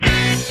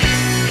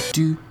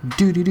do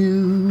do do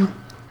do.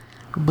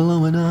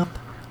 Blowing up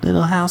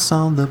little house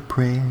on the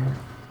prairie.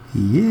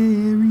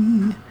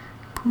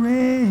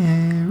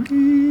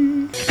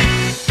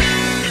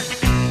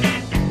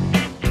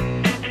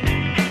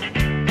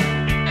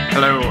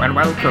 Hello and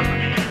welcome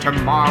to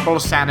Marble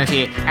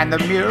Sanity and the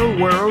Mere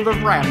World of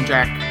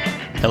Ramjack.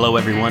 Hello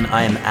everyone,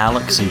 I am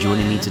Alex, and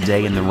joining me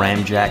today in the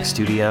Ramjack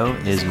studio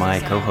is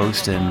my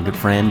co-host and good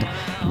friend,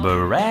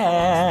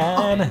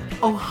 Brad.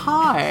 Oh,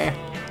 hi.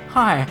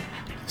 Hi.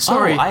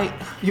 Sorry,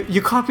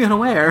 you caught me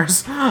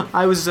unawares.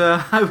 I was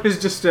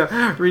just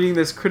reading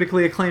this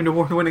critically acclaimed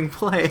award-winning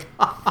play.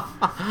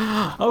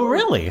 Oh,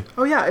 really?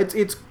 Oh yeah,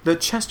 it's the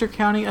Chester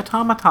County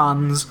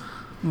Automatons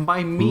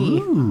by me.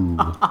 Ooh.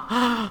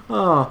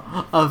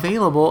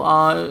 Available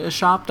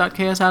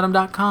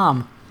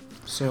shop.ksadam.com.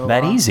 So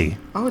That easy.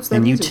 Oh, it's that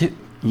and easy.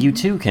 You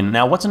too can.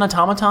 Now, what's an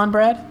automaton,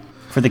 Brad?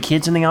 For the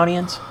kids in the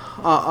audience?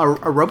 A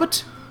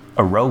robot,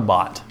 A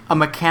robot. a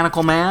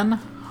mechanical man,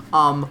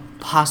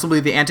 possibly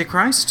the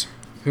Antichrist.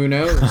 Who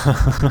knows?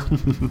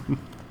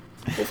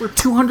 Over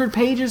 200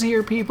 pages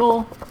here,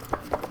 people.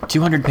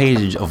 200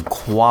 pages of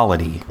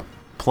quality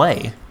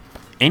play.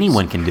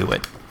 Anyone can do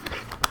it.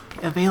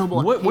 Available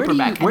in Where do you-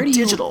 paperback where and do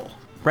you- digital.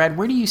 Brad,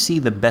 where do you see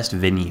the best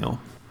venue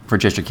for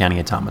Chester County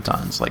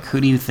Automatons? Like,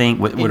 who do you think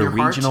would a your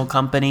heart? regional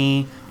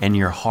company in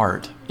your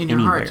heart? In your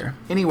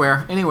Anywhere.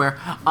 heart. Anywhere.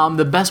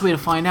 The best way to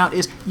find out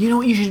is, you know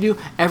what you should do?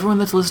 Everyone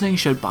that's listening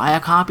should buy a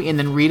copy and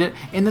then read it,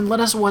 and then let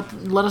us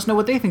know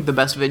what they think the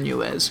best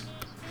venue is.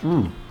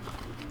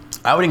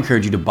 I would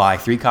encourage you to buy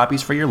 3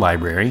 copies for your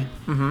library,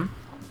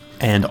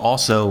 and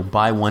also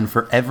buy one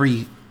for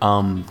every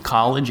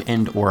college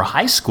and or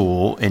high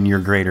school in your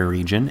greater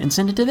region, and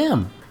send it to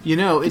them. You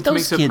know, it Those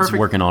makes a kids perfect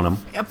working on them.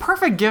 a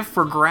perfect gift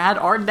for grad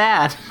or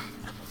dad.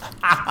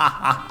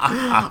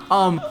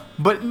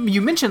 But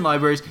you mentioned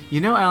libraries. You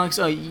know, Alex.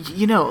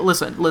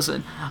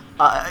 Listen.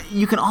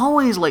 You can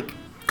always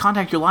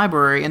contact your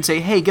library and say,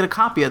 "Hey, get a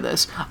copy of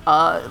this."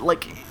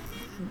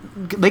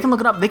 They can look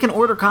it up. They can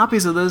order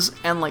copies of this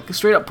and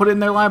straight up put it in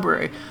their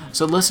library.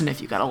 So listen, if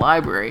you got a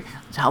library,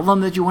 tell them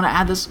that you want to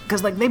add this,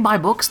 because they buy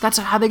books. That's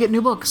how they get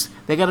new books.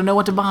 They got to know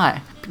what to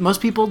buy. Most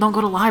people don't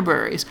go to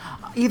libraries.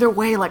 Either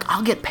way,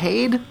 I'll get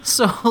paid.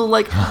 So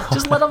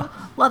just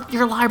let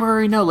your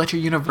library know. Let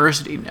your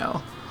university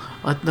know.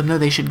 Let them know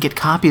they should get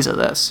copies of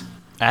this.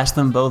 Ask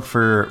them both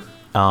for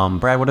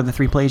Brad. What are the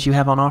 3 plays you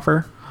have on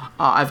offer?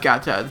 I've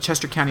got the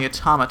Chester County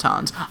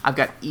Automatons. I've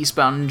got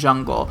Eastbound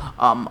Jungle.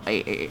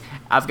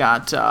 I've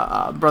got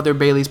Brother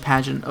Bailey's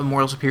Pageant of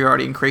Moral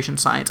Superiority and Creation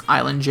Science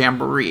Island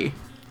Jamboree.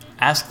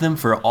 Ask them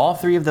for all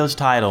 3 of those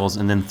titles,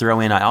 and then throw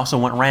in, I also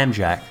want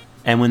Ramjack.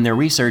 And when they're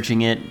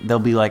researching it, they'll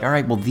be like, all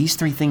right, well, these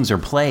 3 things are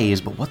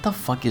plays, but what the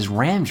fuck is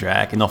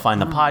Ramjack? And they'll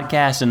find the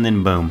podcast, and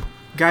then boom.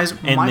 Guys,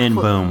 And then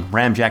boom,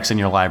 Ramjack's in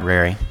your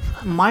library.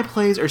 My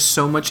plays are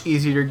so much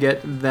easier to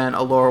get than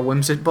a Laura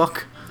Whimsett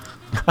book.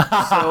 So,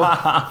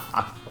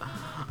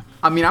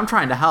 I mean, I'm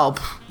trying to help.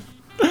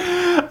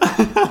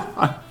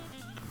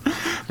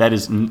 That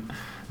is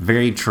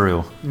very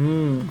true.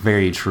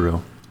 Very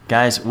true.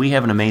 Guys, we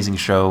have an amazing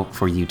show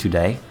for you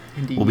today.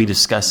 Indeed. We'll be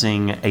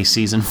discussing a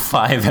season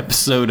 5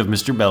 episode of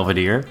Mr.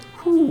 Belvedere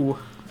Whew.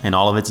 and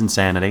all of its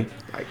insanity.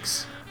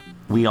 Yikes.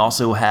 We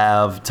also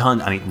have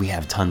we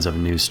have tons of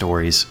news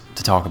stories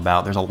to talk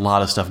about. There's a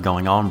lot of stuff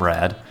going on,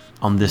 Brad,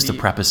 on this the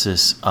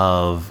preface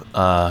of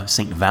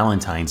St.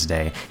 Valentine's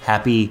Day.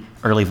 Happy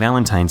early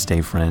Valentine's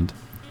Day, friend.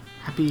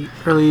 Happy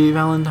early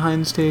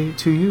Valentine's Day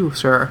to you,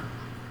 sir.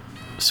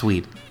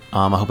 Sweet.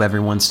 I hope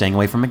everyone's staying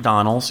away from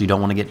McDonald's. You don't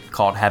want to get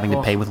caught having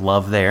to pay with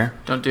love there.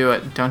 Don't do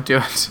it. Don't do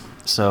it.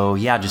 So,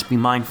 yeah, just be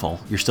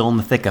mindful. You're still in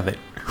the thick of it.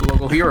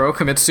 Local hero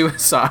commits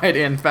suicide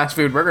in fast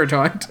food burger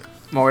joint.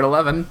 More at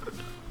 11.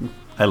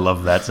 I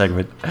love that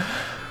segment.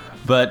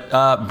 But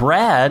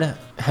Brad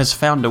has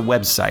found a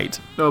website.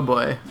 Oh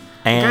boy.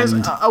 And Guys,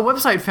 a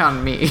website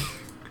found me.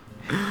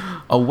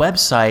 a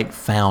website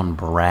found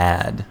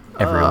Brad,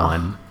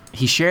 everyone.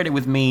 He shared it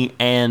with me,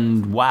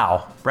 and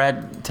wow.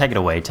 Brad, take it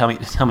away. Tell me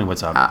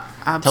what's up.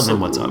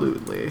 Absolutely. Tell me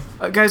what's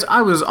up. Guys,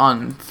 I was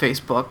on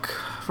Facebook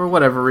for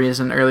whatever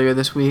reason earlier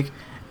this week,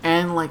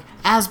 and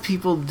as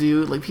people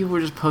do, people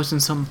were just posting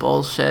some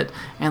bullshit,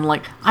 and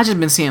I just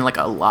been seeing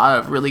a lot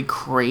of really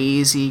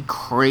crazy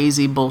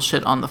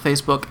bullshit on the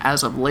Facebook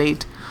as of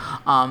late.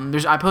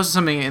 I posted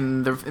something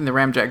in the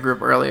Ramjack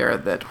group earlier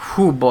that,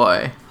 whoo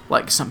boy,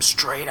 some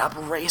straight up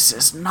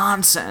racist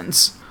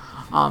nonsense.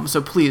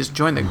 So please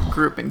join the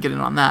group and get in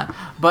on that.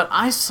 But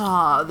I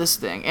saw this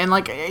thing, and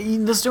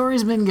the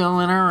story's been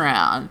going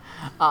around.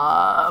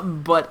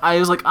 But I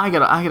was I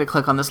gotta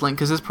click on this link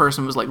because this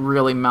person was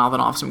really mouthing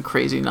off some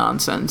crazy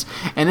nonsense.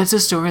 And it's a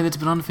story that's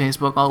been on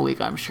Facebook all week.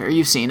 I'm sure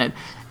you've seen it.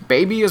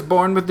 Baby is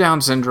born with Down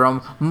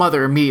syndrome.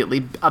 Mother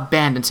immediately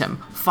abandons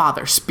him.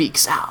 Father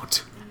speaks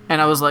out.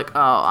 And I was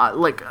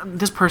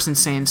this person's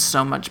saying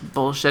so much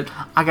bullshit.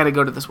 I gotta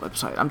go to this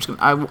website.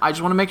 I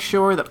just want to make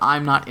sure that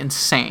I'm not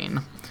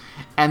insane.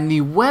 And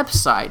the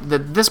website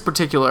that this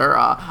particular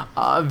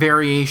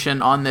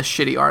variation on this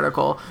shitty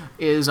article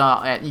is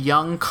at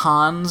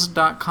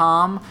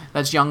youngcons.com.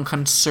 That's Young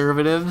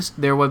Conservatives.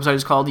 Their website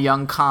is called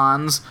Young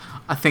Cons.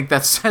 I think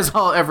that says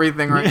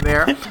everything right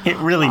there. It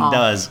really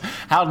does.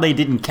 How they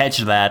didn't catch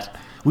that.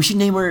 We should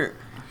name her,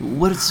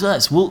 what's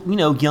us? Well,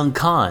 Young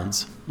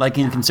Cons, like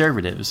in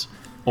Conservatives.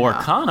 Or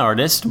con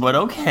artist, but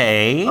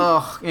okay.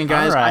 Oh, and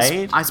guys,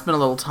 right. I spent a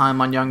little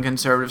time on Young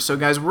Conservatives. So,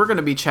 guys, we're going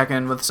to be checking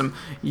in with some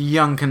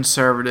Young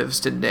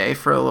Conservatives today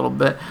for a little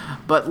bit.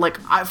 But,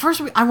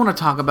 first, I want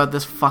to talk about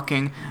this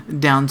fucking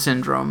Down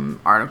syndrome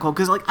article.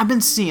 Because, I've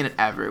been seeing it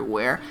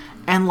everywhere.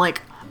 And,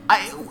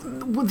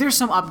 there's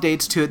some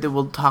updates to it that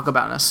we'll talk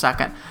about in a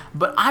second.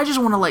 But I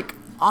just want to,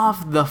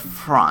 off the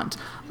front,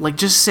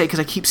 just say,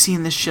 because I keep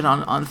seeing this shit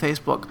on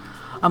Facebook.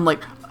 I'm like...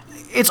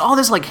 It's all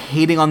this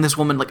hating on this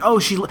woman,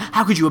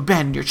 how could you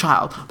abandon your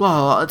child? Blah,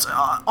 blah, blah. It's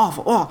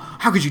awful. Oh,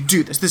 how could you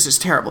do this? This is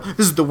terrible.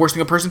 This is the worst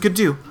thing a person could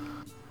do.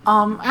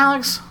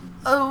 Alex,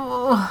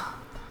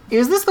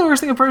 is this the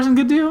worst thing a person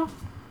could do?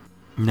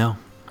 No.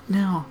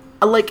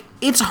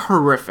 It's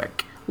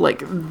horrific.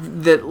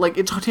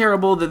 It's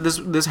terrible that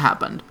this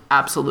happened.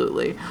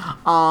 Absolutely.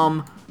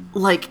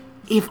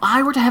 If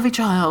I were to have a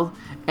child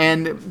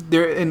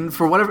and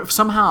for whatever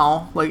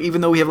somehow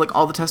even though we have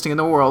all the testing in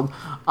the world,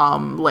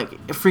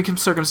 freak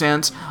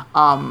circumstance,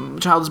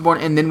 child is born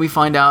and then we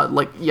find out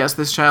yes,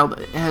 this child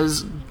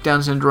has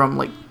Down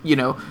syndrome,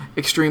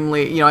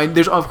 extremely,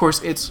 there's of course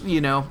it's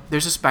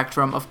there's a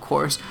spectrum, of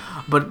course,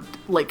 but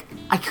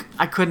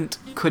I couldn't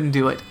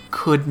do it,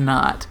 could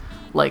not,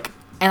 and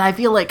I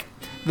feel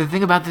the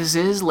thing about this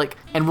is,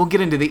 and we'll get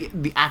into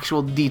the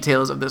actual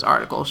details of this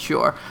article,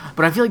 sure,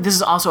 but I feel this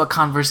is also a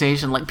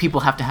conversation, people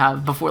have to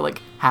have before,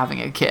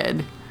 having a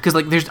kid.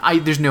 Because,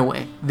 there's no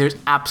way. There's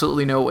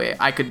absolutely no way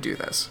I could do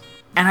this.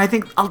 And I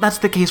think that's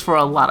the case for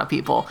a lot of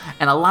people.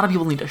 And a lot of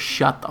people need to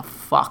shut the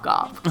fuck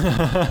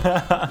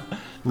up.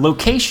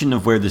 Location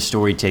of where the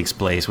story takes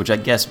place, which I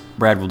guess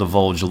Brad will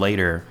divulge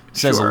later,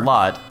 says a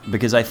lot,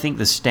 because I think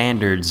the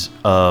standards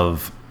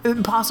of...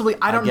 Possibly,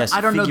 I don't know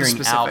the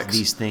specifics. Out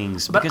these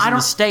things, but because in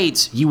the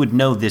States, you would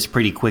know this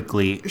pretty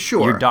quickly.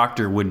 Sure. Your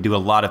doctor would do a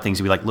lot of things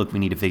to be like, look, we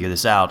need to figure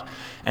this out.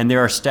 And there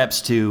are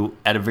steps to,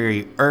 at a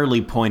very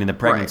early point in the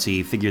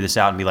pregnancy, figure this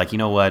out and be like, you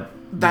know what,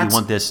 do you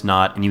want this,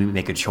 not, and you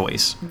make a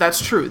choice. That's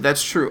true,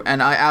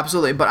 and I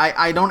absolutely, but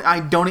I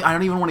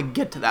don't even want to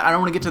get to that. I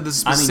don't want to get to the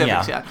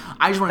specifics yet.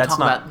 I just want to talk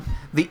about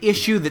the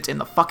issue that's in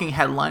the fucking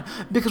headline,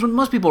 because when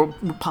most people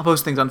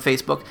post things on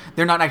Facebook,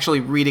 they're not actually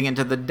reading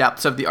into the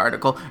depths of the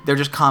article, they're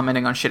just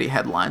commenting on shitty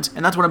headlines,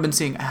 and that's what I've been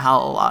seeing a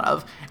hell of a lot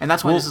of, and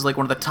that's why this is one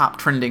of the top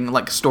trending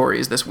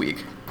stories this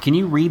week. Can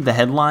you read the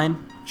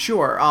headline?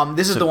 Sure.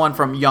 This is the one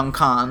from Young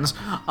Cons.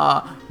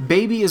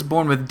 Baby is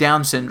born with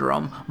Down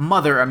syndrome.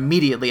 Mother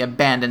immediately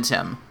abandons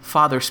him.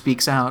 Father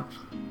speaks out.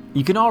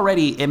 You can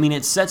already,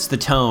 it sets the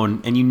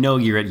tone, and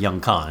you're at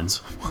Young Cons.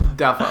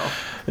 Defo.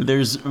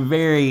 There's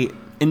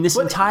in this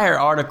entire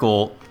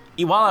article,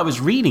 while I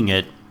was reading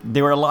it,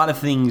 there were a lot of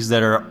things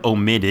that are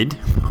omitted.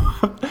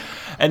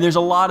 And there's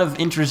a lot of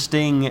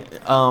interesting,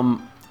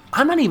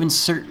 I'm not even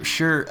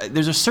sure,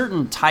 there's a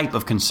certain type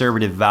of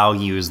conservative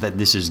values that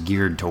this is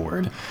geared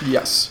toward.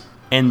 Yes.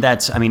 And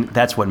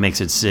that's what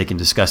makes it sick and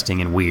disgusting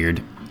and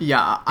weird.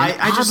 Yeah.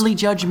 I oddly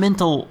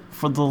judgmental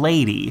for the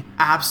lady.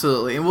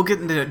 Absolutely. And we'll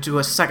get into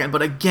a second,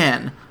 but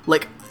again,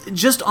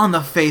 just on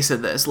the face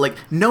of this,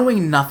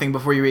 knowing nothing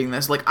before you're reading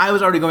this, I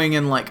was already going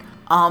in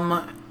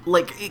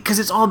because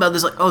it's all about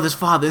this, this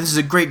father, this is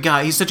a great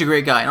guy, he's such a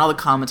great guy, and all the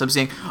comments I'm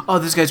seeing, oh,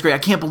 this guy's great, I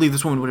can't believe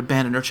this woman would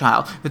abandon her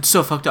child, it's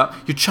so fucked up,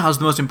 your child's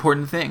the most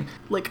important thing.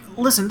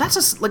 Listen, that's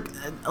just,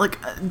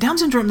 Down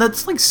syndrome,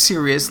 that's,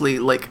 seriously,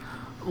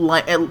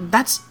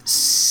 that's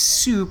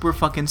super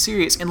fucking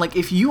serious, and,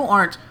 if you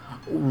aren't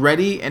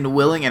ready and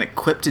willing and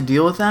equipped to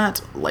deal with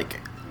that,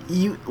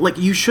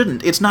 you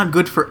shouldn't, it's not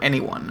good for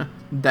anyone,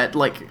 that,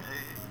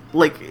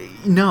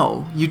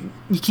 no, you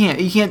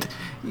can't,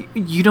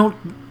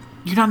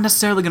 you're not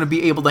necessarily going to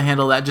be able to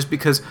handle that just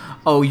because,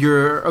 oh,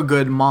 you're a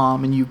good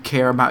mom and you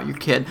care about your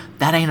kid.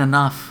 That ain't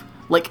enough.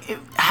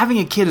 Having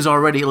a kid is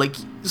already,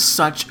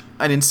 such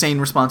an insane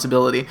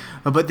responsibility.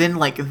 But then,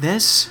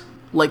 this,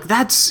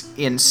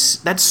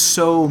 that's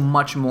so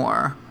much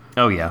more.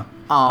 Oh, yeah.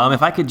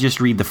 If I could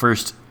just read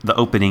the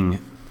opening,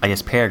 I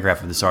guess,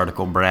 paragraph of this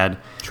article, Brad.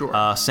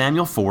 Sure.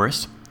 Samuel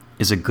Forrest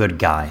is a good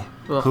guy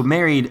who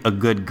married a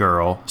good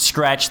girl.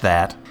 Scratch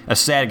that. A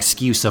sad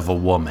excuse of a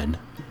woman.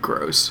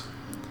 Gross.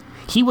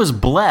 He was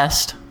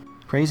blessed,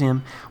 praise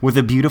him, with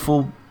a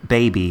beautiful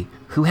baby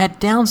who had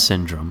Down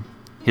syndrome.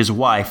 His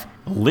wife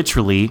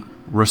literally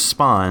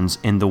responds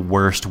in the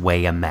worst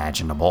way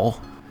imaginable.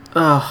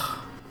 Ugh.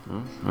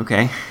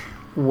 Okay.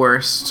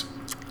 Worst.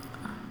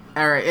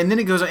 All right, and then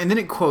it goes, and then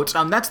it quotes.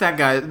 That's that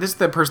guy. This is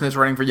the person that's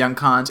running for Young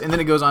Cons, and then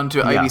it goes on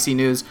to IBC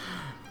News.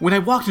 When I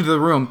walked into the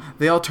room,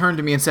 they all turned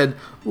to me and said,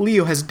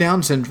 "Leo has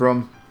Down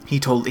syndrome." He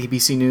told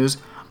ABC News.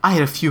 I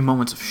had a few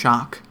moments of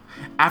shock.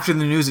 After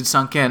the news had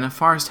sunk in,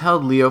 Forrest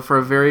held Leo for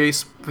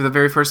the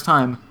very first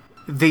time.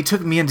 they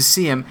took me in to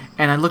see him,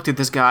 and I looked at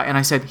this guy, and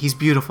I said, he's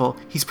beautiful,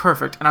 he's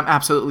perfect, and I'm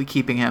absolutely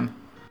keeping him.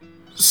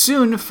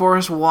 Soon,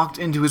 Forrest walked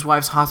into his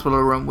wife's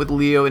hospital room with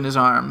Leo in his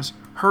arms.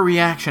 Her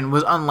reaction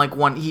was unlike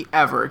one he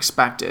ever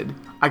expected.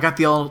 I got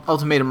the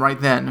ultimatum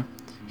right then.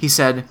 He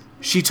said,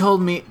 she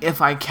told me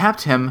if I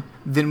kept him,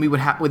 then we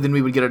would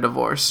get a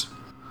divorce.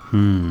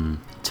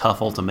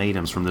 Tough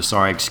ultimatums from the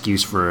sorry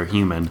excuse for a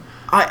human.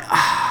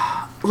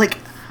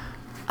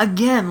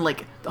 Again,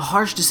 a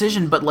harsh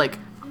decision, but,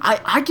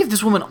 I give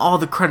this woman all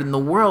the credit in the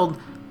world.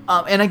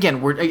 And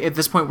again, at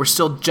this point, we're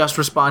still just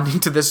responding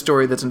to this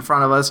story that's in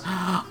front of us.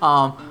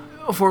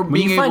 For when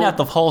being you find out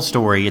the whole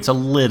story, it's a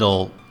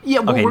little...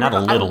 Yeah, but okay, not a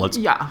little.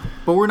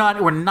 But we're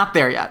not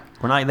there yet.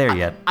 We're not there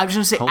yet. I was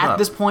going to say, at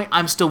this point,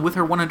 I'm still with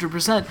her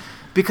 100%.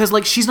 Because,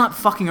 she's not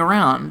fucking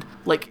around.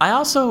 I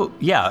also,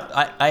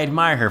 I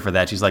admire her for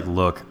that. She's like,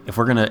 look, if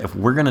we're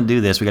gonna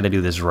do this, we got to do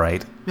this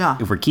right. Yeah.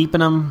 If we're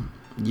keeping him,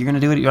 you're gonna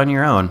do it on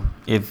your own.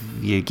 If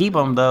you keep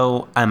him,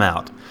 though, I'm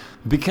out.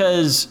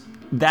 Because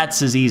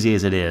that's as easy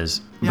as it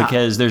is. Yeah.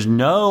 Because there's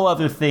no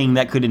other thing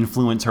that could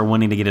influence her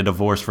wanting to get a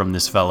divorce from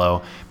this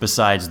fellow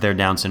besides their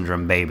Down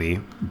syndrome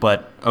baby.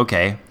 But,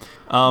 okay.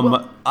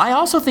 I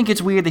also think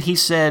it's weird that he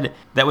said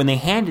that when they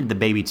handed the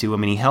baby to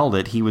him and he held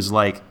it, he was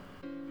like,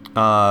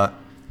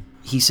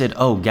 he said,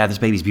 oh, yeah, this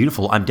baby's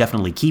beautiful. I'm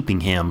definitely keeping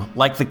him.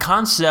 The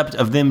concept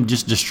of them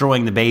just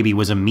destroying the baby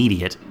was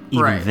immediate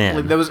even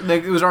then.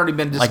 It was already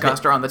been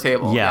discussed around the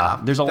table.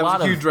 Yeah. There's a lot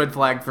was a huge red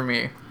flag for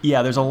me.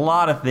 Yeah, there's a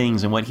lot of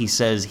things in what he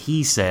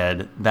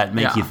said that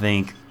make you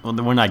think, well,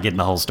 we're not getting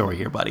the whole story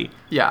here, buddy.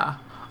 Yeah.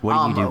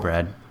 What do you do,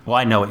 Brad? Well,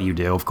 I know what you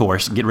do, of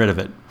course. Get rid of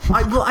it.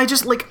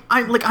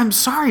 I'm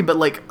sorry, but,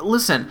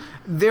 listen,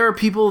 there are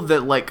people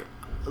that,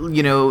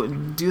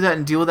 do that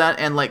and deal with that,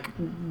 and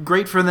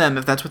great for them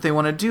if that's what they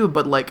want to do,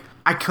 but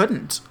I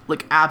couldn't,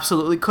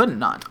 absolutely could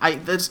not. I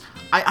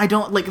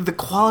don't the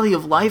quality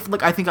of life.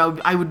 I think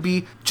I would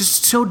be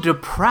just so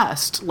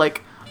depressed.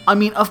 I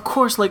mean, of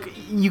course,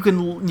 you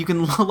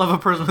can love a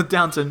person with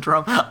Down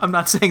syndrome. I'm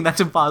not saying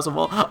that's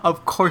impossible.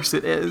 Of course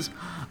it is.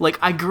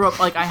 I grew up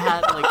I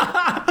had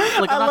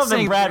I love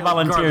that Brad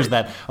volunteers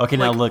that. Okay,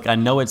 now look, I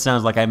know it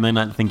sounds like I may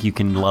not think you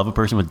can love a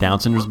person with Down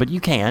syndrome, but you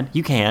can.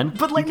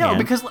 But no,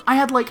 because I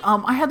had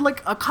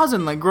a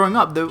cousin growing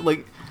up that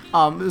it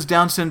was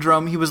Down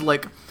syndrome. He was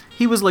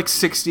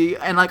 60,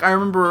 and I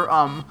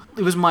remember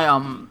it was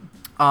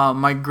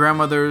my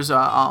grandmother's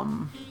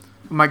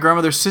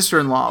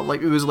sister-in-law.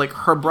 It was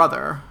her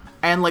brother.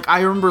 And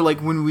I remember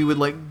when we would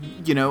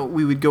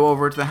we would go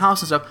over to the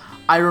house and stuff.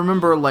 I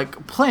remember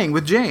playing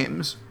with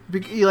James.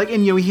 And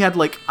he had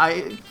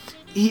I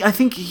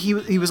think he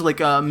was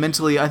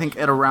mentally, I think,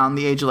 at around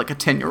the age of a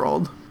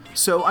 10-year-old.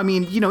 So I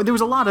mean, there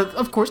was a lot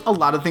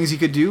of things he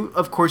could do.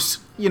 Of course,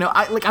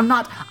 I'm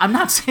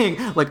not saying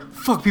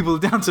fuck people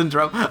with Down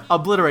syndrome,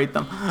 obliterate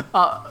them.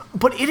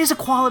 But it is a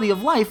quality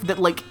of life that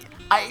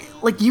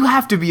you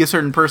have to be a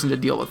certain person to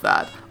deal with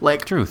that.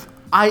 Truth.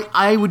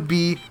 I would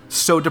be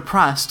so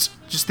depressed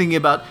just thinking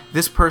about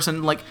this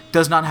person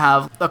does not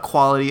have a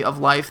quality of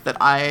life that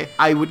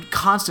I would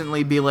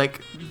constantly be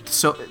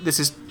so this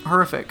is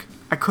horrific.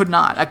 I could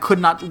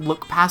not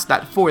look past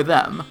that for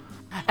them.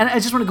 And I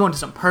just want to go into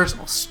some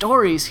personal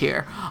stories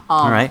here.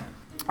 All right.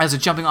 As a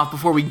jumping off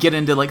before we get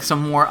into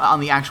some more on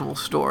the actual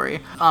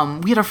story.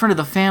 We had a friend of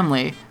the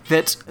family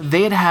that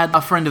they had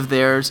a friend of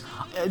theirs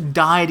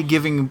died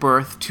giving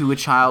birth to a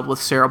child with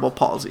cerebral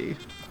palsy.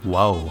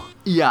 Whoa.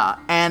 Yeah,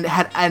 and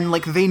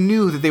they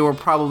knew that they were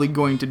probably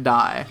going to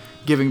die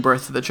giving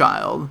birth to the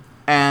child.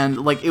 And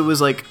it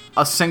was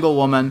a single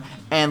woman,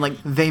 and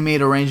they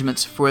made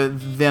arrangements for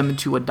them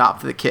to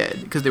adopt the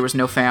kid because there was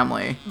no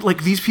family.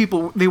 These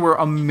people, they were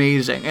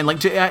amazing. And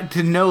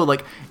to know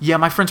yeah,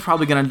 my friend's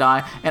probably gonna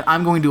die, and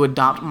I'm going to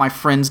adopt my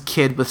friend's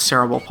kid with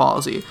cerebral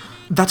palsy.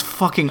 That's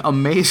fucking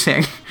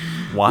amazing.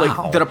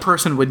 Wow. That a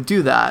person would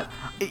do that.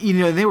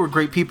 They were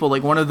great people.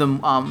 One of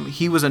them,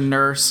 he was a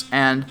nurse,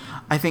 and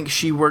I think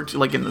she worked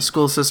in the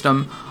school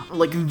system.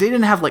 They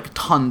didn't have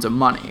tons of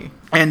money,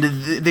 and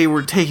they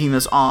were taking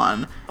this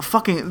on.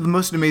 Fucking the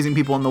most amazing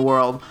people in the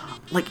world.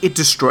 It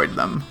destroyed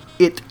them.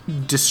 It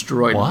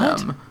destroyed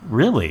them.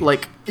 Really?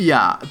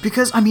 Yeah,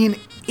 because I mean,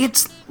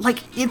 it's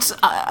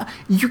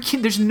you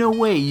can. There's no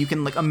way you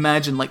can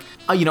imagine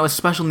a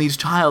special needs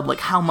child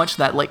how much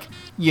that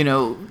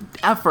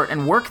effort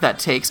and work that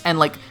takes, and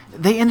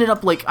they ended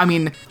up I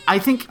mean, I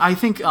think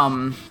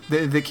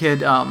the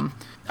kid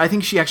I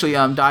think she actually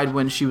died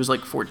when she was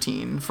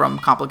 14 from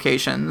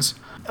complications,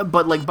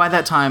 but by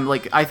that time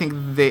I think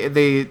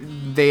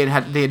they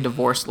had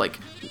divorced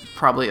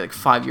probably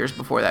 5 years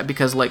before that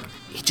because it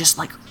just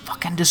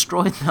fucking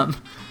destroyed them.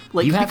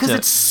 Because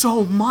it's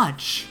so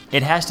much.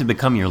 It has to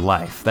become your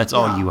life. That's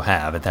all you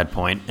have at that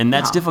point. And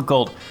that's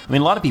difficult. I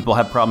mean, a lot of people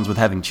have problems with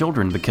having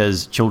children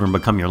because children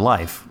become your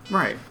life.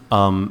 Right.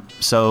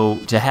 So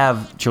to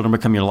have children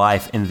become your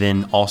life and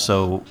then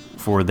also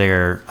for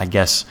their, I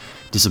guess,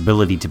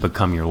 disability to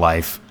become your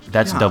life,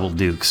 that's double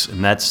dukes.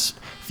 And that's,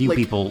 if few Like,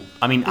 people.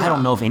 I mean, I yeah.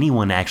 don't know if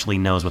anyone actually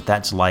knows what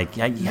that's like.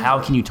 How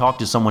can you talk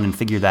to someone and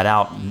figure that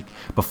out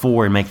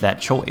before and make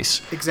that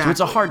choice? Exactly. So it's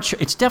a hard.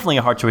 It's definitely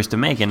a hard choice to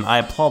make, and I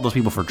applaud those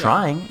people for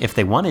trying if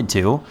they wanted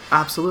to.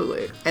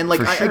 Absolutely. And like,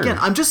 For sure. again,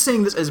 I'm just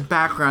saying this as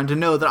background to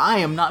know that I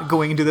am not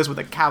going into this with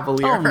a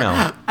cavalier Oh,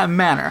 no.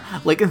 manner.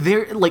 Like,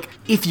 they're like,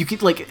 if you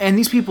could like, and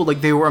these people,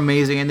 like, they were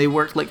amazing and they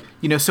worked like,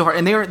 so hard,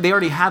 and they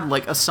already had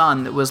like a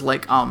son that was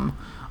like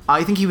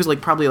I think he was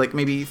like probably like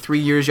maybe 3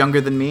 years younger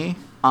than me.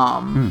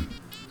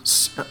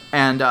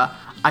 And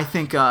I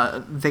think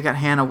they got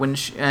Hannah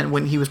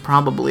when he was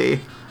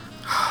probably,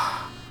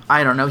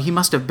 I don't know, he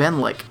must have been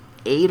like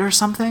 8 or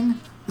something.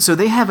 So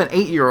they have an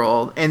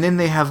 8-year-old, and then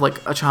they have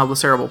like a child with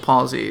cerebral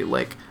palsy,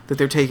 like, that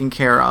they're taking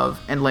care of,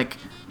 and like,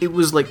 it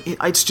was like,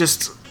 it's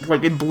just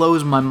like, it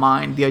blows my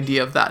mind, the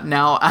idea of that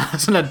now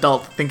as an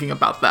adult, thinking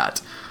about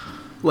that,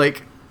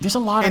 like, There's a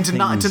lot and of to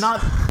things.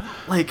 not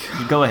like,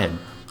 Go ahead.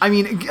 I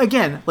mean,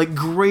 again, like,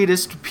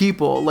 greatest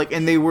people, like,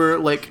 and they were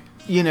like,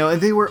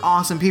 and they were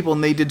awesome people,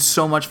 and they did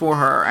so much for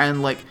her,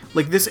 and like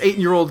this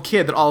 8-year-old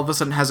kid that all of a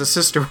sudden has a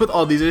sister with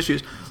all these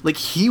issues, like,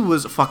 he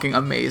was fucking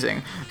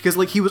amazing, because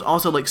like, he was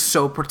also like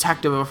so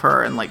protective of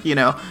her, and like,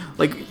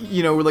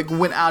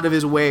 went out of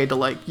his way to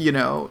like,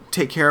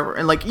 take care of her,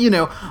 and like,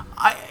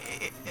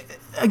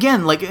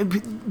 again, like,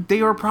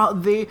 they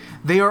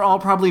are all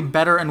probably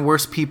better and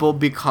worse people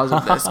because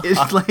of this.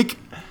 It's like,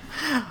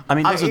 I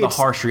mean, those are the it's-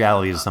 harsh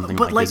realities of something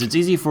but, like this. like- It's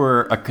easy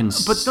for a those are the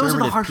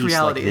conservative harsh piece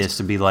realities. like this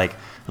to be like,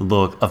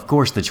 look, of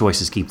course the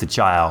choice is keep the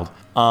child,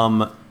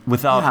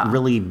 without Yeah.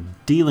 really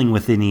dealing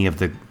with any of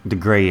the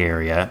gray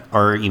area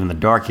or even the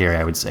dark area,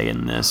 I would say,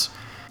 in this.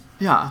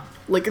 Yeah,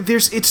 like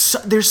there's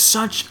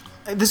such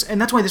this,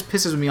 and that's why this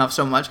pisses me off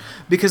so much,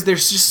 because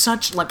there's just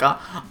such like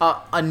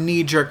a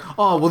knee jerk.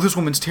 Oh well, this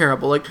woman's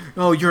terrible. Like,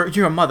 oh,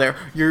 you're a mother.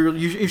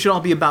 You should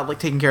all be about like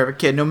taking care of a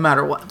kid, no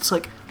matter what. It's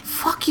like,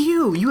 fuck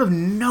you. You have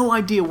no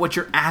idea what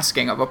you're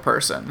asking of a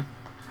person.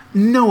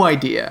 No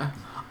idea.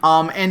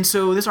 And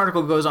so this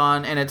article goes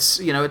on, and it's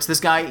this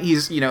guy.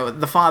 He's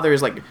the father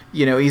is like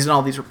he's in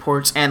all these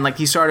reports, and like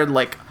he started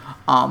like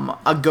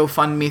a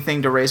GoFundMe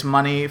thing to raise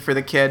money for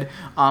the kid.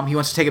 He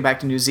wants to take it back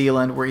to New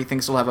Zealand, where he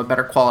thinks he'll have a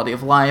better quality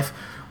of life.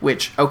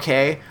 Which,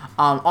 okay.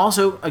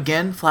 Also,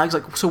 again, flags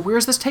like, so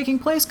where's this taking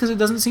place? Because it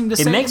doesn't seem to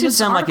say. It makes in it this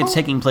sound like it's article.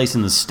 taking place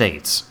in the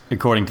States,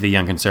 according to the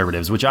Young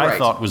Conservatives, which I Right.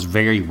 thought was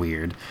very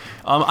weird.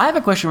 I have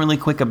a question really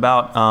quick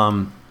about,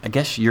 I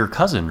guess, your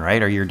cousin,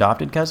 right? Or your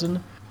adopted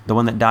cousin? The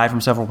one that died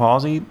from cerebral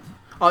palsy?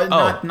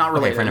 Not related.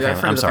 Okay, friend of Yeah, family.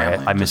 friend I'm of the sorry,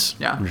 family. I Just-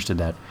 yeah. misunderstood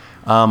that.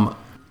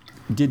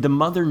 Did the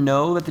mother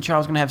know that the child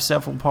was going to have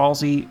cerebral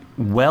palsy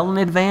well in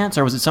advance,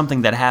 or was it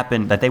something that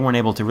happened that they weren't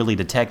able to really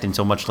detect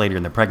until much later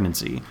in the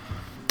pregnancy?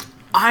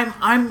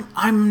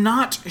 I'm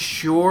not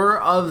sure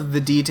of the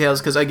details,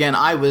 because again,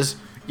 I was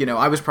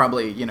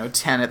probably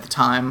 10 at the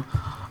time.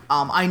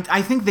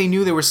 I think they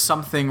knew there was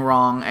something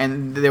wrong,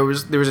 and there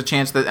was a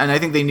chance that, and I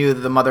think they knew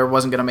that the mother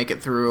wasn't going to make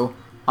it through.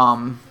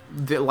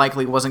 That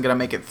likely wasn't going to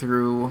make it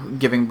through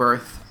giving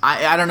birth.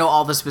 I don't know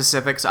all the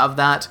specifics of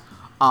that.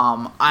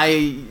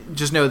 I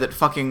just know that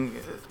fucking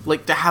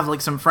like to have like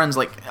some friends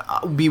like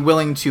be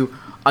willing to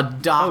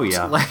adopt Oh,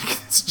 yeah. like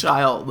this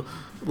child,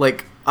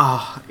 like.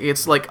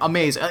 It's like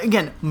amazing.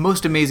 Again,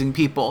 most amazing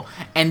people,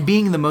 and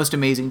being the most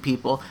amazing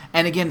people,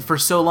 and again for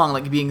so long,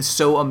 like being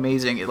so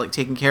amazing at like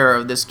taking care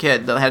of this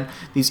kid that had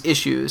these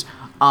issues.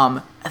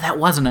 That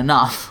wasn't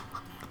enough.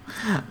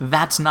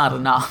 That's not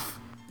enough.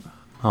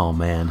 Oh,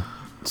 man.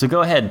 So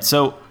go ahead.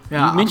 So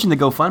Yeah. you mentioned the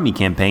GoFundMe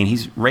campaign.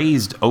 He's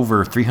raised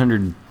over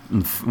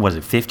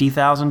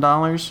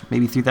 $350,000?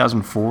 Maybe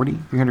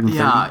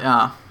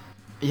 $330,000?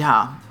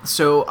 Yeah.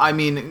 So I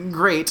mean,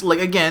 great. Like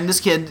again, this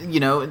kid,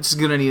 it's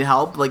gonna need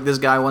help. Like this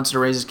guy wants to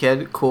raise his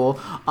kid. Cool.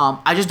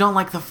 I just don't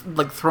like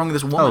throwing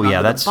this woman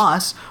under that's- the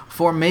bus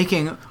for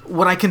making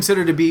what I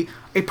consider to be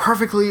a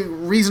perfectly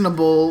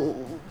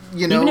reasonable.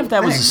 Even if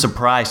that was a thing.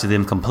 surprise to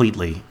them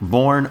completely.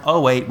 Born, oh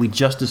wait, we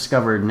just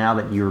discovered now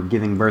that you're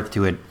giving birth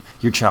to it,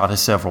 your child has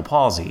cerebral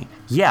palsy.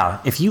 Yeah,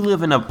 if you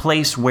live in a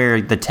place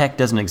where the tech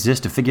doesn't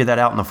exist to figure that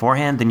out in the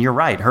forehand, then you're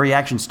right. Her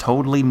reaction's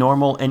totally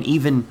normal and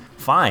even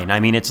fine. I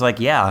mean, it's like,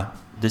 yeah,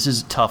 this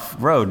is a tough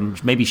road.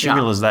 And maybe she Yeah.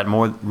 realizes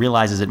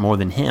it more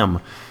than him.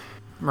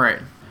 Right.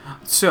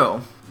 So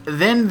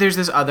then there's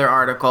this other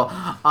article,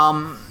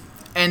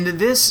 and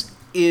this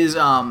is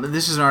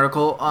an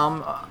article.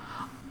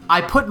 I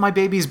put my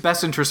baby's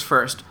best interest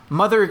first.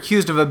 Mother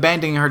accused of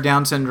abandoning her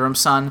Down syndrome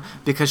son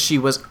because she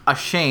was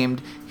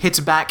ashamed hits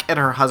back at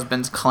her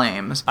husband's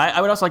claims. I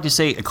would also like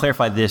to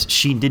clarify this.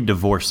 She did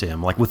divorce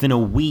him. Like within a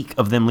week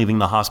of them leaving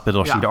the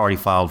hospital, Yeah. she'd already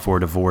filed for a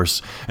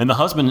divorce. And the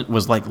husband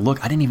was like, look,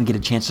 I didn't even get a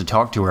chance to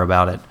talk to her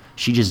about it.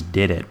 She just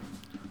did it.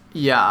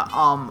 Yeah.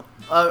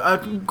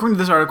 According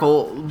to this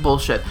article,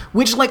 bullshit.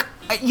 Which, like,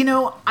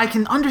 I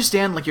can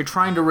understand, like, you're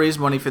trying to raise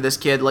money for this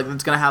kid, like,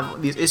 that's gonna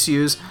have these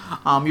issues.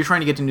 You're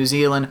trying to get to New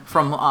Zealand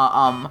from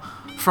an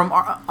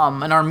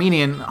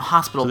Armenian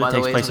hospital, So by it the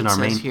takes way, place is in what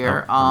it says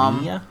here.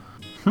 Armenia?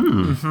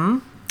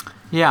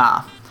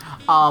 Yeah.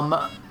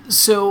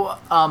 So,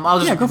 I'll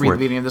just go read for the it.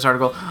 beginning of this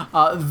article.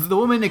 The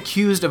woman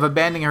accused of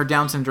abandoning her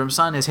Down syndrome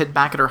son has hit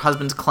back at her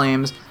husband's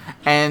claims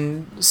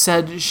and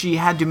said she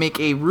had to make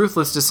a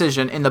ruthless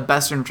decision in the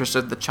best interest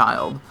of the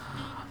child.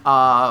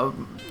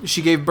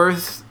 She gave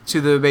birth to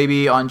the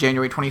baby on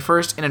January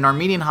 21st in an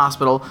Armenian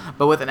hospital,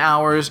 but within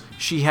hours,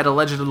 she had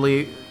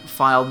allegedly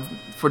filed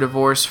for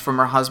divorce from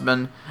her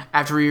husband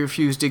after he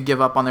refused to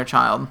give up on their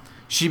child.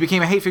 She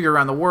became a hate figure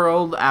around the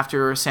world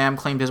after Sam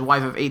claimed his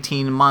wife of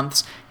 18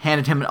 months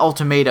handed him an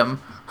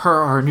ultimatum,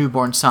 her or her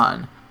newborn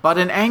son. But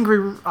an angry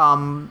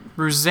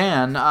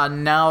Roseanne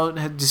now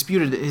had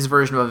disputed his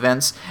version of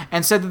events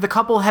and said that the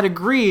couple had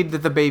agreed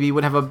that the baby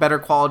would have a better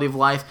quality of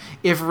life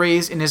if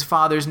raised in his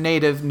father's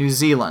native New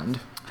Zealand.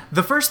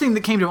 The first thing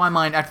that came to my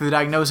mind after the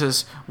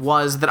diagnosis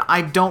was that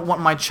I don't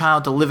want my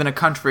child to live in a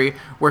country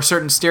where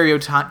certain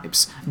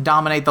stereotypes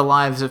dominate the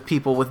lives of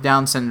people with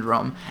Down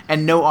syndrome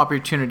and no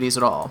opportunities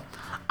at all.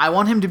 I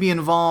want him to be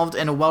involved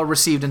and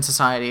well-received in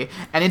society,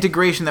 an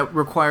integration that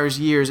requires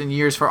years and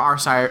years for our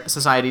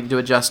society to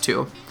adjust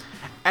to.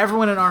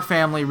 Everyone in our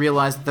family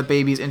realized that the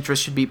baby's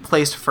interests should be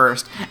placed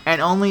first,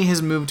 and only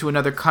his move to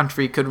another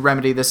country could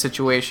remedy this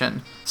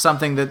situation,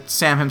 something that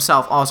Sam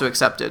himself also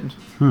accepted.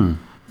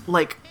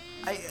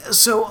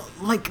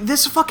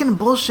 This fucking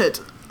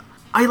bullshit.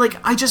 I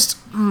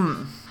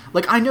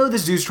know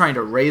this dude's trying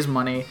to raise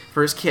money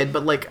for his kid,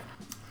 but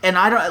and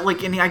I don't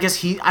I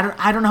guess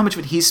I don't know how much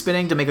of it he's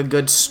spending to make a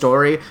good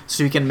story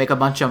so he can make a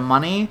bunch of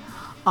money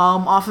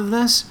off of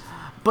this,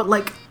 but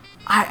what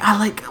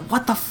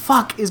the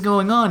fuck is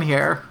going on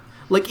here?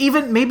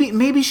 Even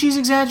maybe she's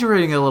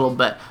exaggerating a little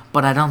bit,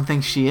 but I don't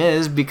think she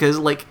is, because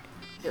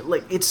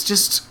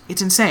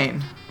it's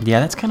insane.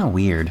 Yeah, that's kind of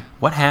weird.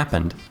 What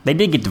happened? They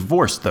did get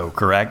divorced though,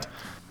 correct?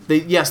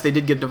 They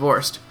did get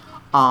divorced.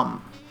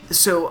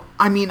 So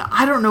I mean,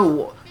 I don't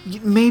know.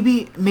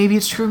 Maybe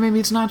it's true, maybe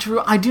it's not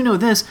true. I do know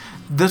this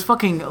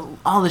fucking,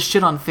 all this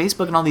shit on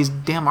Facebook and all these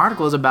damn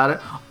articles about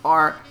it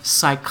are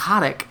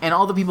psychotic, and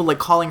all the people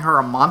calling her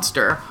a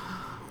monster,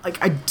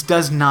 it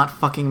does not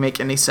fucking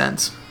make any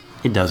sense.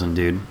 It doesn't,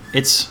 dude.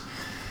 It's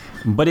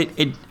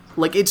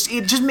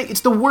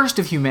the worst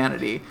of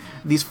humanity.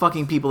 These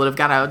fucking people that have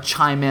got to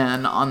chime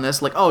in on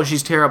this, oh,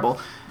 she's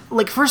terrible.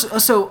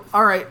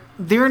 Alright,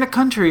 they're in a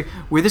country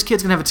where this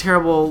kid's gonna have a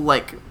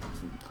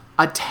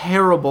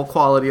terrible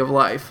quality of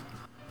life.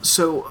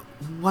 So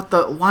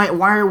why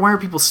are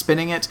people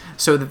spinning it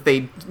so that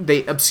they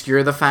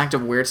obscure the fact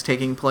of where it's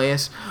taking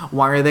place?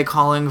 Why are they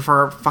calling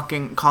her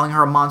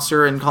a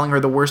monster and calling her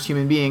the worst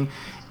human being?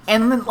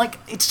 And then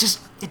it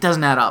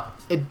doesn't add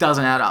up. It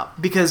doesn't add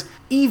up, because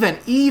even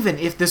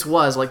if this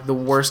was the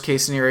worst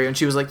case scenario and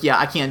she was yeah,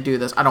 I can't do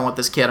this, I don't want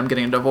this kid, I'm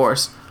getting a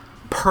divorce,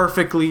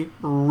 perfectly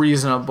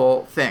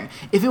reasonable thing.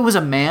 If it was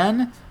a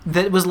man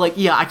that was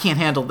yeah, I can't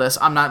handle this,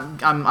 I'm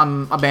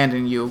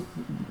abandoning you,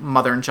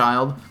 mother and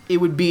child, it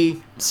would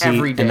be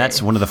every day. And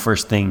that's one of the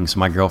first things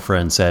my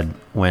girlfriend said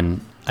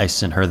when I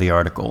sent her the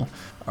article,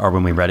 or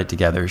when we read it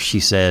together. She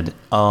said,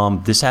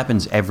 this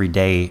happens every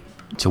day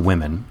to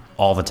women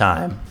all the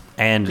time,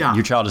 and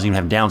your child doesn't even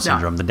have Down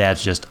syndrome. The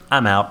dad's just,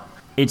 I'm out.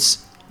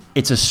 It's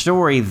a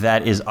story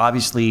that is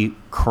obviously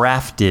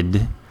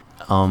crafted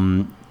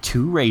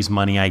to raise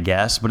money, I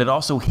guess, but it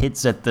also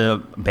hits at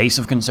the base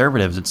of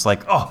conservatives. It's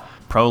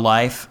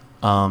pro-life.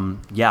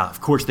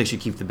 Of course they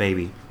should keep the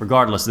baby.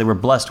 Regardless, they were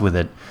blessed with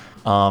it.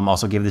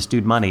 Also gave this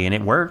dude money, and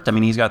it worked. I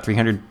mean, he's got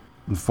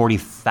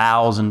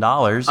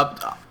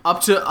 $340,000. Up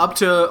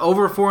to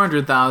over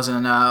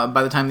 400,000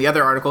 by the time the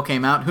other article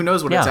came out. Who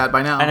knows what it's at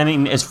by now? And I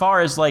mean, as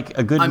far as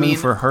a good move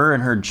for her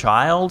and her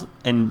child,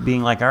 and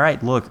being all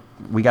right, look,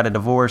 we got a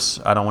divorce,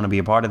 I don't want to be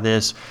a part of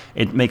this.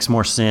 It makes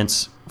more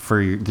sense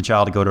for the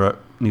child to go to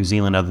New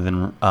Zealand other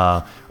than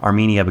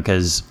Armenia,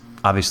 because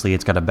obviously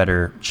it's got a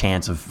better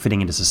chance of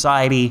fitting into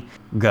society.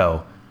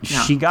 Go.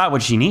 Yeah. She got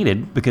what she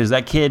needed, because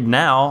that kid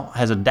now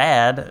has a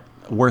dad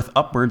worth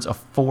upwards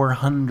of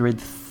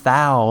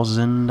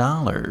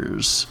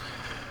 $400,000.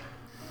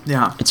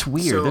 Yeah. It's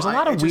weird. So there's a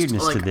lot of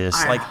weirdness to this.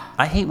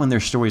 I hate when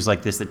there's stories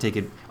like this that take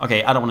it.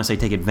 Okay, I don't want to say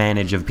take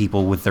advantage of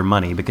people with their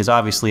money, because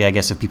obviously, I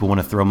guess if people want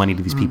to throw money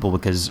to these people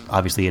because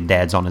obviously a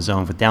dad's on his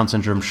own with Down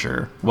syndrome,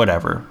 sure,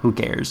 whatever, who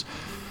cares?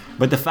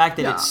 But the fact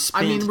that it's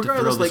spent to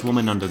throw this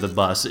woman under the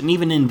bus, and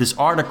even in this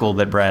article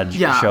that Brad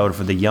showed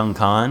for the young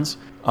cons,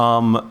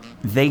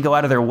 they go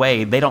out of their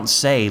way. They don't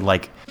say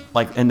like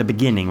in the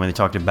beginning when they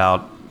talked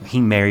about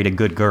he married a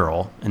good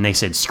girl, and they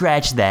said,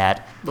 scratch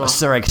that. Well,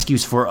 sorry,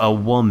 excuse for a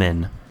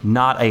woman,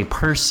 not a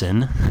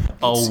person,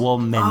 a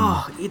woman.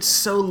 Oh, it's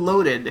so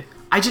loaded.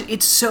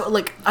 It's so,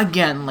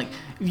 again,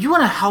 if you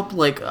want to help,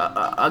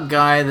 a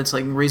guy that's,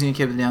 raising a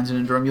kid with Down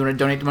syndrome, you want to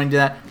donate money to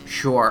that?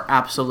 Sure,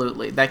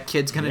 absolutely. That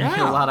kid's going to need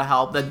a lot of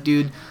help. That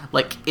dude,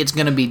 it's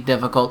going to be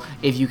difficult.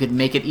 If you could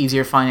make it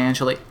easier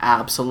financially,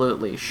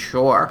 absolutely,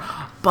 sure.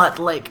 But,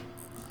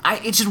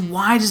 it's just,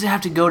 why does it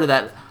have to go to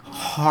that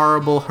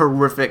horrible,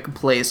 horrific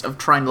place of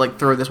trying to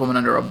throw this woman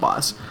under a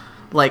bus?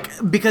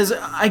 Because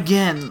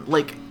again,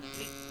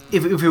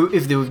 if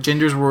the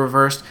genders were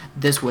reversed,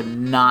 this would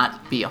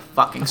not be a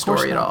fucking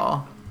story at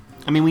all.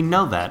 I mean, we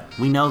know that.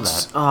 We know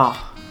that.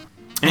 Oh.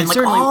 And like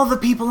certainly, all the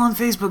people on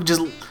Facebook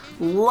just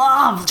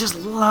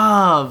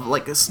love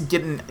like this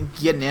getting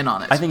in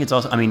on it. I think it's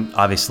also, I mean,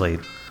 obviously,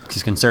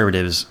 because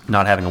conservatives,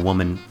 not having a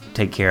woman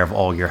take care of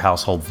all your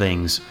household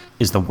things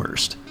is the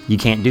worst. You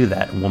can't do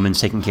that. A woman's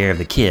taking care of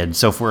the kid.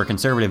 So for a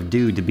conservative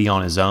dude to be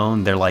on his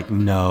own, they're like,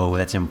 no,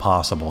 that's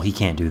impossible. He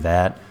can't do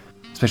that.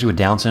 Especially with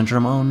Down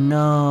syndrome. Oh,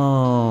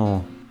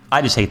 no.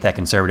 I just hate that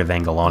conservative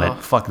angle on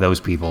it. Fuck those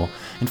people.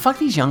 And fuck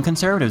these young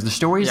conservatives. The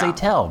stories they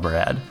tell,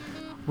 Brad.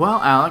 Well,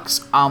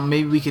 Alex,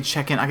 maybe we could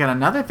check in. I got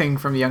another thing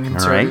from the young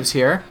conservatives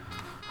here.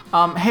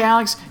 Hey,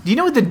 Alex, do you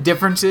know what the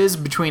difference is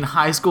between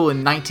high school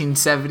in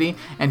 1970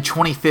 and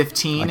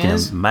 2015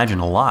 is? I can imagine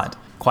a lot.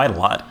 Quite a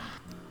lot.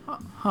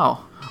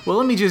 Oh. Well,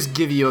 let me just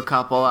give you a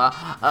couple.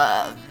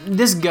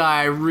 This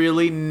guy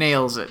really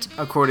nails it,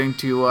 according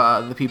to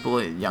the people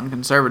at Young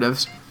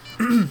Conservatives.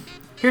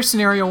 Here's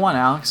scenario 1,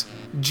 Alex.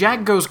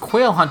 Jack goes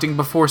quail hunting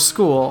before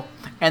school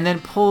and then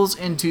pulls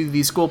into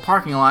the school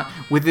parking lot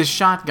with his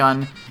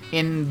shotgun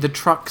in the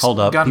truck's gun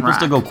rack. Hold up. People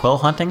still go quail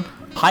hunting?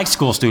 High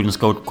school students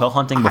go quail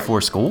hunting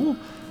before school?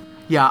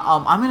 Yeah,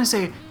 I'm going to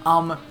say,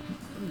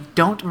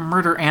 don't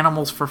murder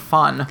animals for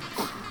fun.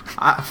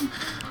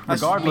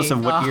 Regardless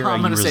of what era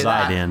you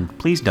reside in,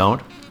 please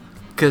don't.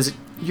 Because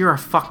you're a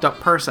fucked up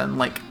person,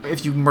 like,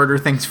 if you murder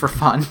things for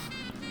fun.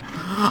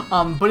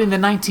 But in the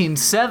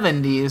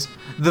 1970s,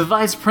 the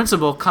vice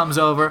principal comes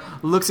over,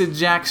 looks at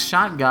Jack's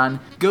shotgun,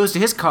 goes to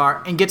his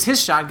car, and gets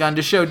his shotgun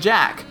to show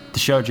Jack. To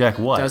show Jack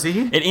what? Does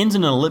he? It ends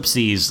in an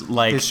ellipses,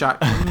 like... His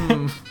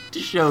shotgun. To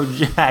show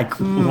Jack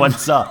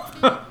what's up.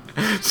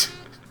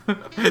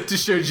 To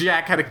show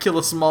Jack how to kill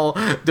a small,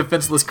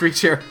 defenseless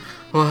creature.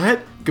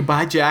 What?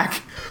 Goodbye,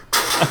 Jack.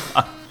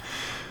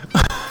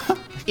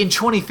 In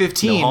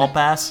 2015... No hall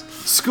pass?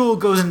 School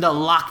goes into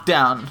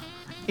lockdown.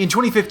 In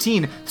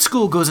 2015,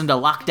 school goes into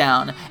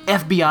lockdown.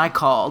 FBI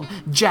called.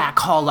 Jack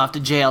hauled off to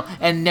jail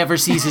and never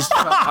sees his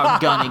truck or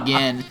gun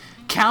again.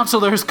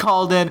 Counselors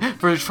called in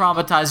for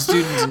traumatized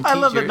students and teachers. I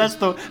love it.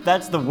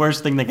 That's the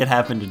worst thing that could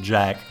happen to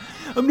Jack.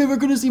 I'm never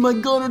gonna see my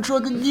gun or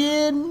truck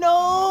again.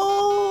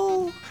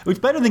 No. It's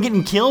better than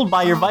getting killed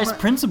by your vice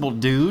principal,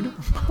 dude.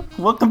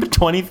 Welcome to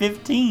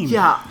 2015.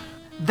 Yeah.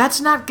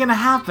 That's not gonna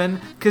happen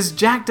because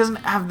Jack doesn't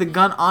have the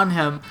gun on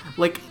him.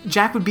 Like,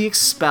 Jack would be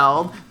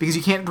expelled because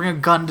you can't bring a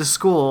gun to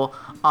school.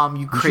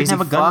 You crazy shouldn't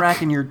have a gun fuck.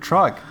 rack in your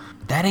truck.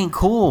 That ain't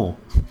cool.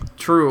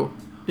 True.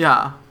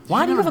 Yeah.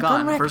 Why do you have a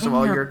gun rack First in of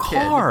all, your you're a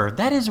car? kid.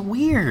 That is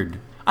weird.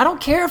 I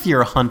don't care if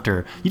you're a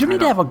hunter. You don't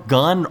need to have a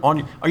gun on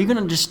you. Are you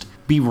gonna just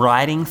be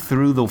riding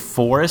through the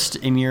forest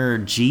in your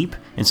Jeep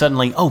and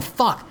suddenly, oh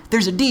fuck,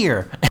 there's a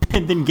deer,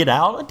 and then get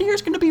out? A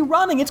deer's gonna be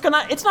running. It's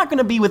not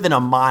gonna be within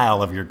a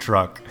mile of your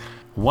truck.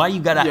 Why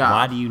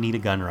do you need a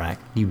gun rack?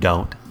 You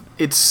don't.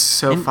 It's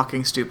so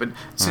fucking stupid.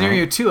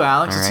 Scenario 2,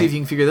 Alex. Let's see if you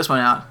can figure this one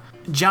out.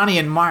 Johnny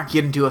and Mark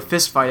get into a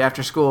fist fight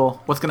after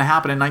school. What's going to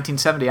happen in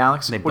 1970,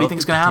 Alex? What do you think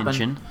is going to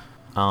happen?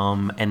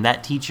 And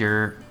that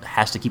teacher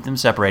has to keep them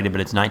separated, but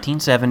it's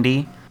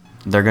 1970.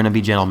 They're going to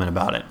be gentlemen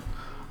about it.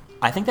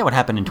 I think that would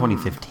happen in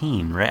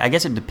 2015, right? I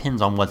guess it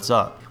depends on what's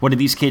up. What did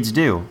these kids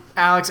do?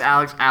 Alex.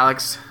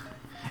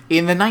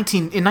 In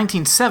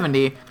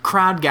 1970,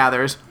 crowd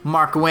gathers.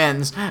 Mark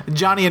wins.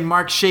 Johnny and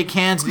Mark shake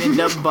hands and end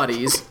up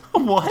buddies.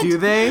 What? Do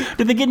they?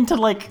 Did they get into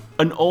like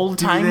an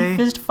old-time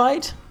fist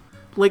fight?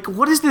 Like,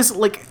 what is this?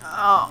 Like,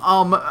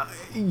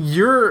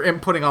 you're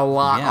inputting a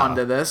lot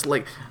onto this.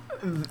 Like,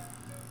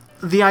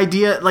 the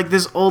idea, like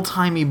this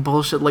old-timey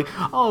bullshit. Like,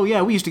 oh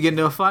yeah, we used to get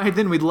into a fight,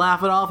 then we'd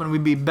laugh it off, and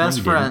we'd be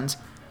best friends.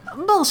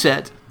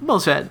 Bullshit.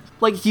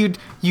 Like, you'd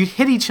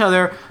hit each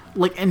other,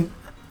 like, and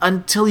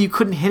until you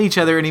couldn't hit each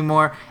other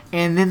anymore,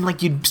 and then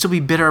like you'd still be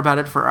bitter about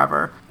it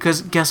forever.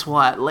 Because guess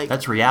what? Like,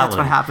 that's reality. That's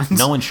what happens.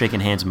 No one's shaking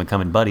hands and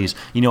becoming buddies.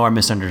 You know, our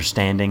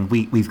misunderstanding,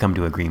 we've come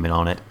to agreement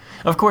on it.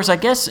 Of course, I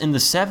guess in the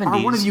 70s...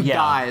 Or one of you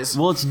dies.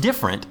 Well, it's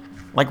different.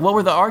 Like, what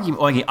were the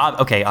arguments?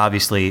 Okay,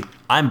 obviously,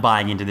 I'm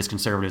buying into this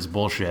conservatives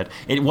bullshit.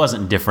 It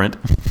wasn't different.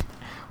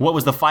 What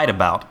was the fight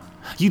about?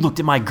 You looked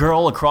at my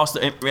girl across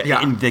in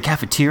the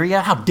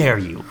cafeteria? How dare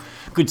you?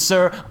 Good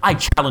sir, I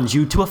challenge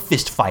you to a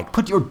fist fight.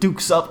 Put your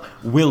dukes up,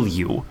 will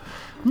you?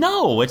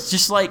 No, it's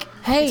just like,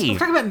 hey, we're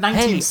talking about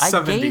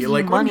 1970. I gave you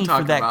like, money what are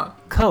you for that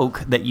about?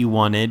 Coke that you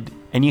wanted,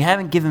 and you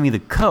haven't given me the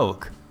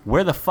Coke.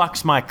 Where the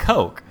fuck's my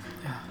Coke?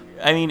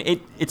 I mean,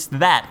 it's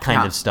that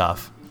kind of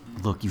stuff.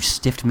 Look, you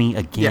stiffed me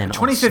again. Yeah,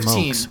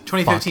 2015.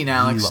 2015, Fuck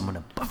Alex. you, I'm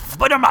gonna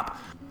put them up.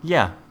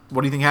 Yeah.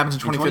 What do you think happens in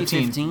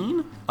 2015?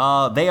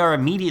 2015? They are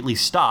immediately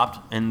stopped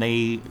and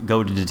they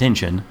go to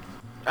detention.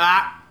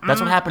 That's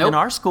what happened in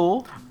our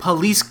school.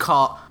 Police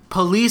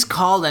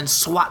called and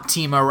SWAT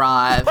team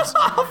arrives.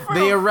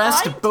 They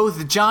arrest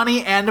both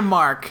Johnny and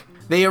Mark.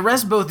 They are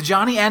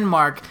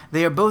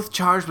both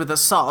charged with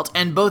assault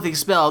and both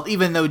expelled,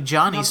 even though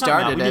Johnny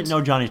started it. We didn't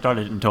know Johnny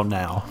started it until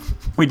now.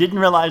 We didn't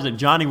realize that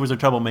Johnny was a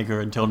troublemaker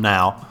until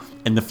now,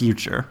 in the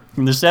future.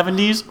 In the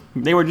 70s,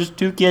 they were just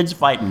two kids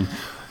fighting.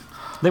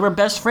 They were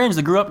best friends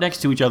that grew up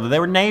next to each other. They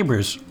were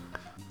neighbors.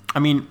 I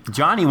mean,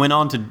 Johnny went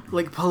on to.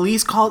 Like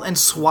police called and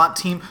SWAT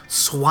team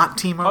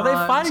arrives. Are they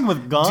fighting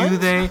with guns?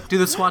 Do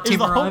the SWAT team Is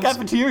the whole arrives?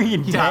 cafeteria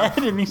dead,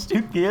 and these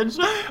two kids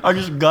are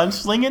just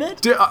gunslinging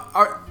it?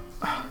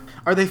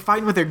 Are they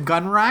fighting with their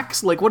gun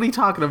racks? Like, what are you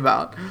talking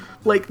about?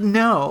 Like,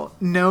 no.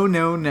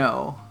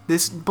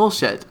 This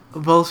bullshit.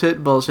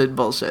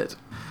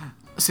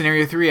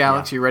 Scenario 3,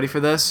 Alex, you ready for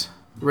this?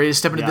 Ready to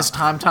step into this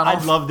time tunnel?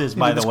 I love this,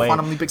 by the way.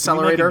 Quantum leap Can we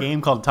accelerator. make a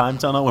game called Time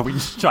Tunnel where we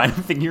just try to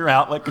figure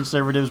out what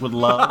conservatives would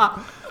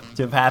love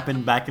to have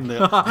happened back in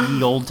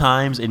the old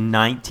times in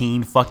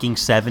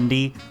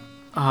 1970.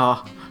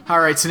 All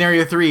right,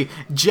 scenario 3.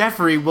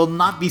 Jeffrey will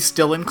not be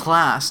still in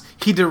class.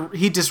 He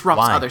disrupts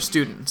Why? other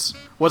students.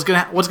 What's gonna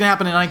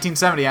happen in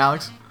 1970,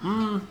 Alex?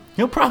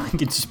 He'll probably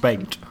get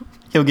spanked.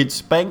 He'll get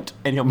spanked,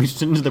 and he'll be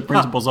sent to the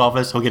principal's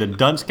office. He'll get a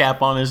dunce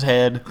cap on his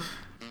head.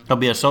 He'll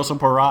be a social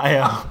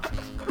pariah.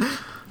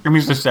 I mean,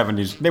 it's the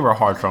 70s. They were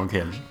hard-thrown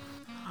kids.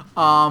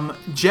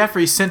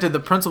 Jeffrey's sent to the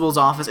principal's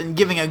office and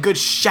giving a good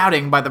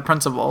shouting by the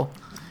principal.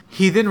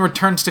 He then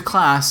returns to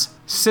class,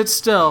 sits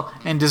still,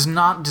 and does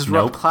not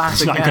disrupt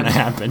class it's again. not going to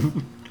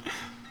happen.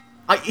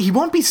 He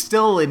won't be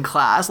still in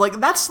class. Like,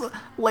 that's,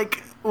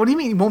 like, what do you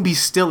mean he won't be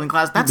still in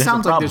class? That There's a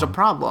sounds like there's a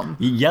problem.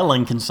 problem.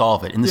 Yelling can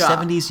solve it. In the Yeah.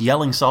 70s,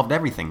 yelling solved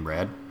everything,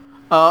 Brad.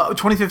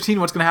 2015,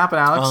 what's going to happen,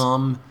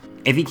 Alex?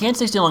 If he can't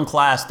stay still in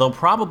class, they'll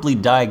probably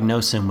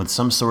diagnose him with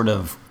some sort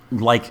of,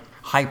 like,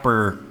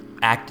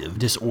 hyperactive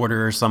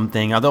disorder or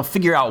something. Or they'll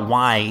figure out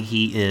why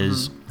he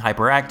is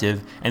hyperactive,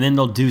 and then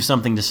they'll do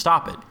something to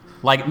stop it.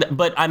 Like,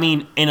 but I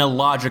mean, in a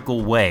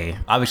logical way.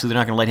 Obviously, they're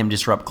not going to let him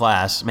disrupt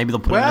class. Maybe they'll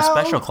put him in a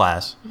special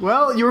class.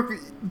 Well,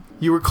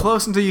 you were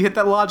close until you hit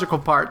that logical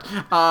part.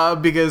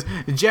 Because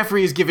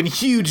Jeffrey is given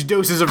huge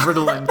doses of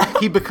Ritalin.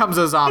 He becomes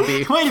a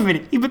zombie. Wait a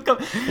minute.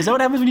 Is that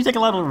what happens when you take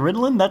a lot of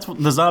Ritalin? That's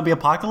the zombie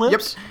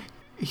apocalypse? Yep.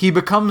 He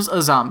becomes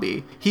a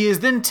zombie. He is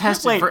then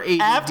tested for ADD.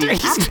 After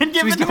he's been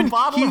given a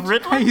bottle of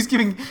Ritalin? He's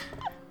given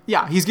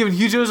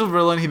huge doses of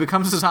Ritalin. He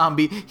becomes a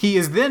zombie. He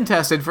is then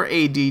tested for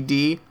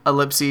ADD,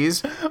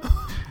 ellipses.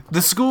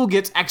 The school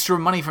gets extra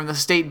money from the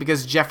state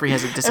because Jeffrey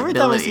has a disability.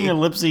 Every time I see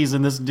ellipses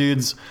in this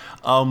dude's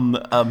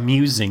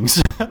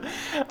musings,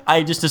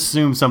 I just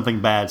assume something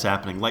bad's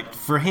happening. Like,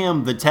 for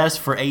him, the test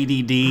for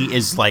ADD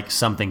is like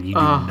something you do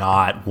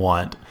not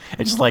want.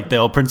 It's like the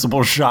old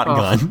principal's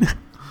shotgun.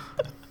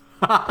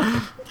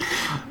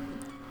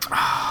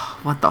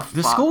 What the fuck?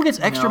 The school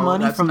gets extra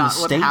money from the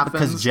state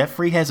because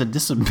Jeffrey has a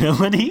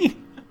disability?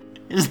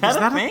 Is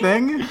that a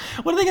thing?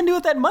 What are they going to do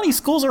with that money?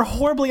 Schools are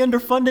horribly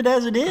underfunded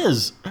as it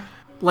is.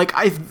 Like,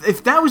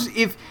 if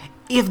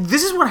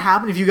this is what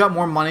happened, if you got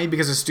more money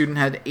because a student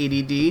had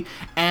ADD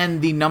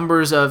and the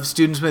numbers of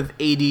students with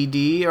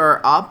ADD are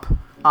up,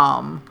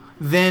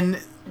 then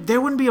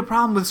there wouldn't be a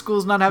problem with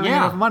schools not having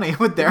enough money,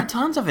 would there?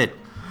 Tons of it.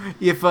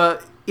 If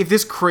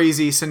this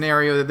crazy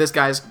scenario that this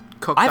guy's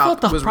cooked I up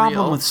thought the was problem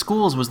real. with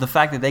schools was the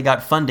fact that they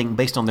got funding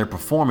based on their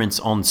performance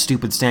on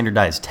stupid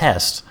standardized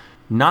tests,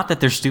 not that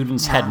their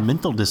students had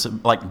mental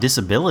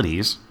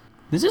disabilities.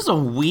 This is a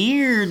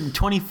weird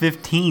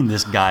 2015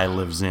 this guy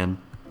lives in.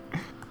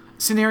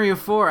 Scenario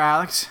 4,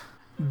 Alex.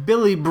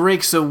 Billy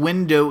breaks a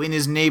window in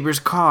his neighbor's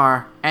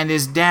car, and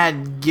his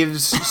dad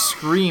gives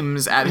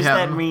screams at him. What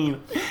does that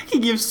mean? He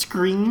gives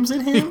screams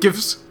at him? He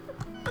gives...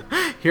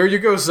 Here you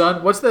go,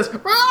 son. What's this?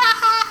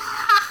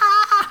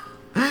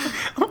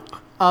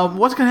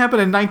 What's going to happen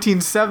in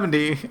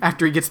 1970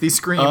 after he gets these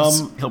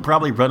screams? He'll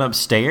probably run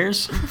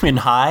upstairs and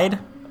hide,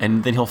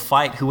 and then he'll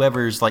fight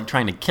whoever's like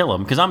trying to kill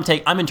him. Because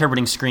I'm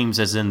interpreting screams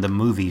as in the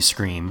movie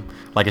Scream,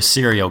 like a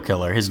serial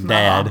killer. His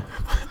dad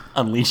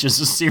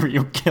unleashes a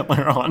serial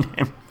killer on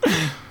him.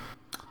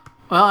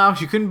 Well, Alex,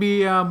 you couldn't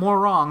be more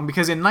wrong,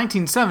 because in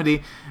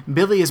 1970,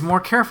 Billy is more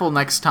careful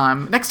next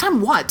time. Next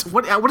time what?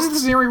 What is the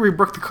scenario where he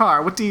broke the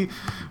car?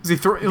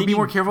 He'll be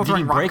more careful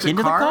throwing rocks at cars? Did he break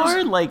into the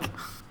car? Like,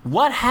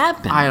 what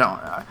happened? I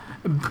don't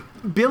know.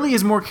 Billy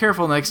is more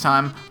careful next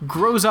time,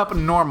 grows up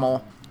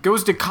normal,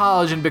 goes to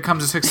college and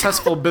becomes a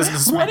successful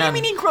businessman. What do you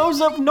mean he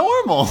grows up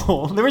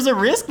normal? There was a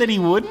risk that he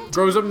wouldn't?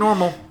 Grows up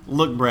normal.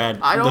 Look, Brad,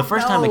 I don't the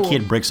first time a know.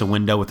 kid breaks a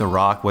window with a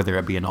rock, whether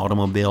it be an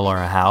automobile or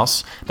a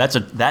house, that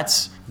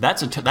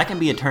can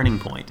be a turning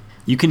point.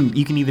 You can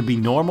either be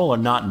normal or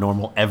not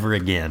normal ever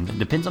again. It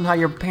depends on how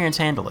your parents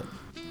handle it.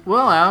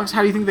 Well, Alex,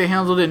 how do you think they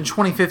handled it in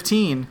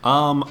 2015?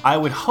 I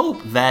would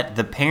hope that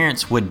the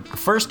parents would.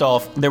 First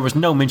off, there was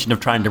no mention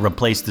of trying to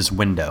replace this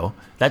window.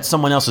 That's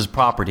someone else's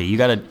property. You've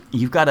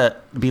got to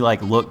be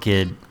like, look,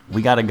 kid,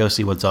 we got to go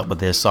see what's up with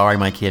this. Sorry,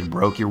 my kid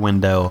broke your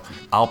window.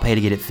 I'll pay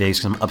to get it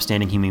fixed because I'm an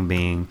upstanding human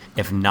being.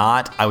 If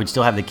not, I would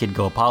still have the kid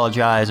go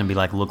apologize and be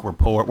like, look, we're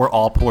poor. We're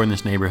all poor in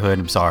this neighborhood.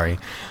 I'm sorry.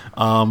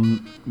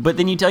 But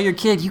then you tell your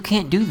kid, you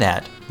can't do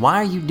that. Why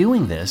are you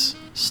doing this?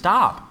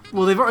 Stop.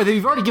 Well,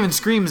 they've already given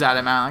screams at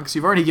him, Alex.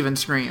 You've already given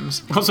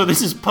screams. Oh, so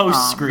this is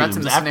post screams that's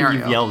in the after scenario.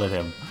 you've yelled at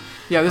him.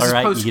 Yeah, this All is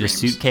right, post you get a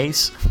screams.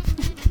 suitcase,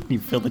 you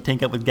fill the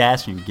tank up with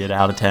gas, and you get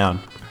out of town.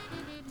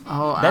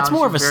 Oh, That's Alex,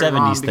 more of you're a very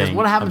wrong, 70s because thing.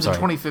 What I'm happens in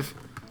sorry. 2015?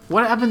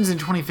 What happens in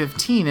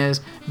 2015 is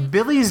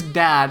Billy's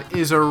dad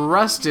is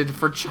arrested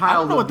for I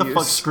child don't know what the abuse.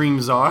 fuck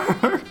screams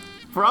are.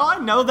 For all I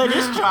know, that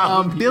is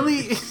child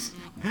abuse.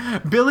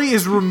 Billy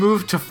is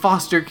removed to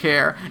foster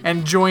care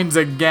and joins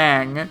a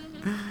gang.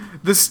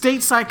 The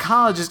state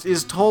psychologist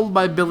is told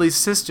by Billy's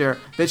sister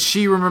that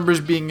she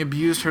remembers being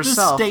abused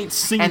herself. The state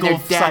single and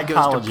their dad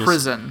psychologist. goes to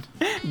prison.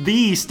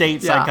 The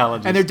state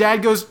psychologist. And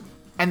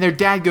their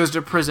dad goes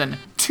to prison.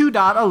 2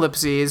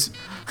 ellipses.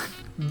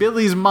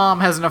 Billy's mom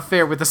has an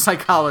affair with the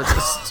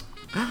psychologist.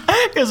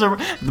 Because the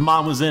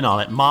mom was in on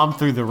it. Mom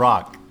threw the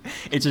rock.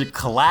 It's a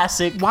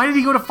classic. Why did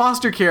he go to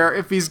foster care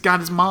if he's got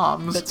his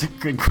mom's? That's a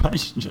good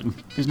question.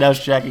 He's now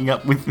shacking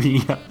up with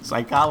the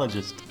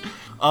psychologist.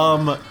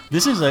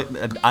 This is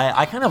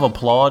I kind of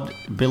applaud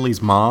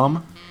Billy's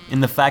mom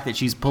in the fact that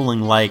she's pulling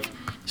like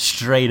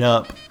straight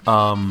up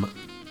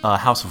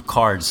House of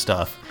Cards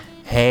stuff.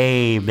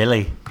 Hey,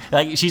 Billy.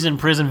 Like she's in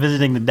prison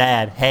visiting the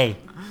dad. Hey,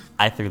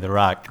 I threw the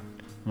rock.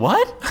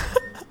 What?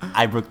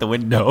 I broke the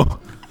window.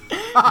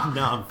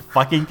 No, I'm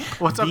fucking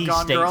What's up, the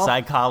Gone state Girl?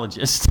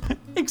 psychologist.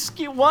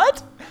 Excuse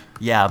what?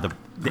 Yeah,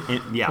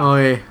 yeah. Oh,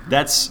 yeah.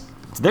 There's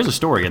a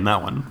story in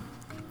that one.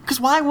 Because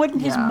why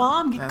wouldn't his Yeah,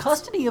 mom get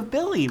custody of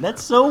Billy?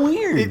 That's so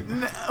weird.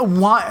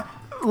 Why?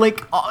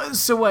 Like,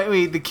 so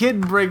wait, the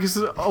kid breaks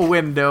a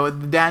window,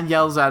 the dad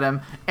yells at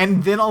him,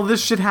 and then all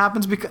this shit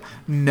happens because...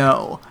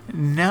 No.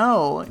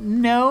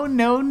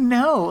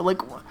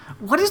 Like,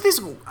 what is this?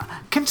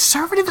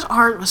 Conservatives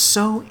are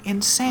so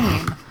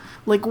insane.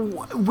 Like,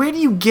 where do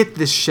you get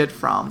this shit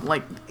from?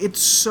 Like, it's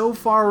so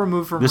far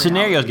removed from The reality.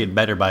 scenarios get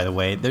better, by the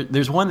way.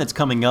 There's one that's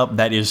coming up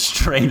that is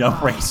straight up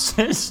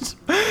racist.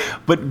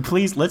 But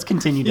please, let's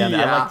continue down. I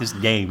Yeah. like this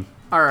game.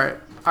 All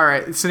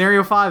right.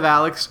 Scenario 5,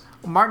 Alex.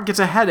 Mark gets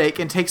a headache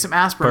and takes some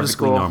aspirin to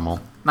Perfectly school. normal.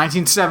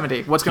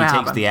 1970. What's He going to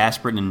takes happen? the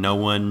aspirin and no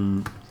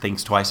one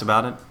thinks twice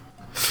about it.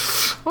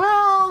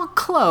 Well,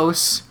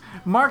 close.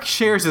 Mark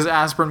shares his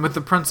aspirin with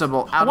the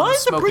principal out Why on the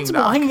is the smoking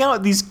principal dock. hanging out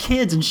with these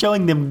kids and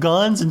showing them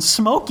guns and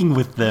smoking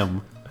with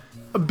them?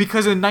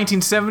 Because in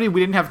 1970, we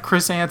didn't have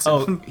Chris Hansen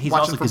Oh, he's watching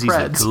also for because he's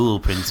Preds. a cool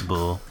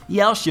principal.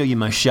 Yeah, I'll show you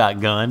my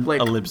shotgun,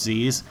 Like-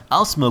 ellipses.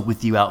 I'll smoke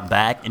with you out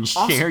back and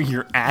share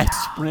your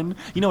aspirin.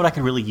 You know what I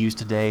could really use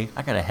today?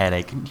 I got a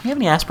headache. Do you have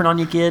any aspirin on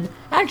you, kid?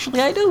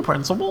 Actually, I do,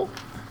 principal.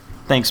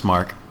 Thanks,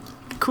 Mark.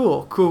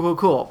 Cool.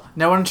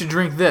 Now why don't you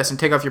drink this and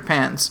take off your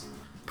pants?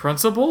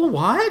 Principal,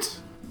 what?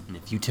 And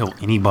if you tell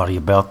anybody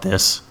about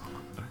this,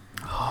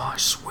 Oh, I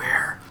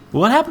swear.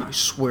 what I happened?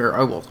 swear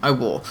I will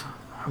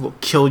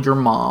kill your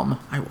mom.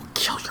 I will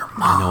kill your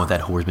mom. I know what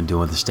that whore's been doing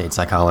with the state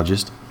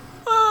psychologist.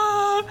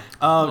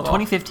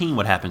 2015,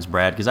 what happens,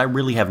 Brad? Because I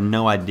really have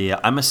no idea.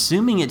 I'm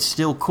assuming it's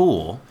still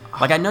cool.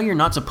 Like, I know you're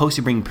not supposed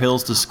to bring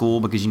pills to school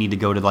because you need to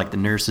go to, like, the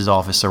nurse's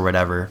office or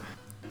whatever.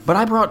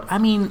 But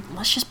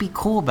let's just be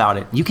cool about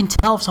it. You can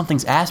tell if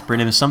something's aspirin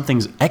and if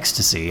something's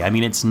ecstasy. I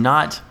mean, it's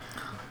not...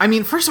 I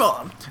mean, first of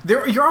all,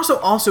 you're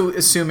also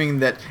assuming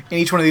that in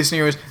each one of these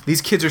scenarios, these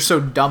kids are so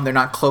dumb they're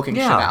not cloaking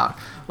shit out.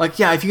 Like,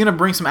 yeah, if you're gonna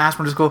bring some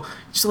aspirin to school,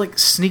 just like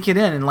sneak it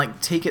in and like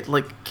take it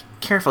like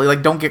carefully.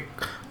 Like, don't get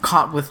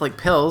caught with like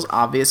pills,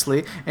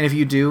 obviously. And if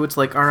you do, it's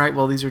like, all right,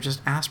 well, these are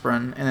just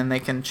aspirin, and then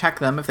they can check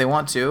them if they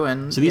want to.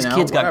 And So these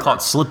kids got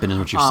caught slipping, is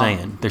what you're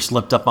saying. They're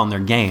slipped up on their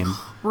game.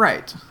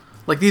 Right.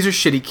 Like, these are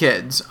shitty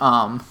kids.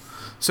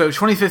 So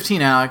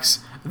 2015, Alex,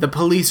 the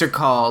police are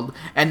called,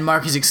 and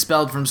Mark is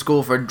expelled from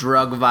school for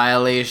drug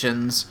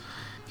violations.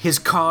 His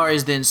car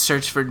is then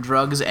searched for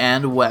drugs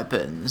and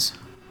weapons.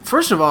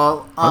 First of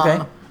all, Okay.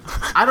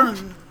 I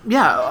don't.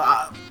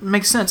 Yeah,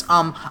 makes sense.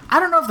 I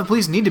don't know if the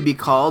police need to be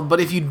called, but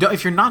if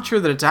you're not sure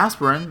that it's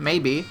aspirin,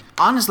 maybe.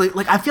 Honestly,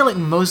 like, I feel like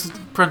most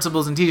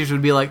principals and teachers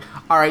would be like,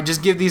 "All right,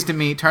 just give these to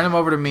me, turn them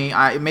over to me.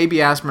 It may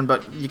be aspirin,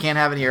 but you can't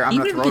have it here. I'm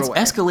Even gonna if throw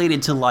it's it away."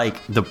 escalated to,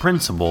 like, the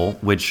principal,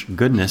 which,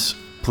 goodness,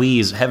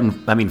 please,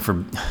 heaven,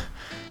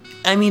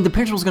 the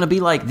principal's gonna be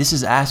like, this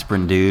is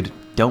aspirin, dude.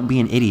 Don't be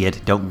an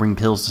idiot. Don't bring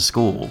pills to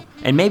school.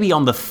 And maybe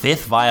on the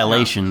 5th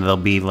violation, they'll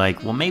be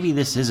like, well, maybe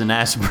this isn't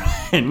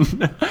aspirin.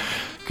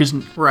 Because,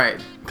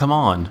 Right. come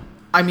on.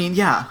 I mean,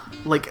 yeah.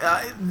 Like,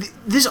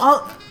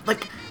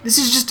 this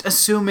is just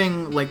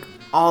assuming, like,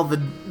 all the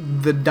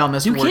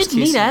dumbest, Do worst kids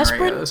case need aspirin?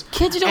 scenarios.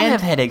 Kids don't And-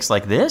 have headaches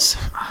like this.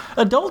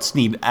 Adults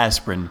need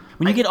aspirin.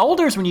 When you get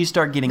older is when you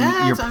start getting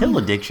your pill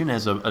addiction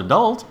as an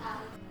adult.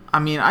 I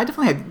mean, I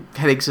definitely had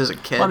headaches as a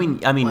kid. Well,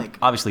 I mean, like,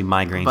 obviously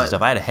migraines but- and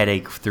stuff. I had a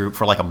headache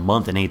for like a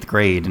month in 8th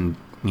grade, and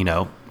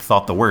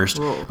thought the worst.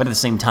 Whoa. But at the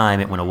same time,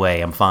 it went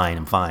away. I'm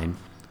fine.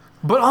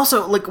 But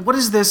also, like, what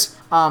is this?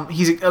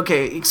 He's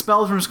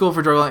expelled from school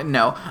for drug.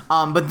 No.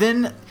 But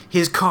then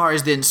his car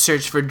is then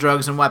searched for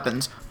drugs and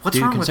weapons. What's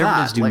Dude, wrong with that?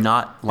 conservatives do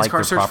not his like car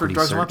their searched for property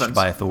drugs and searched weapons.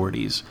 by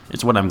authorities.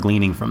 It's what I'm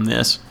gleaning from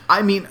this.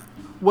 I mean,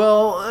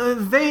 well,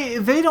 they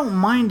don't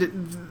mind it.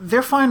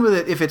 They're fine with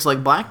it if it's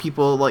like black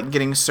people like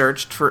getting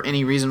searched for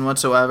any reason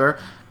whatsoever.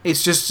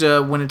 It's just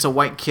when it's a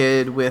white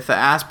kid with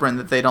aspirin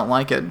that they don't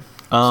like it.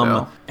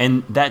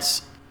 And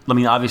that's,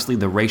 obviously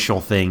the racial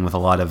thing with a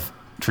lot of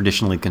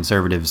traditionally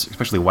conservatives,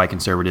 especially white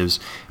conservatives,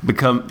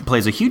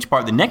 plays a huge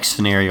part. The next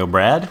scenario,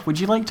 Brad, would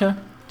you like to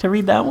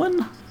read that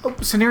one?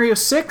 Scenario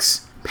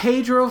 6,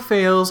 Pedro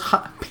fails.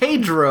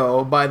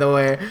 Pedro, by the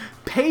way,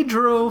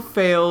 Pedro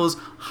fails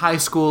high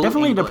school.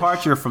 Definitely English. a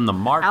departure from the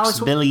Marks, Alex,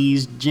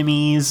 Billies,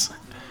 Jimmys.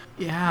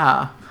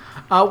 Yeah.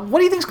 What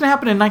do you think's going to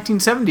happen in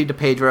 1970 to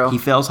Pedro? He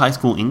fails high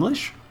school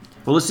English?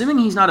 Well, assuming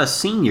he's not a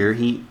senior,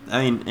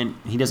 and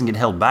he doesn't get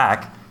held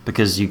back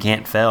because you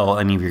can't fail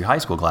any of your high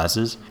school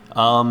classes.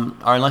 Or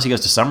unless he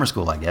goes to summer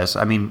school, I guess.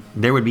 I mean,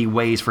 there would be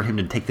ways for him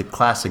to take the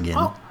class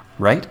again,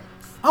 right?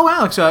 Oh,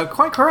 Alex,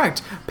 quite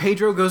correct.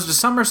 Pedro goes to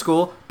summer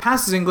school,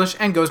 passes English,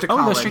 and goes to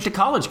college. Oh, he goes straight to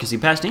college because he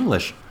passed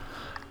English.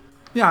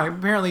 Yeah,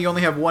 apparently you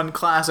only have one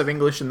class of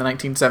English in the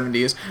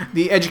 1970s.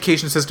 The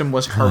education system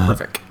was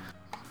horrific.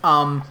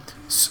 And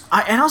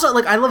also,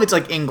 like, I love it's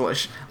like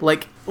English,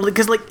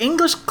 because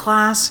English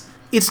class,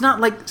 it's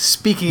not like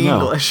speaking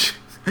English,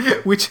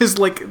 which is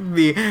like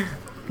the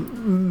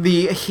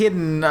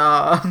hidden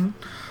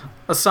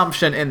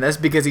assumption in this,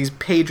 because he's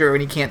Pedro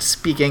and he can't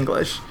speak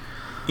English.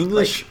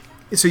 English.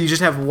 So you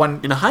just have one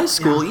in high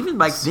school, even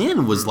back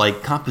then, was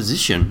like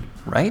composition,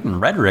 right?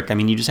 And rhetoric. I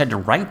mean, you just had to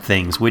write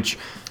things, which,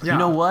 you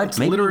know what?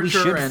 Maybe we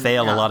should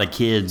fail a lot of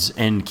kids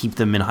and keep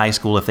them in high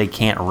school if they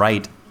can't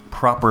write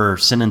proper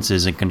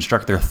sentences and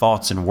construct their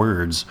thoughts and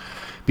words.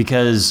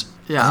 Because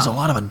there's a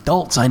lot of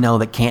adults I know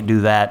that can't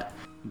do that.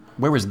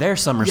 Where was their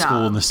summer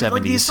school in the 70s?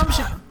 Like the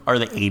assumption, or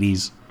the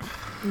 80s?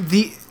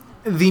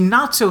 The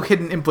not so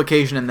hidden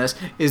implication in this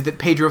is that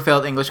Pedro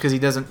failed English because he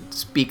doesn't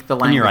speak the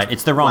language. And you're right;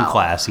 it's the wrong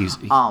class. He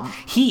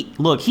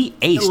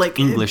aced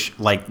English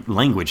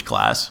language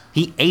class.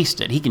 He aced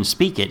it. He can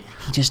speak it.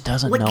 He just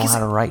doesn't know how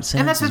to write sentences,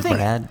 and that's the thing.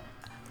 Brad.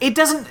 It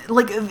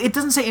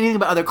doesn't say anything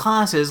about other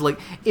classes. Like,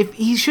 if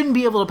he shouldn't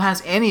be able to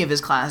pass any of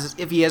his classes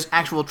if he has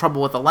actual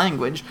trouble with the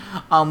language,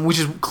 which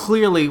is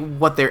clearly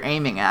what they're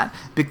aiming at,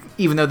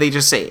 even though they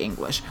just say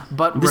English.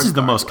 But this is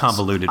the most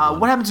convoluted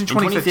one. What happens in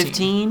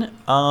 2015?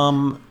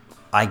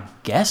 I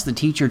guess the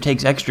teacher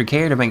takes extra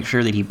care to make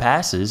sure that he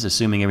passes,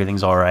 assuming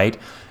everything's all right.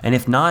 And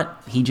if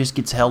not, he just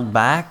gets held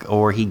back,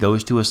 or he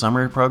goes to a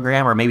summer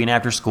program, or maybe an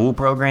after-school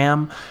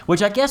program,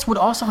 which I guess would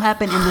also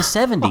happen in the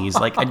 70s.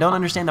 Like, I don't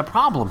understand the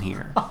problem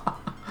here.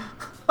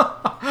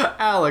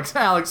 Alex,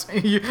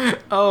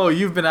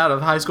 you've been out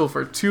of high school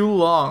for too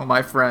long,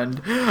 my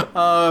friend.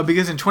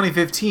 Because in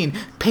 2015,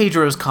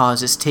 Pedro's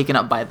cause is taken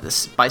up by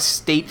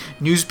state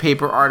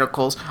newspaper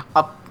articles.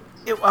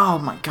 Oh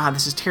my God,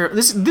 this is terrible.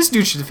 This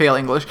dude should fail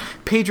English.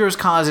 Pedro's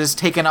cause is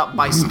taken up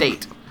by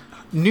state.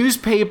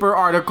 Newspaper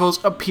articles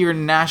appear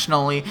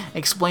nationally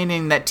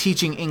explaining that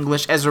teaching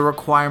English as a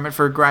requirement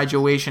for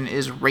graduation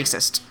is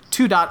racist.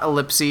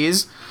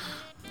 Ellipses.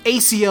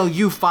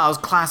 ACLU files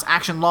class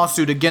action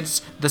lawsuit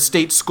against the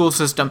state school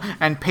system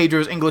and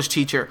Pedro's English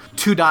teacher.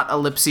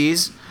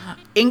 Ellipses.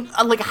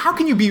 How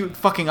can you be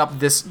fucking up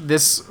this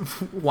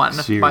one?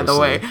 Seriously. By the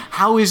way,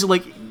 how is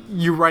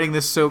you writing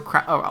this so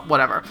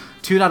whatever.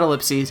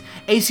 Ellipses.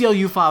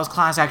 ACLU files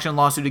class action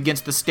lawsuit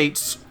against the state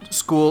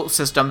school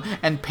system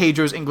and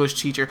Pedro's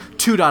English teacher.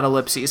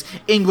 Ellipses.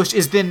 English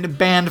is then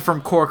banned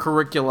from core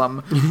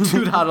curriculum.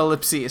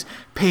 Ellipses.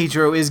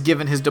 Pedro is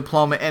given his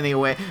diploma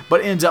anyway,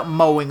 but ends up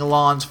mowing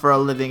lawns for a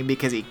living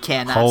because he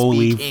cannot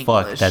speak English.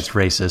 Holy fuck, that's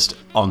racist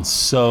on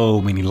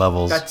so many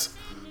levels.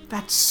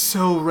 That's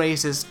so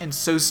racist and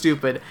so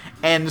stupid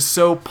and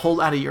so pulled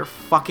out of your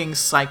fucking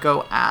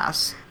psycho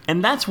ass.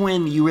 And that's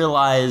when you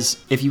realize,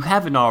 if you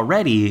haven't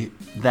already,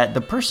 that the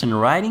person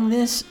writing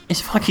this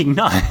is fucking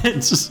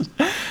nuts.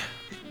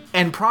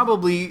 And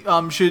probably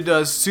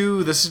should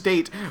sue the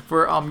state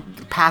for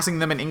passing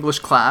them an English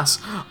class,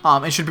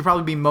 and should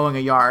probably be mowing a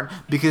yard,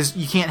 because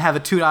you can't have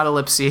a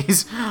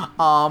ellipses.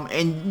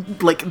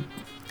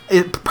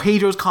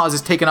 Pedro's cause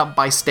is taken up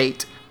by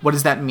state. What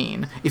does that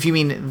mean? If you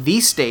mean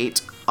the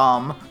state,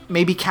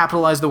 maybe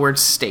capitalize the word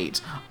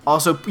state.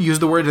 Also use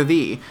the word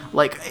the.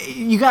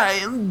 You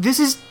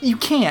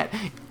can't.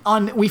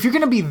 If you're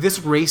gonna be this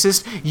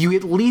racist, you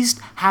at least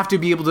have to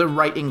be able to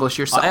write English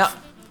yourself.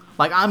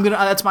 That's my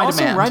demand.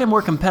 Also, write a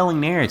more compelling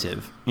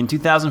narrative. In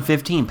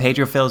 2015,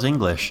 Pedro fails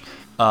English.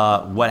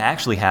 What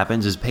actually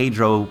happens is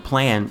Pedro's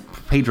plan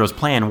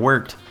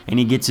worked, and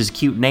he gets his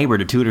cute neighbor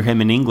to tutor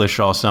him in English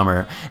all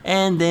summer.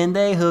 And then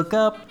they hook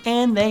up,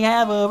 and they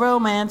have a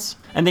romance.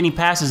 And then he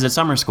passes at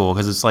summer school,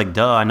 because it's like,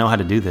 duh, I know how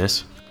to do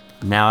this.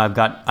 Now I've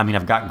got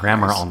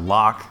grammar on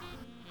lock.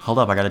 Hold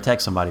up, I gotta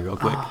text somebody real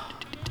quick.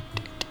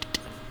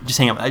 Just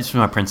hang up. I just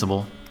my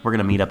principal. We're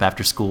gonna meet up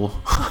after school.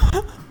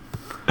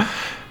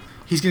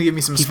 He's gonna give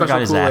me some special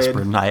Kool-Aid. He forgot his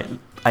aspirin.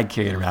 I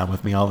carry it around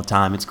with me all the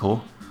time. It's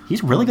cool.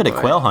 He's really good at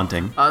quail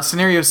hunting.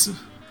 Scenario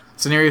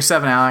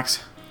 7,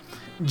 Alex.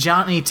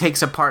 Johnny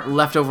takes apart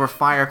leftover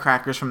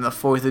firecrackers from the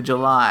 4th of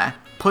July,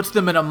 puts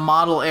them in a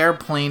model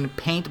airplane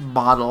paint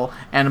bottle,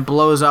 and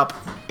blows up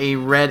a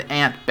red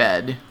ant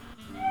bed.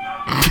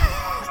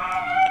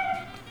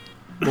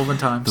 Woven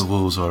times. The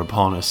wolves are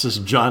upon us. This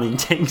Johnny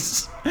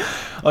takes.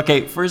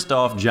 Okay, first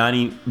off,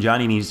 Johnny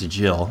needs to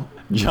chill.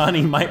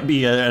 Johnny might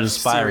be an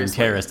aspiring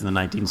terrorist in the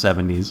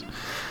 1970s.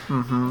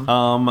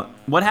 Mm-hmm.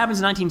 What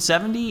happens in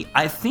 1970?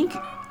 I think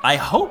I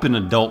hope an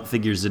adult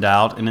figures it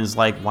out and is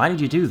like, why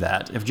did you do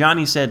that? If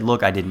Johnny said,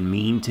 look, I didn't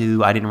mean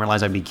to, I didn't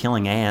realize I'd be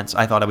killing ants,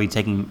 I thought I'd be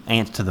taking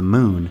ants to the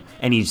moon,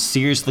 and he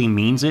seriously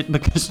means it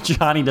because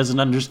Johnny doesn't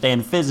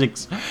understand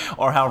physics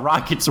or how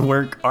rockets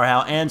work or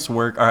how ants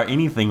work or how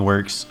anything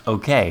works,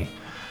 okay.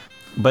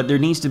 But there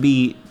needs to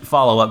be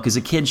follow-up because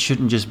a kid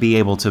shouldn't just be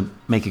able to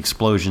make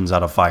explosions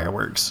out of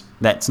fireworks.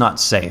 That's not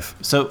safe.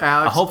 So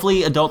Alex,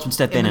 hopefully adults would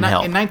step in and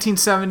help. In the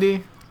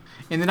 1970,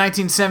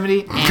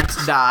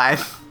 ants died.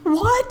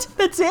 What?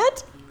 That's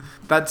it?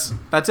 That's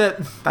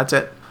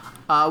it.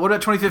 What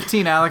about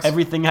 2015, Alex?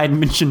 Everything I'd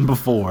mentioned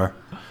before.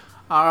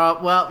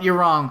 Well, you're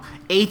wrong.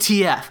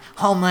 ATF,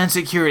 Homeland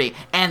Security,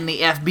 and the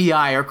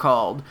FBI are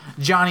called.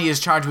 Johnny is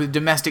charged with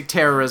domestic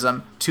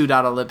terrorism,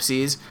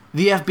 2.ellipses.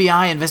 The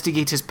FBI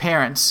investigates his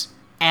parents,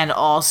 and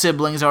all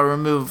siblings are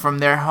removed from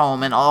their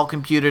home and all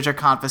computers are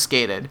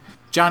confiscated.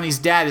 Johnny's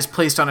dad is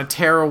placed on a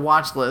terror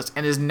watch list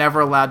and is never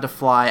allowed to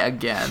fly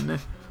again.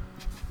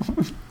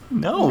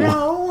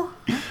 No.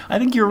 I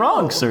think you're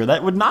wrong, sir.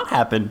 That would not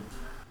happen.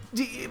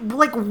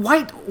 Like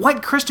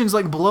white Christians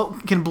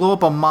can blow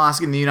up a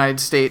mosque in the United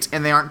States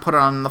and they aren't put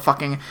on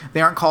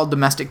they aren't called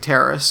domestic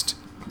terrorist,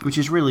 which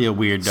is really a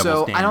weird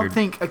double standard. I don't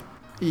think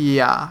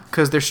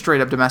because they're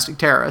straight up domestic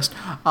terrorist.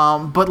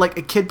 But like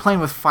a kid playing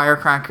with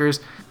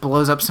firecrackers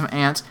blows up some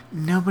ants,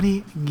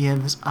 nobody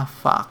gives a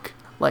fuck.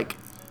 Like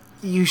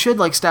you should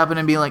like step in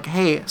and be like,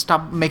 hey,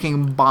 stop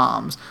making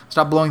bombs,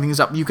 stop blowing things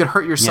up. You could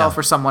hurt yourself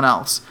or someone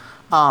else.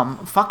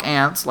 Fuck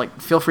ants. Like,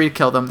 feel free to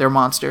kill them. They're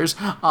monsters.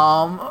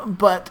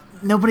 But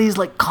nobody's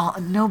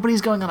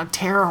going on a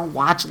terror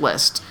watch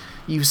list.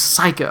 You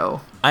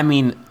psycho. I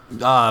mean,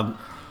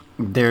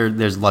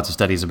 there's lots of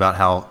studies about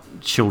how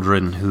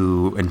children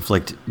who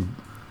inflict,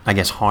 I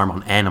guess, harm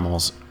on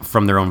animals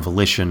from their own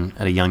volition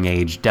at a young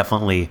age,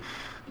 definitely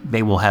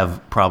they will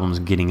have problems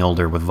getting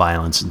older with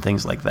violence and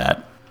things like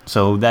that.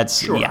 So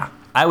that's,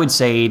 I would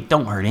say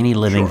don't hurt any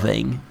living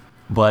thing.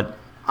 But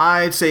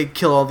I'd say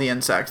kill all the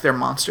insects. They're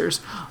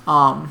monsters.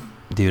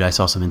 Dude, I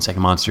saw some insect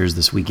monsters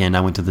this weekend.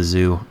 I went to the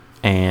zoo,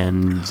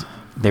 and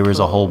there was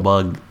a whole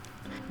bug,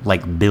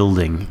 like,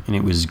 building, and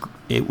it was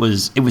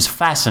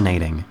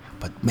fascinating.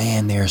 But,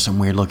 man, there are some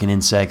weird-looking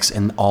insects,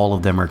 and all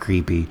of them are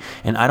creepy.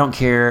 And I don't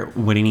care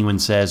what anyone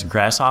says.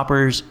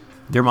 Grasshoppers,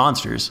 they're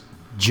monsters.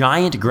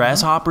 Giant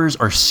grasshoppers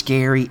are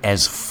scary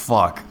as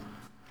fuck.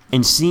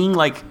 And seeing,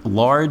 like,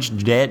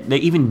 large,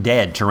 even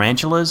dead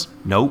tarantulas,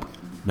 nope.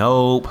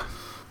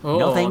 Oh,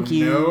 no, thank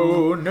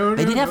you. No,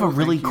 they did have a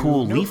really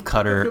cool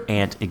leafcutter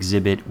ant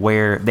exhibit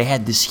where they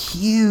had this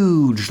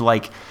huge,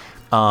 like,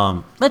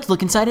 let's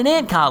look inside an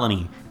ant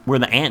colony, where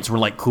the ants were,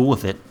 like, cool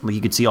with it. Like,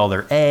 you could see all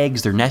their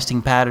eggs, their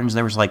nesting patterns.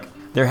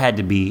 There had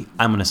to be,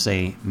 I'm going to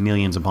say,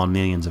 millions upon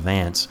millions of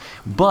ants.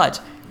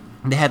 But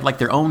they had, like,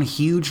 their own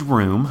huge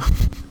room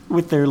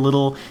with their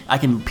little, I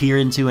can peer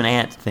into an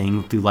ant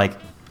thing through, like,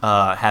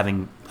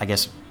 having, I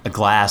guess, a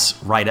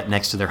glass right up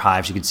next to their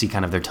hives. You could see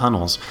kind of their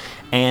tunnels.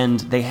 And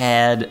they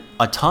had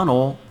a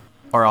tunnel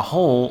or a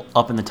hole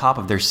up in the top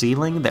of their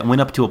ceiling that went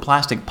up to a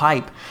plastic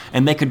pipe,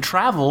 and they could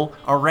travel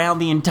around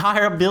the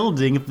entire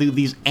building through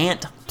these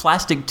ant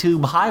plastic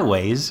tube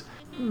highways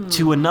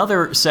to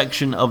another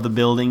section of the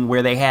building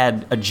where they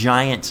had a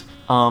giant,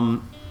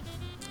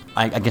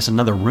 I guess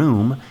another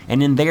room,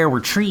 and in there were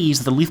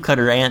trees the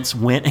leafcutter ants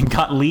went and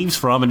got leaves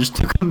from and just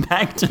took them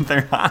back to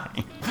their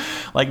hive,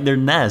 like their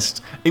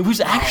nest. It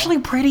was actually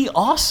pretty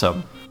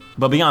awesome.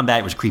 But beyond that,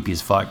 it was creepy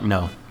as fuck.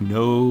 No.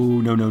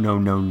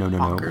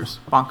 Bonkers.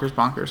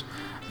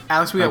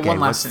 Alex, we got one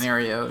last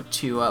scenario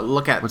to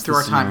look at through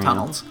our time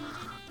tunnels.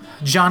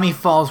 Johnny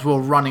falls while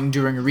running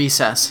during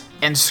recess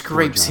and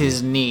scrapes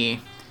his knee.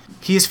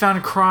 He is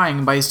found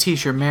crying by his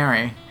teacher,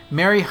 Mary.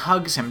 Mary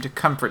hugs him to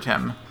comfort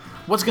him.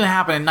 What's going to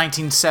happen in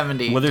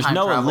 1970? Well, there's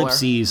no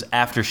ellipses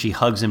after she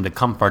hugs him to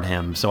comfort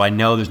him, so I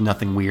know there's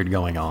nothing weird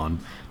going on.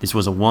 This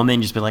was a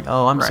woman just be like,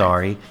 oh, I'm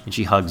sorry, and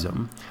she hugs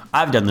him.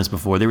 I've done this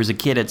before. There was a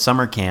kid at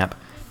summer camp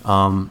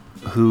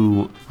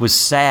who was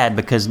sad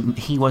because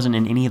he wasn't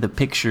in any of the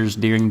pictures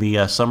during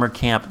the summer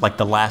camp, like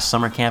the last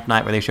summer camp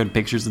night where they showed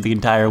pictures of the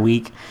entire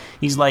week.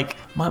 He's like,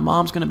 my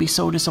mom's going to be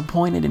so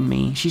disappointed in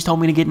me. She's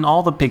told me to get in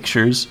all the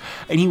pictures.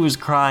 And he was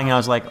crying. I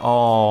was like,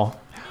 oh,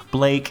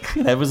 Blake,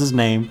 that was his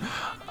name.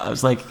 I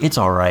was like, it's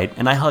all right.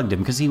 And I hugged him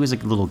because he was a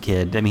little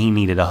kid. I mean, he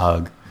needed a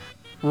hug.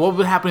 What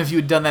would happen if you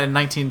had done that in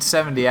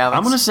 1970, Alex?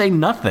 I'm going to say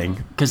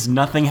nothing, because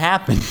nothing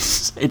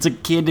happens. It's a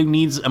kid who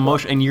needs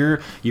emotion, and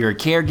you're a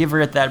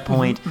caregiver at that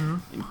point.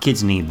 Mm-hmm.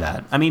 Kids need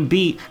that. I mean,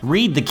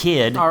 read the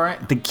kid. All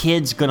right. The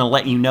kid's going to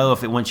let you know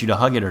if it wants you to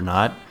hug it or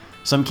not.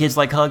 Some kids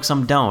like hugs,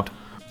 some don't.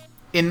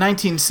 In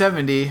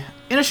 1970,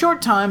 in a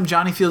short time,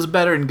 Johnny feels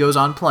better and goes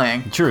on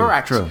playing. True.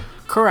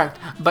 Correct.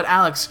 But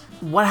Alex,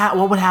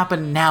 what would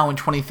happen now in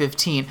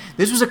 2015?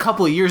 This was a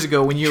couple of years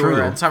ago when you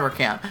were at summer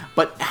camp.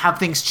 But have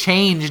things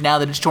changed now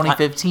that it's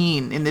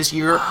 2015 in this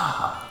year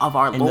of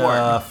our Lord?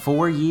 In the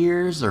 4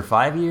 years or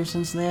 5 years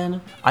since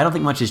then, I don't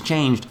think much has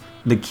changed.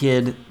 the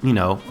kid,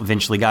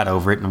 eventually got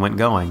over it and went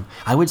going.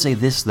 I would say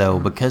this, though,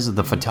 because of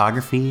the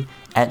photography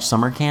at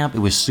summer camp, it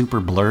was super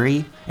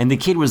blurry. And the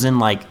kid was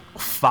in,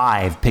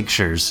 5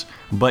 pictures.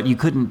 But you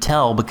couldn't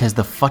tell because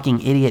the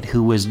fucking idiot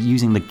who was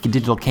using the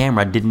digital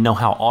camera didn't know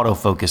how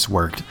autofocus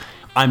worked.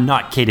 I'm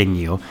not kidding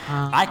you.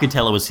 I could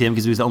tell it was him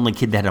because he was the only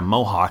kid that had a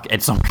mohawk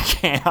at summer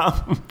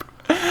camp.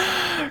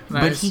 Nice.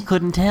 But he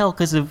couldn't tell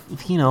because of,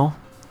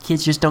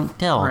 kids just don't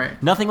tell.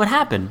 Right. Nothing would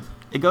happen.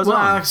 It goes on.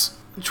 Alex,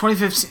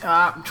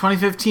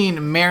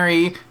 2015,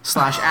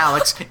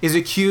 Mary/Alex is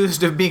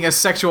accused of being a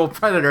sexual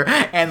predator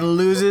and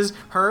loses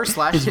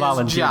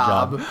her/his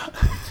job.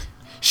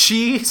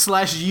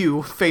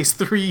 She/you face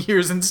 3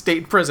 years in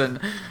state prison.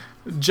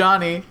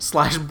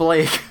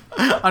 Johnny/Blake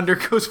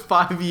undergoes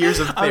 5 years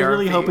of therapy. I was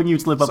really hoping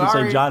you'd slip up and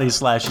say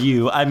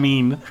Johnny/you. I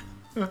mean,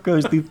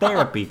 goes through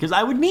therapy because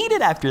I would need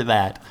it after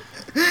that.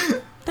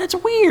 That's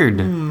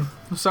weird.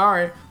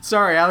 Sorry,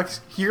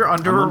 Alex. You're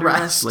under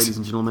arrest. Ladies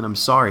and gentlemen. I'm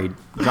sorry.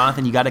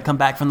 Jonathan, you got to come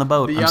back from the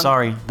boat. I'm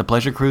sorry. The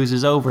pleasure cruise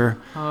is over.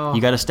 Oh.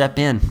 You got to step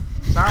in.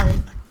 Sorry.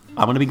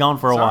 I'm going to be gone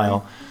for a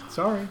while.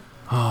 Sorry.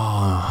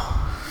 Oh.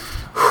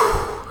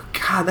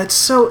 God, that's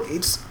so...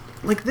 It's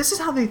this is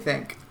how they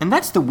think. And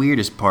that's the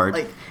weirdest part.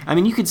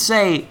 You could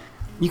say...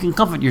 You can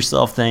comfort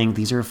yourself saying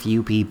these are a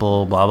few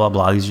people, blah, blah,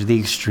 blah. These are the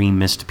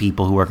extremist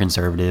people who are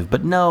conservative.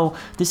 But no,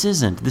 this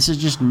isn't. This is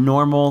just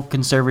normal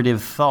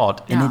conservative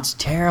thought. And it's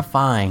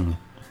terrifying.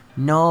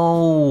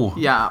 No.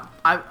 Yeah.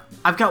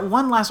 I've got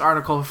one last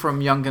article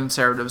from Young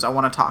Conservatives I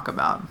want to talk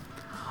about.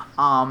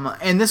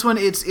 And this one,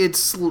 it's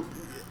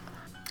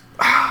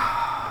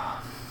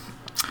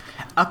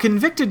a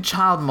convicted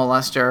child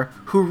molester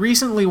who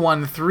recently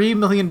won $3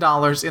 million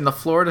in the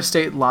Florida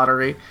State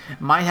Lottery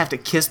might have to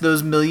kiss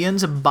those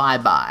millions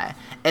bye-bye,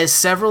 as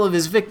several of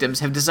his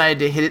victims have decided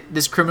to hit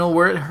this criminal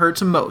where it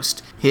hurts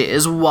most,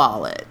 his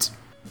wallet.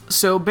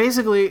 So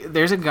basically,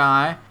 there's a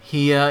guy,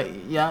 he's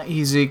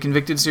a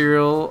convicted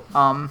serial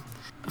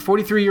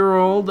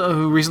 43-year-old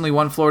who recently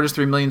won Florida's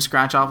 $3 million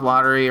scratch-off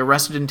lottery,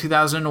 arrested in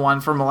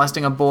 2001 for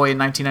molesting a boy in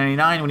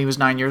 1999 when he was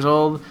 9 years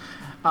old.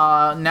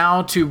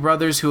 Now, 2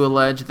 brothers who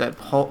allege that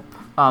Paul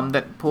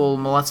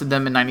molested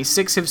them in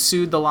 96 have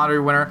sued the lottery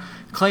winner,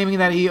 claiming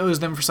that he owes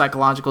them for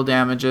psychological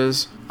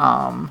damages.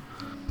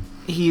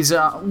 We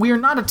are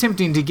not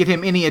attempting to get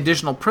him any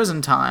additional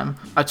prison time,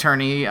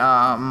 attorney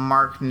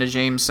Mark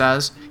Najim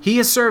says. He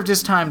has served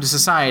his time to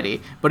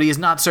society, but he has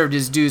not served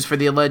his dues for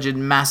the alleged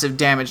massive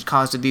damage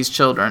caused to these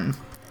children.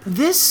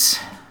 This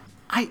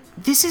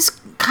is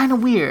kind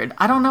of weird.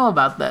 I don't know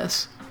about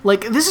this.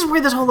 This is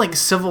where this whole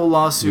civil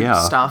lawsuit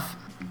stuff.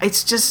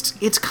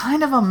 It's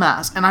kind of a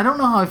mess, and I don't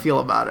know how I feel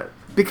about it.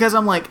 Because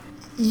I'm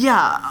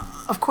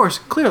of course,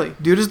 clearly,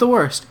 dude is the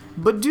worst.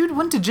 But dude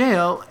went to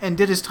jail and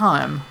did his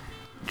time.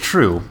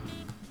 True.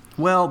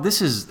 Well,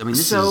 this is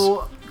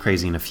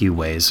crazy in a few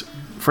ways.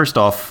 First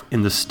off,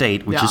 in the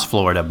state, which is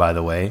Florida, by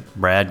the way.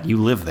 Brad, you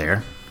live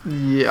there.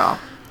 Yeah.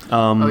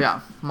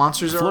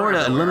 Monsters are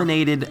Florida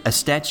eliminated a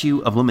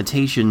statute of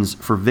limitations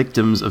for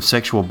victims of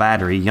sexual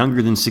battery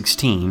younger than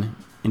 16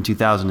 in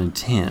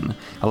 2010,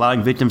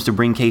 allowing victims to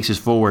bring cases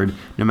forward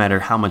no matter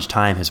how much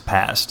time has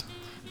passed.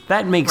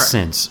 That makes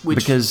sense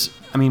because,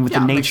 with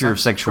the nature of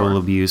sexual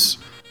abuse,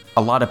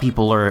 a lot of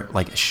people are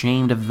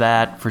ashamed of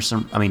that for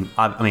some.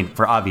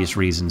 For obvious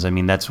reasons.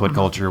 That's what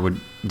culture would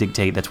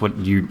dictate. That's what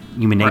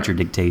human nature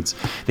dictates.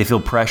 They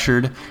feel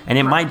pressured, and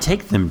it might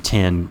take them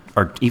 10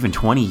 or even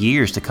 20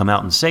 years to come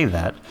out and say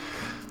that.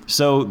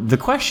 So the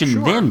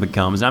question then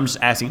becomes, and I'm just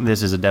asking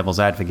this as a devil's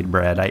advocate,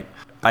 Brad.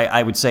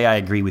 I would say I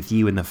agree with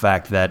you in the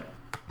fact that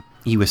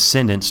he was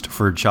sentenced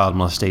for child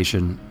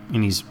molestation,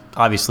 and he's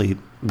obviously,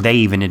 they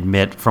even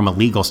admit from a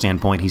legal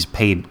standpoint he's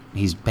paid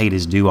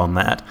his due on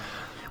that.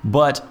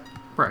 But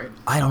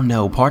I don't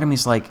know. Part of me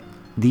is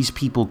these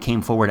people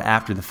came forward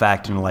after the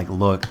fact and were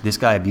look, this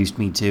guy abused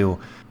me too,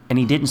 and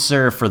he didn't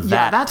serve for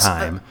that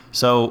time.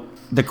 So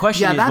the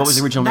question is, what was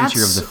the original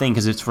nature of the thing?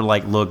 Because it's for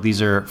look,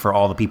 these are for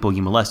all the people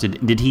you molested.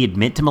 Did he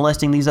admit to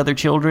molesting these other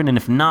children? And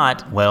if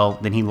not, well,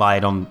 then he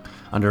lied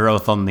under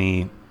oath on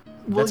the...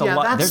 There's a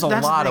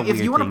lot of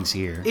weird things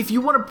here. If you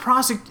want to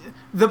prosecute...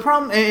 The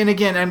problem, and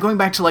again, I'm going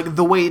back to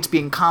the way it's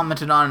being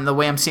commented on and the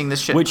way I'm seeing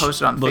this shit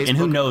posted on Facebook. And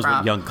who knows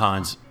what Young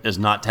Cons is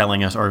not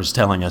telling us or is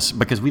telling us,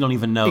 because we don't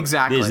even know.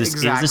 Exactly. Is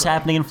this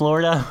happening in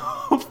Florida?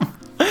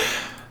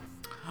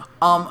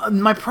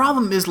 My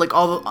problem is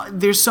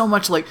there's so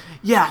much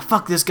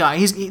fuck this guy.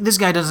 This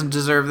guy doesn't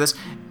deserve this.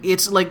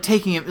 It's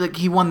taking him,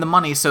 he won the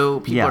money, so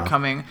people are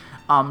coming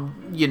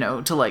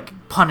to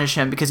punish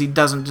him because he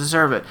doesn't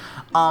deserve it.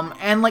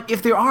 And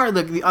if there are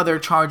the other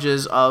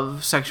charges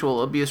of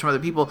sexual abuse from other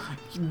people,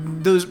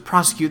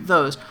 prosecute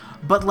those.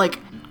 But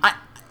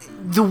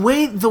the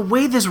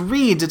way this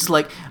reads, it's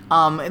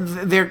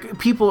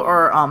people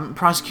are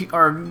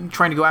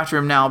trying to go after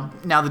him now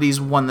that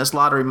he's won this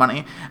lottery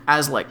money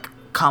as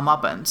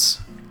comeuppance.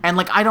 And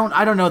like I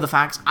don't know the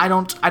facts.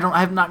 I'm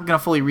not gonna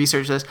fully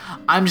research this.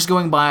 I'm just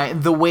going by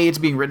the way it's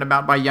being written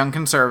about by Young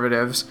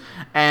Conservatives,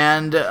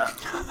 and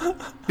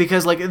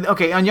because like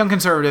okay, on Young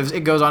Conservatives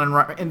it goes on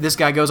and this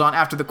guy goes on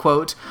after the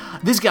quote.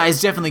 This guy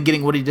is definitely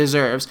getting what he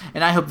deserves,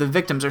 and I hope the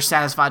victims are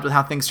satisfied with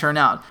how things turn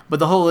out. But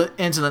the whole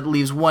incident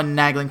leaves one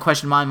nagging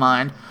question in my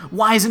mind: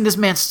 why isn't this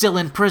man still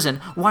in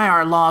prison? Why are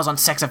our laws on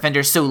sex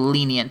offenders so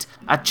lenient?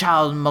 A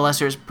child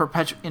molester is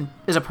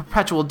a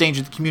perpetual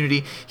danger to the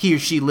community he or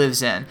she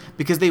lives in,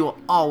 because they will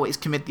always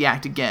commit the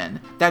act again.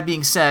 That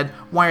being said,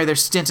 why are their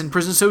stints in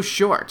prison so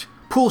short?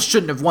 Poole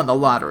shouldn't have won the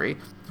lottery.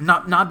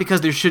 Not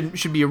because there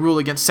should be a rule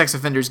against sex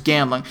offenders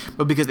gambling,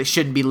 but because they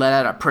shouldn't be let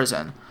out of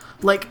prison.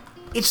 Like,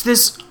 it's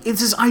this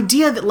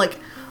idea that, like,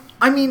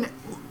 I mean,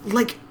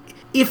 like,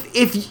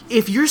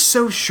 if you're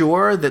so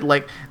sure that,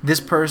 like, this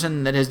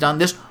person that has done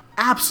this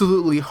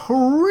absolutely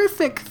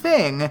horrific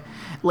thing,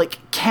 like,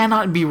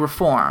 cannot be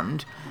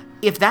reformed,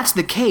 if that's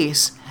the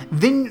case,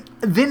 then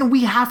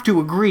we have to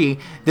agree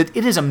that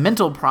it is a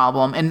mental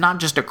problem and not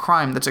just a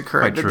crime that's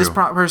occurred. That this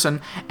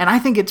person, and I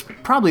think it's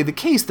probably the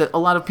case that a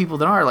lot of people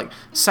that are like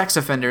sex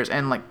offenders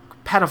and like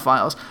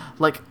pedophiles,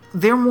 like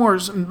they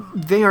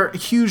are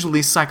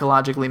hugely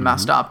psychologically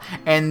messed up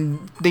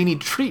and they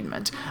need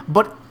treatment.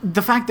 But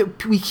the fact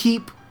that we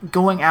keep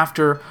going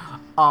after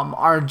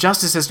our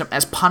justice system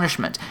as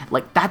punishment,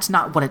 like that's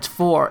not what it's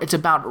for. It's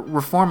about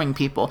reforming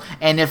people.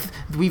 And if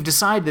we've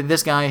decided that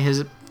this guy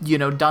has,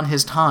 done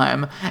his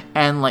time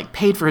and like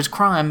paid for his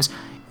crimes,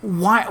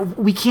 why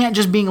we can't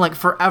just being like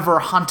forever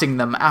hunting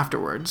them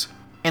afterwards.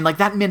 And like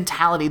that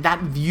mentality,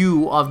 that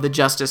view of the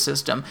justice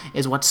system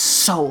is what's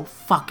so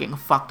fucking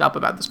fucked up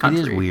about this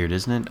country. It is weird,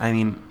 isn't it? I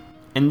mean,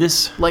 and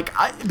this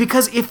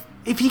because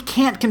if he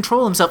can't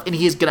control himself and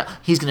he's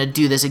gonna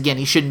do this again,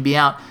 he shouldn't be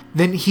out,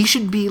 then he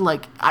should be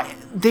like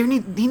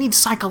he needs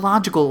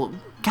psychological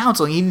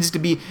counseling. He needs to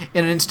be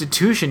in an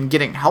institution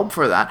getting help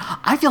for that.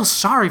 I feel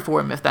sorry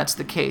for him if that's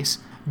the case,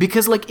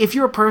 because like if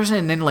you're a person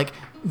and then like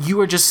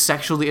you are just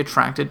sexually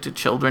attracted to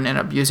children and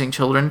abusing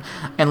children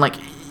and like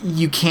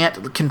you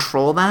can't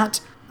control that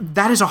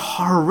is a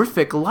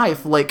horrific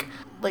life. Like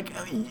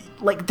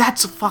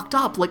that's fucked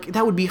up. Like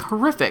that would be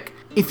horrific.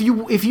 If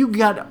you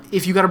got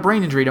a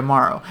brain injury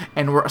tomorrow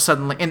and we're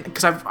suddenly, and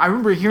because I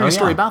remember hearing a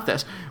story about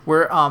this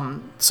where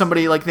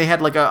somebody like they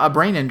had like a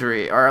brain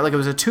injury or like it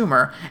was a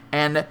tumor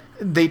and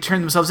they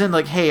turned themselves in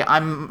like, hey,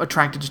 I'm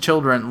attracted to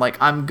children,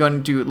 like I'm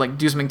going to like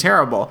do something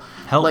terrible.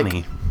 Help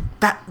me.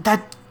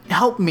 That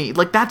help me.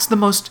 Like that's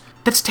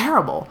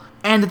terrible.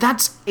 And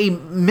that's a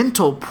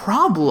mental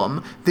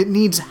problem that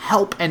needs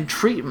help and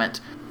treatment,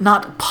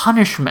 not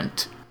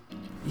punishment.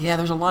 Yeah,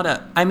 there's a lot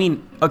of... I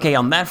mean, okay,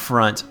 on that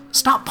front...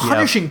 Stop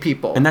punishing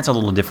people. And that's a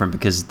little different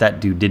because that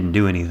dude didn't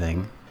do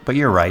anything. But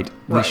you're right.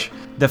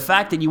 The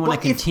fact that you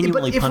want to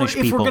continually punish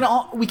people...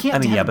 we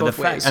can't have it both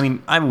ways.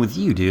 I'm with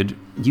you, dude.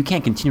 You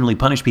can't continually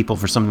punish people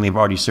for something they've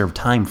already served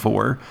time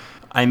for.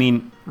 I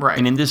mean... Right.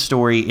 And in this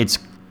story, it's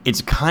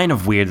kind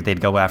of weird that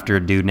they'd go after a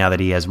dude now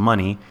that he has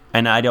money.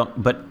 And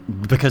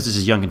but because this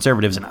is Young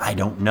Conservatives and I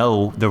don't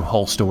know the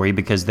whole story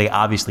because they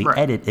obviously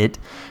edit it,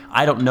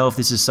 I don't know if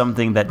this is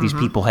something that these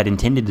people had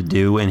intended to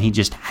do and he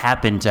just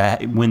happened to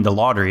win the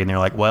lottery and they're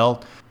like,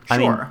 well, I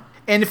mean...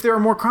 And if there are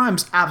more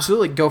crimes,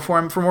 absolutely, go for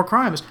him for more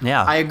crimes.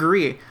 Yeah. I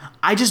agree.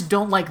 I just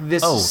don't like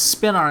this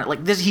spin on it.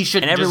 Like this, he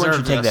shouldn't deserve this. And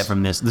everyone should take that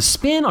from this. The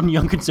spin on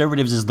Young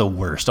Conservatives is the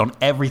worst on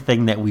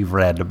everything that we've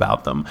read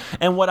about them.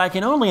 And what I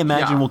can only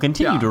imagine we'll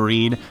continue to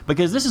read,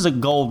 because this is a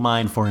gold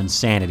mine for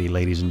insanity,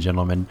 ladies and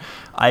gentlemen.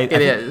 It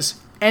is.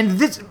 And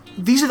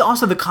these are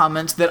also the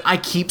comments that I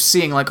keep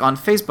seeing, like on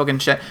Facebook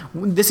and shit.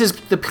 This is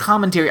the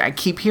commentary I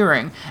keep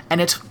hearing,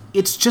 and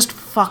it's just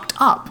fucked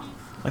up.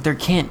 Like there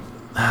can't,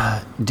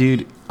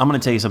 dude. I'm gonna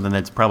tell you something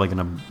that's probably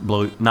gonna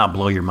not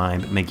blow your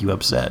mind, but make you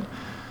upset.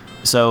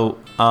 So,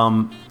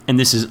 and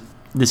this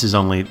is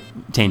only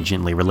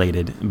tangentially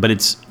related, but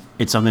it's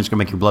something that's gonna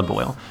make your blood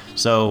boil.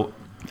 So,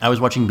 I was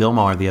watching Bill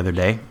Maher the other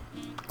day,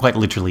 quite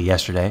literally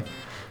yesterday,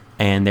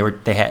 and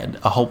they had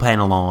a whole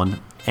panel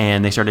on,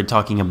 and they started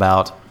talking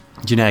about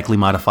genetically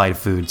modified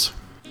foods,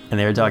 and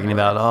they were talking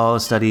about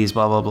studies,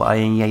 blah blah blah,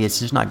 and it's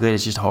just not good,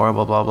 it's just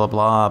horrible, blah blah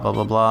blah, blah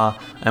blah blah,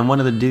 and one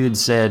of the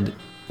dudes said,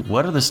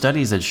 "What are the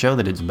studies that show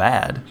that it's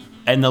bad?"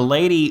 And the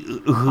lady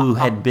who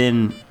had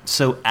been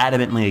so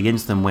adamantly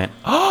against them went,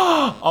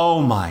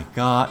 "Oh my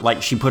God."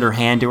 Like she put her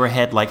hand to her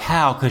head like,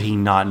 how could he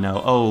not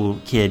know? Oh,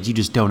 kids, you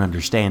just don't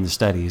understand the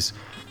studies.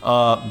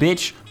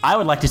 Bitch, I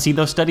would like to see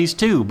those studies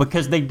too,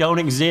 because they don't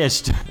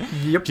exist.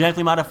 Yep.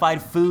 Genetically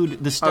modified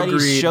food, the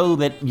studies show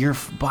that your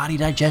body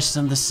digests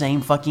them the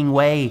same fucking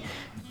way.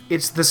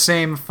 It's the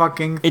same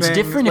fucking thing. It's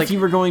different if you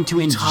were going to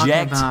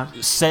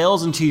inject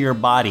cells into your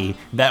body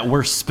that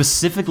were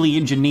specifically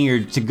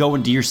engineered to go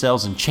into your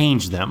cells and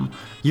change them.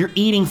 You're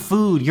eating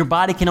food. Your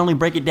body can only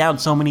break it down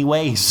so many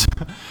ways.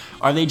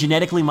 Are they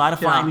genetically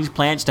modifying these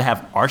plants to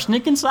have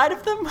arsenic inside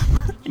of them?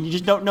 And you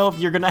just don't know if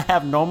you're going to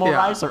have normal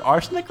rice or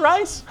arsenic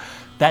rice?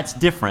 That's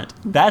different.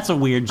 That's a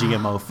weird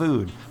GMO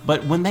food.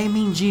 But when they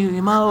mean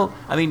GMO,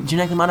 I mean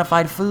genetically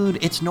modified food,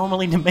 it's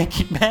normally to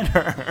make it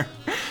better.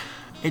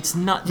 It's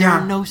not. There Yeah.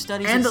 are no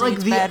studies And, that say like,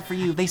 it's the- bad for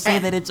you. They say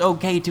and- that it's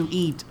okay to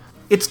eat.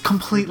 It's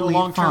completely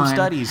long-term fine.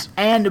 studies.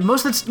 And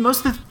most of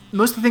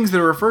the things that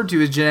are referred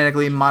to as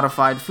genetically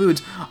modified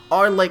foods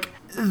are like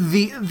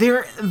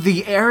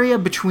the area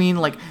between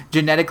like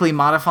genetically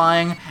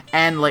modifying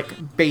and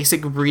like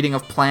basic breeding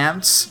of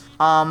plants.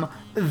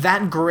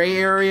 That gray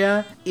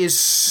area is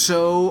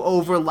so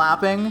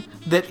overlapping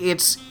that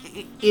it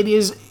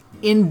is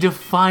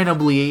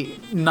indefinably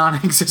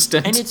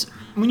non-existent. And it's,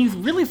 when you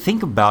really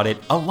think about it,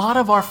 a lot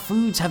of our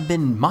foods have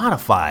been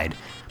modified.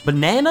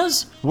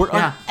 Bananas were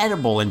Yeah.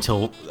 unedible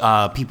until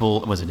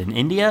people, was it in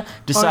India,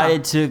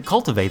 decided to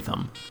cultivate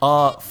them.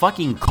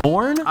 Fucking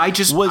corn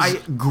was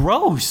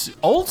gross.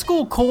 Old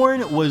school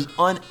corn was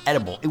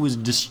unedible. It was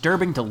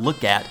disturbing to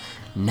look at.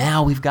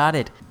 Now we've got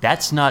it.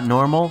 That's not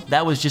normal.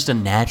 That was just a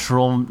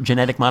natural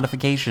genetic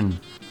modification.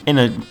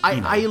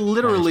 I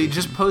literally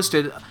just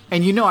posted,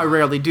 and you know I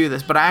rarely do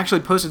this, but I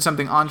actually posted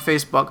something on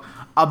Facebook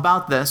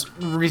about this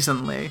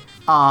recently.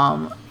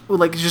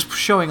 Like just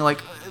showing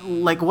like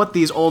what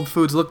these old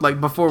foods looked like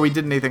before we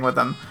did anything with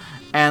them,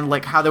 and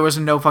like how there was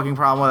no fucking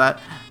problem with that.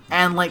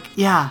 And like,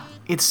 yeah,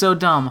 it's so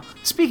dumb.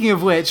 Speaking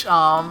of which,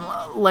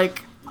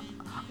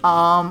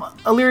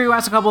 Illyrio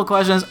asked a couple of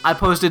questions. I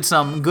posted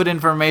some good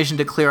information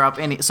to clear up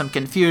some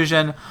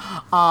confusion.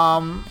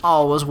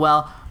 All was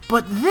well.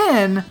 But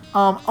then,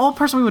 a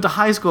person we went to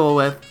high school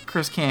with,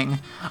 Chris King,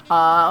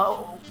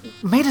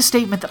 made a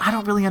statement that I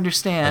don't really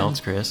understand. Else,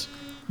 Chris.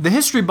 The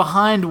history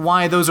behind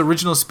why those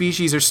original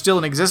species are still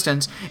in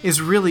existence is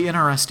really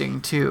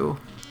interesting, too.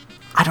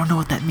 I don't know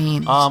what that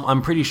means.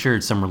 I'm pretty sure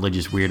it's some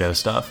religious weirdo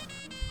stuff.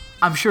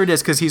 I'm sure it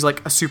is because he's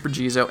like a super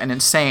Jizo and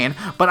insane,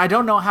 but I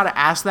don't know how to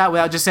ask that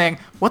without just saying,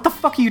 what the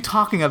fuck are you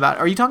talking about?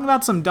 Are you talking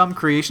about some dumb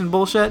creation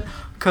bullshit?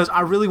 Because I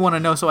really want to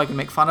know so I can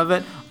make fun of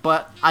it,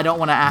 but I don't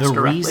want to ask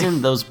directly. The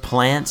reason those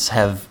plants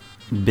have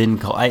been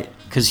called,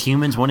 because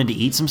humans wanted to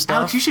eat some stuff.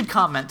 Alex, you should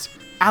comment.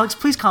 Alex,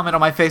 please comment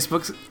on my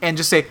Facebook and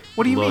just say,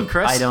 what do you mean,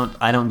 Chris? I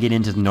don't get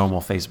into the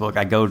normal Facebook.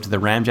 I go to the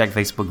Ramjack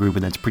Facebook group,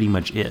 and that's pretty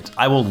much it.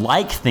 I will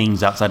like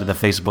things outside of the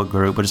Facebook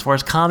group, but as far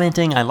as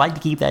commenting, I like to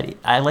keep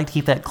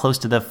that close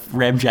to the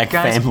Ramjack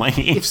family.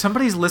 If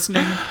somebody's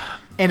listening,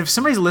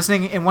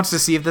 and wants to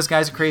see if this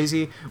guy's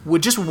crazy,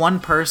 would just one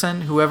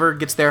person, whoever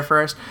gets there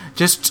first,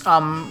 just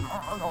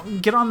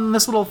get on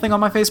this little thing on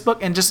my Facebook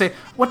and just say,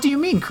 what do you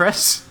mean,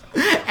 Chris?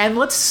 And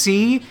let's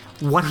see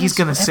what he's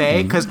gonna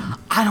say, because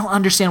I don't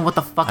understand what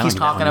the fuck he's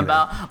talking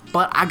about,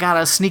 but I got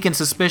a sneaking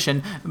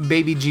suspicion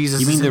baby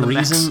Jesus is in the mix. You mean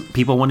the reason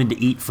people wanted to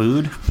eat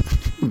food?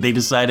 They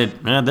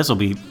decided,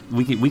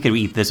 we could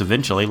eat this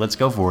eventually, let's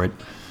go for it.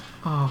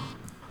 Oh,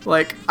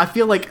 like, I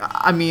feel like,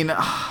 I mean,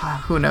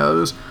 who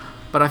knows?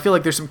 But I feel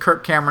like there's some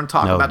Kirk Cameron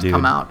talk about to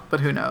come out, but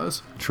who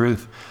knows?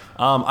 Truth.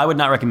 I would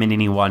not recommend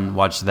anyone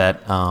watch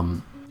that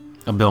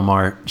a Bill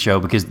Maher show,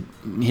 because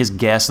his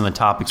guests and the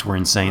topics were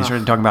insane. He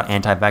started talking about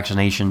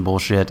anti-vaccination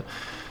bullshit.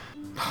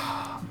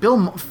 Fuck Bill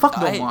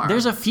Maher.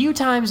 There's a few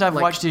times I've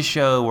watched his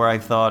show where I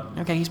thought,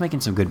 okay, he's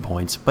making some good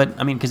points. But,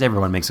 I mean, because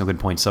everyone makes some good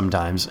points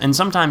sometimes. And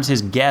sometimes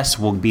his guests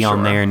will be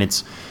on there, and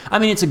it's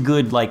a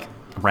good, like,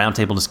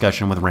 roundtable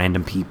discussion with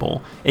random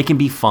people. It can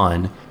be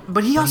fun.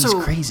 But he's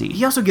crazy.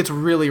 He also gets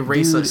really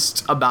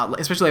racist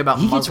especially about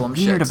Muslim shit.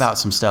 He gets weird about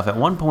some stuff. At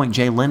one point,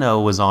 Jay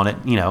Leno was on it.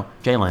 You know,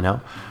 Jay Leno.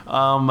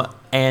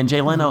 And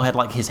Jay Leno had,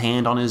 like, his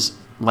hand on his,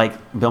 like,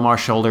 Bill Maher's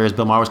shoulder as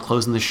Bill Maher was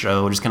closing the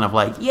show, just kind of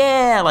like,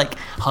 yeah, like,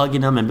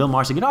 hugging him. And Bill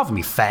Maher said, get off of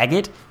me,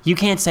 faggot. You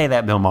can't say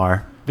that, Bill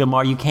Maher. Bill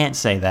Maher, you can't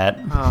say that.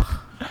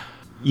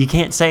 You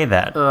can't say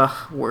that.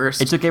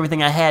 Worse. It took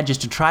everything I had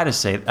just to try to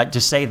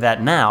say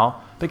that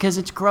now, because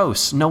it's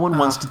gross. No one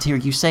wants to hear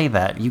you say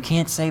that. You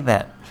can't say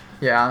that.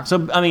 Yeah.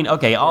 So, I mean,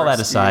 okay, all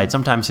that aside,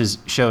 sometimes his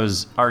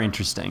shows are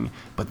interesting,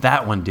 but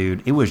that one,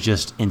 dude, it was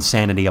just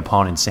insanity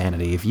upon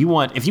insanity. If you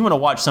want to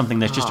watch something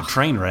that's just a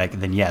train wreck,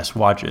 then yes,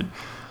 watch it.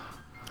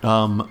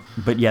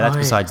 But yeah, that's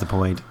besides the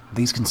point.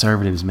 These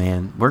conservatives,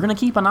 man, we're gonna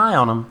keep an eye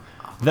on them.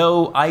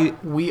 Though I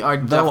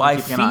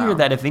fear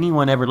that if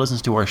anyone ever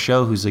listens to our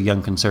show who's a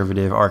young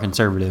conservative or a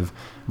conservative,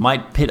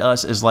 might pit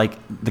us as like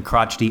the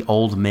crotchety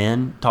old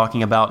men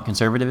talking about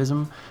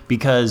conservatism,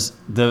 because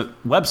the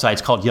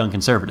website's called Young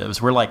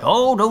Conservatives. We're like,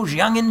 oh, those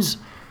youngins.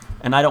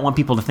 And I don't want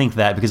people to think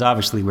that, because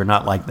obviously we're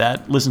not like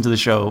that. Listen to the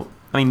show.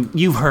 I mean,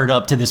 you've heard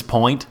up to this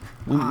point.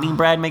 Me and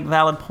Brad make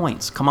valid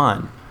points. Come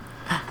on.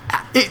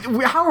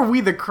 How are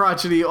we the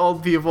crotchety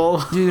old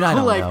people? Dude, I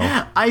don't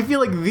know. I feel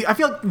like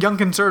young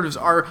conservatives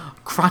are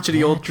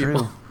crotchety old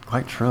people.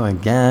 Quite true, I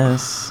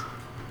guess.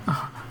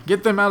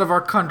 Get them out of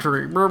our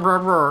country. Brr, brr,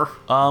 brr.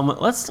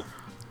 Let's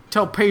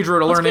tell Pedro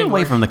to learn English. Let's get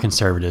away from the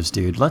conservatives,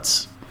 dude.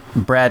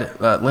 Brad,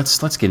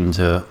 let's get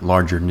into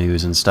larger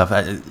news and stuff.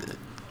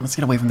 Let's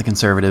get away from the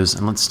conservatives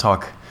and let's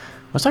talk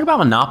about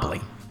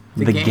Monopoly.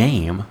 The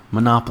game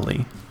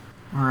Monopoly.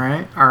 All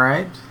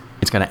right.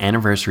 It's got an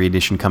anniversary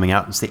edition coming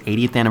out. It's the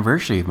 80th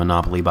anniversary of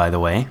Monopoly, by the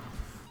way.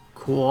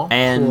 Cool.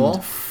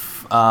 And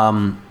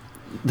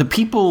the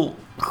people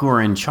who are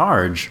in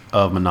charge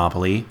of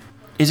Monopoly,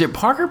 is it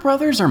Parker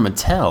Brothers or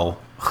Mattel?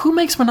 Who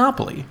makes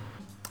Monopoly?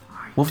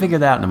 I We'll figure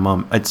that out in a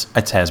moment. It's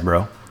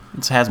Hasbro.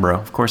 It's Hasbro.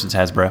 Of course, it's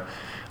Hasbro.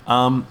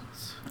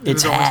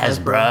 It's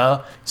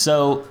Hasbro.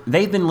 So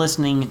they've been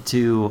listening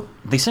to.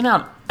 They sent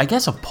out, I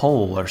guess, a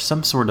poll or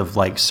some sort of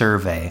like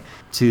survey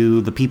to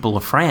the people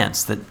of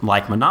France that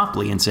like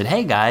Monopoly and said,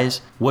 "Hey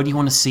guys, what do you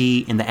want to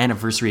see in the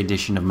anniversary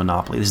edition of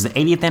Monopoly? This is the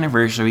 80th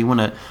anniversary. We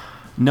want to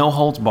no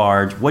holds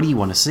barred. What do you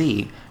want to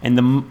see?" And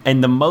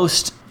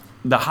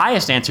the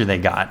highest answer they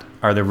got,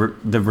 or the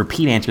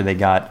repeat answer they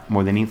got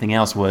more than anything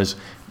else was,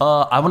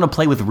 "I want to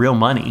play with real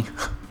money.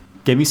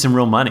 Give me some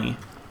real money."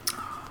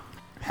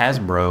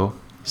 Hasbro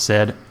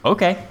said,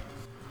 "Okay."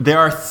 There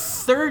are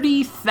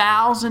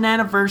 30,000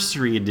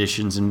 anniversary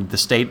editions in the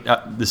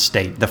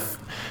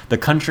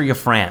country of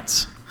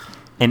France,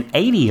 and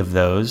 80 of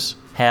those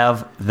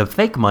have the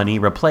fake money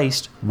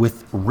replaced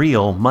with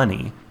real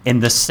money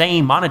in the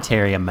same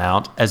monetary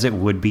amount as it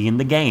would be in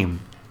the game.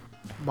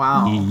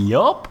 Wow.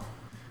 Yup.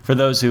 For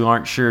those who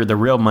aren't sure, the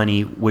real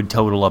money would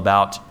total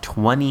about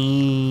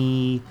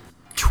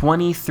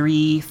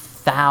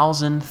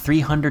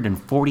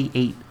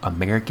 23,348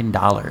 American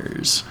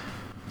dollars.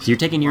 So you're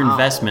taking your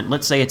investment.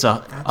 Let's say it's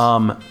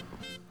I'm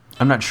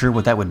not sure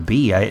what that would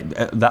be.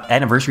 The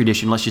anniversary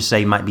edition, let's just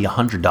say, might be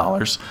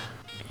 $100.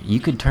 You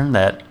could turn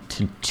that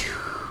to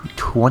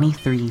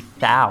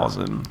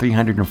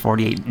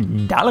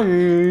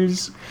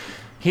 $23,348.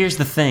 Here's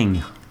the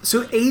thing.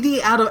 So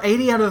 80 out of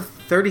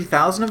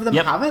 30,000 of them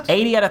have it?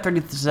 80 out of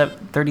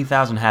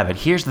 30,000 have it.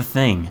 Here's the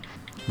thing.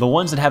 The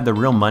ones that have the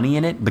real money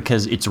in it,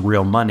 because it's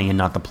real money and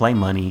not the play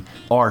money,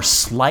 are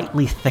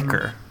slightly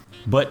thicker.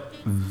 But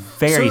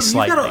very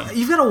slightly.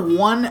 You've got a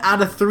 1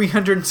 out of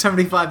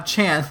 375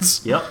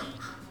 chance. Yep.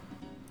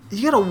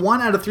 You got a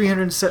 1 out of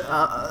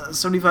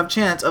 375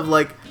 chance of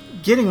like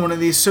getting one of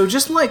these. So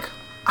just like,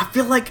 I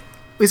feel like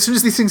as soon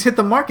as these things hit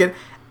the market,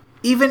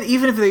 even if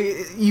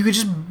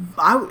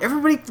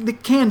everybody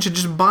that can should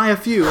just buy a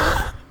few,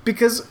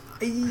 because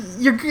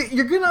you're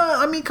gonna.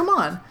 I mean, come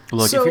on.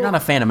 Look, if you're not a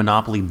fan of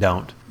Monopoly,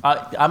 don't.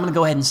 I'm going to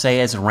go ahead and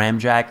say, as a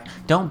Ramjack,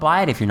 don't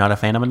buy it if you're not a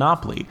fan of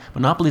Monopoly.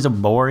 Monopoly is a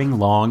boring,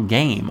 long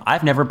game.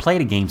 I've never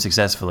played a game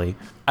successfully.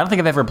 I don't think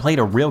I've ever played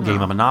a real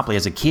game of Monopoly.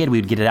 As a kid,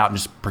 we'd get it out and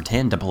just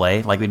pretend to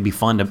play. Like, it'd be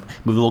fun to move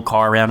a little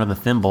car around with a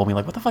thimble and be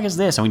like, what the fuck is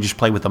this? And we just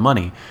play with the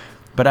money.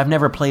 But I've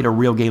never played a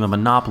real game of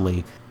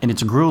Monopoly, and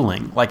it's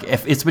grueling. Like,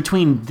 if it's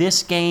between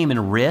this game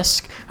and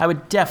Risk, I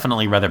would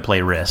definitely rather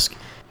play Risk.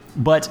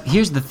 But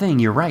here's the thing.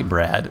 You're right,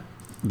 Brad.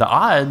 The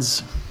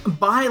odds...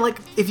 Buy, like,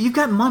 if you've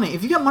got money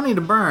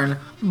to burn,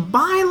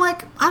 buy,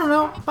 like, I don't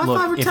know, buy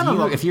 5 or 10 of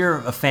them. If you're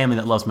a family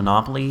that loves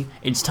Monopoly,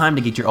 it's time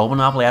to get your old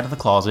Monopoly out of the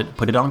closet,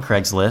 put it on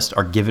Craigslist,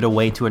 or give it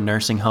away to a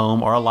nursing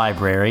home or a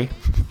library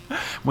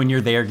when you're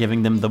there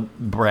giving them the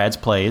Brad's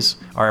plays,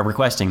 or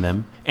requesting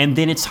them. And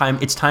then it's time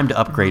to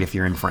upgrade if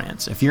you're in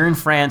France. If you're in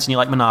France and you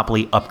like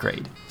Monopoly,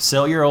 upgrade.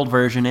 Sell your old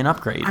version and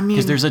upgrade. I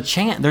mean... Because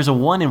there's a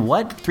 1 in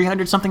what?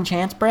 300-something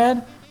chance,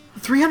 Brad?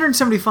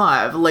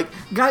 375. Like,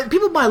 guys,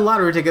 people buy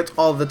lottery tickets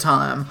all the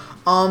time.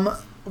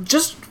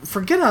 Just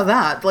forget about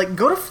that. Like,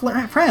 go to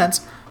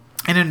France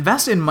and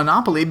invest in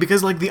Monopoly,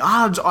 because, like, the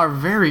odds are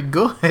very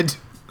good.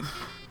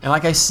 And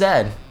like I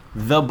said,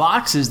 the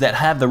boxes that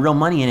have the real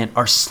money in it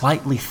are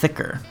slightly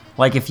thicker.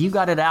 Like, if you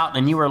got it out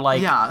and you were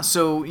like... Yeah,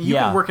 so you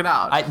can work it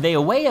out. They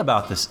weigh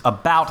about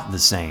the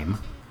same.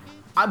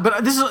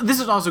 But this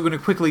is also going to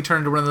quickly turn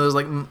into one of those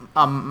like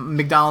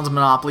McDonald's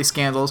Monopoly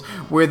scandals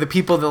where the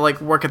people that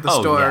like work at the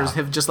stores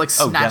have just like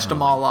snatched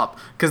them all up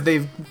because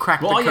they've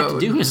cracked the code. All you have to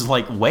do is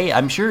like weigh.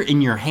 I'm sure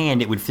in your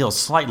hand it would feel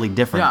slightly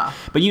different. Yeah.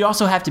 But you'd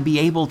also have to be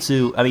able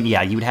to. I mean,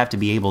 yeah, you would have to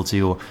be able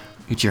to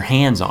get your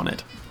hands on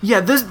it. Yeah,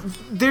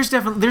 there's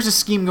a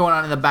scheme going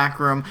on in the back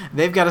room.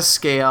 They've got a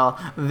scale.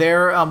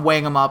 They're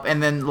weighing them up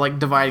and then like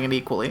dividing it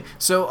equally.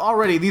 So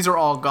already these are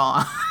all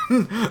gone.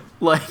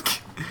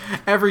 Like.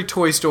 Every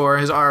toy store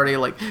has already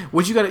like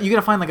you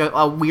gotta find like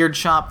a weird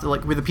shop that,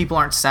 like where the people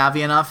aren't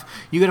savvy enough.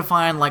 You gotta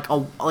find like a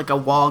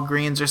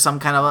Walgreens or some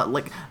kind of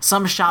like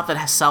some shop that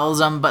sells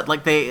them, but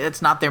like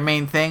it's not their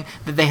main thing,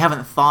 that they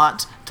haven't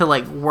thought to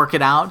like work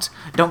it out.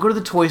 Don't go to the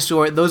toy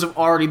store; those have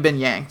already been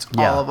yanked.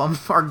 Yeah. All of them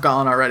are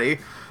gone already.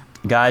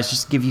 Guys,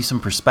 just to give you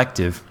some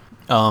perspective,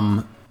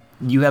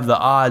 you have the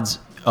odds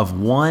of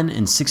 1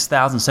 in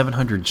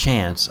 6,700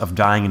 chance of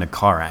dying in a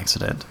car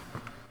accident.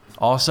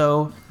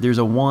 Also, there's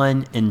a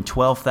 1 in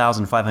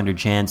 12,500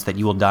 chance that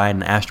you will die in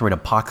an asteroid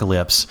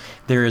apocalypse.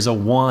 There is a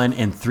 1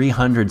 in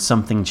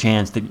 300-something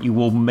chance that you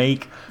will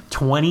make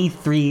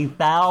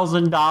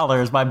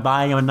 $23,000 by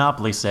buying a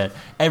Monopoly set.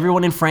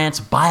 Everyone in France,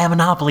 buy a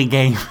Monopoly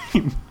game.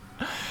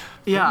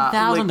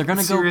 Yeah, like, they're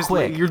gonna go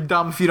quick. You're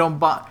dumb if you don't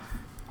buy.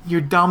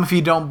 You're dumb if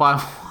you don't buy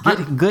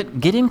one.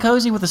 Get in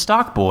cozy with the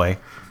stock boy.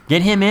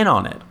 Get him in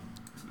on it.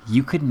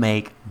 You could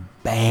make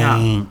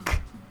bank. Yeah.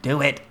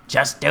 Do it.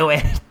 Just do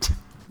it.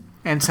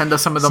 And send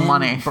us some of the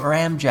money.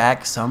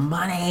 Ramjack some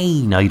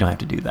money. No, you don't have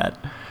to do that.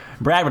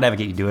 Brad would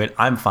advocate you do it.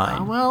 I'm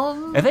fine.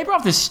 If they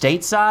brought this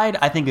stateside,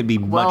 I think it'd be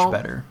much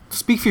better.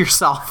 Speak for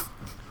yourself.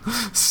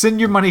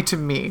 Send your money to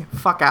me.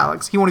 Fuck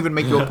Alex. He won't even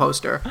make you a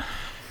poster.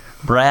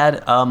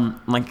 Brad,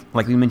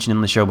 like we mentioned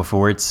in the show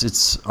before,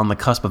 it's on the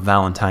cusp of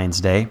Valentine's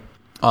Day,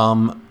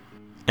 and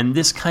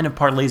this kind of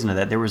parlays into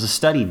that. There was a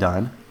study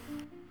done.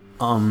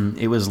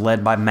 It was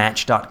led by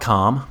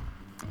Match.com,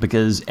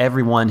 because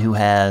everyone who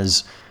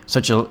has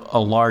such a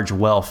large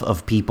wealth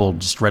of people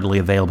just readily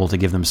available to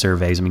give them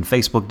surveys. I mean,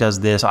 Facebook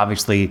does this.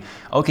 Obviously,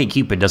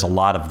 OkCupid does a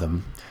lot of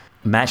them.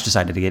 Match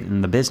decided to get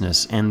in the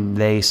business, and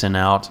they sent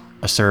out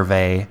a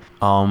survey,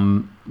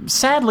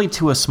 sadly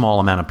to a small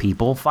amount of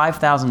people,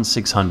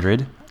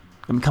 5,600.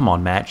 I mean, come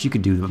on, Match, you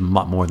could do a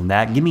lot more than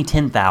that. Give me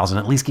 10,000,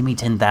 at least give me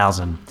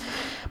 10,000.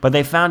 But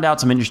they found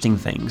out some interesting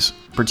things,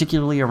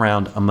 particularly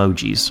around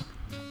emojis.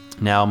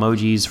 Now,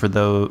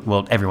 emojis,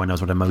 well, everyone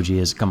knows what emoji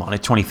is. Come on,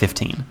 it's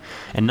 2015.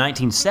 In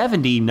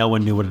 1970, no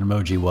one knew what an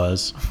emoji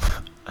was.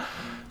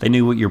 They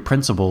knew what your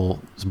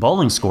principal's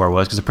bowling score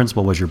was because the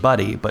principal was your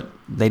buddy, but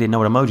they didn't know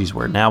what emojis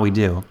were. Now we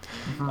do.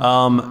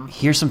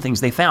 Here's some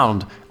things they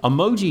found.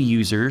 Emoji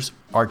users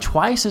are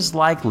twice as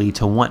likely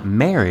to want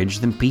marriage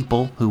than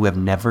people who have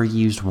never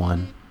used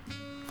one.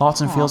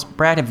 Thoughts and feels?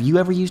 Brad, have you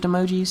ever used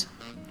emojis?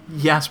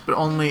 Yes, but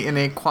only in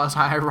a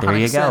quasi-ironic There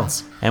you go.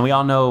 sense. And we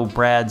all know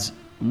Brad's,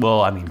 well,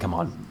 I mean, come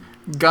on.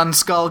 Gun,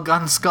 skull,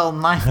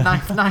 knife,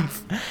 knife,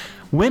 knife.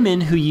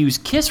 Women who use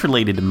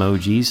kiss-related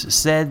emojis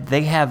said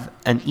they have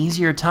an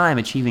easier time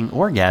achieving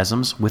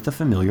orgasms with a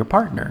familiar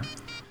partner.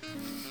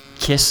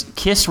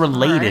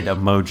 Kiss-related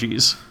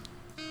emojis.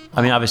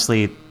 I mean,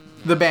 obviously...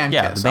 The band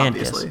yeah, kiss, the band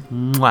obviously. kiss.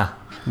 Mwah.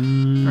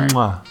 Mwah.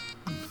 Right.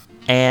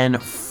 And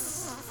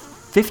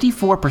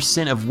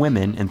 54% of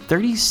women and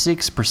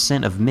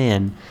 36% of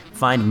men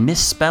find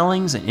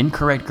misspellings and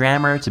incorrect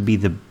grammar to be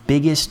the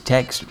biggest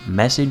text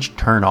message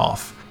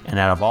turnoff. And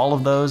out of all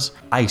of those,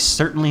 I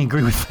certainly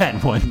agree with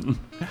that one.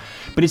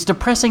 But it's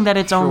depressing that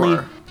it's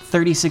only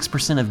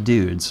 36% of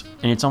dudes,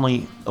 and it's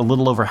only a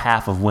little over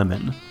half of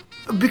women.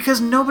 Because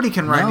nobody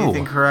can write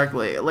anything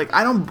correctly. Like,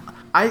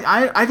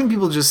 I think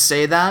people just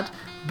say that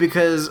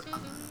because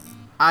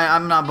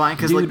I'm not buying.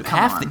 Because, dude, like,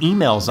 half the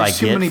emails I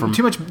get from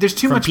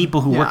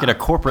people who work at a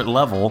corporate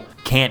level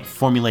can't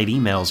formulate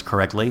emails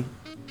correctly.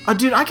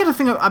 Dude, I got a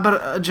thing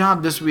about a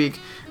job this week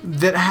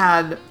that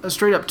had a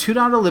straight up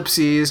 2-dot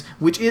ellipses,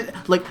 which is,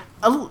 like,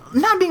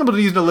 not being able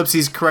to use an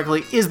ellipses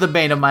correctly is the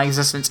bane of my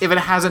existence, if it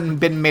hasn't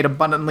been made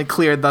abundantly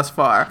clear thus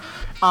far.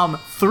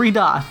 3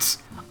 dots.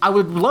 I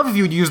would love if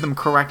you would use them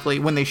correctly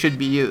when they should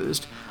be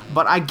used,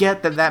 but I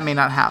get that may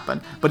not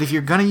happen. But if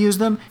you're gonna use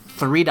them,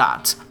 3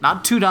 dots.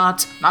 Not 2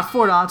 dots, not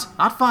 4 dots,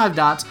 not 5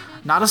 dots,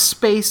 not a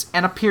space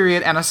and a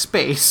period and a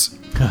space.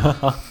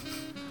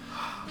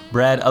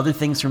 Brad, other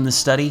things from this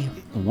study,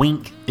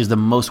 wink is the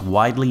most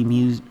widely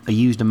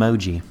used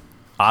emoji.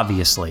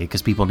 Obviously,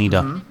 because people need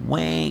to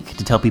wink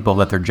to tell people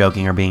that they're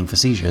joking or being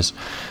facetious.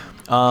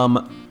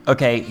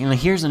 Okay,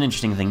 here's an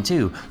interesting thing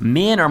too.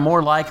 Men are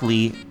more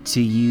likely to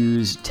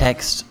use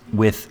text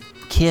with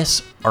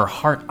kiss or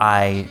heart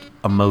eye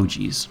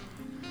emojis.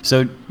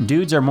 So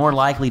dudes are more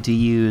likely to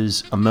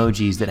use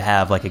emojis that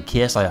have like a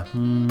kiss, like a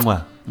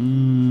mwah,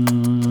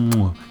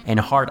 mwah, and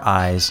heart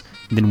eyes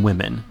than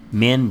women.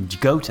 Men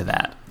go to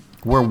that.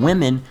 Where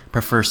women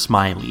prefer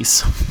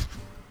smileys.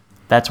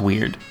 That's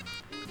weird.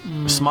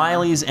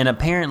 Smileys and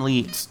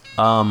apparently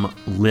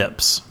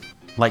lips.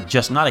 Like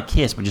just not a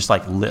kiss, but just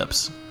like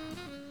lips.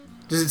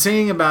 Does it say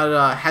anything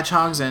about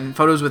hedgehogs and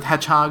photos with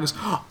hedgehogs?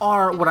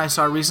 Or what I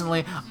saw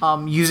recently,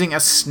 using a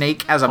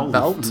snake as a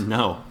belt?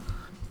 No.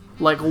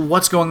 Like,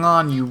 what's going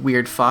on, you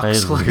weird fucks? That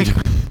is weird.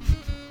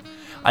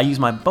 I use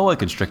my boa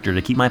constrictor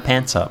to keep my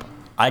pants up.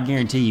 I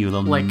guarantee you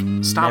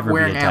they'll stop never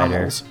wearing be a tighter.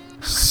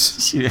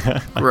 animals.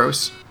 Yeah.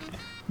 Gross.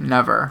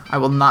 Never. I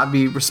will not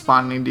be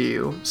responding to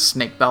you,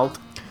 snake belt.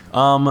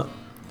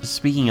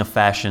 Speaking of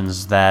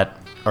fashions that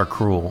are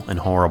cruel and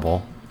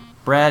horrible,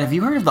 Brad, have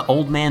you heard of the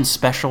old man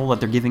special that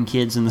they're giving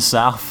kids in the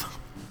South?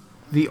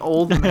 The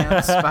old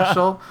man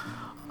special?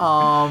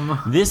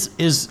 This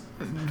is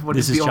What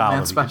is the old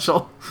man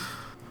special?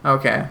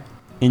 Okay.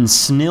 In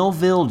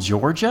Snellville,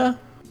 Georgia?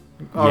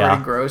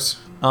 Already gross.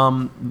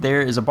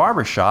 There is a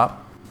barber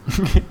shop.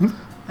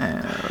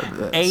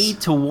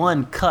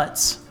 A-to-1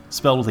 Cuts,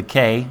 spelled with a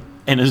K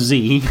and a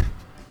Z,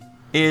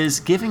 is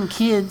giving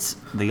kids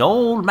the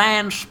old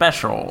man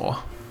special.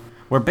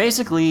 Where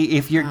basically,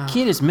 if your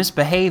kid is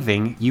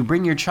misbehaving, you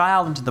bring your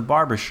child into the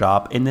barber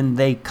shop and then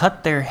they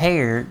cut their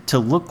hair to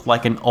look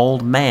like an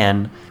old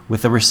man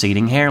with a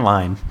receding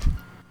hairline.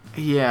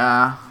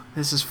 Yeah,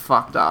 this is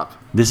fucked up.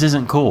 This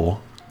isn't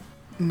cool.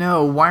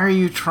 No, why are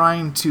you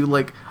trying to,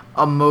 like,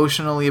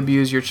 emotionally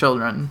abuse your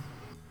children?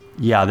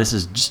 Yeah, this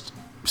is just...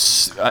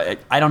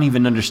 I don't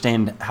even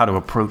understand how to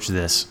approach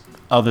this,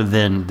 other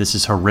than this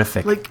is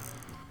horrific.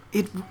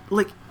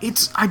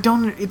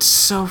 It's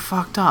so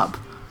fucked up.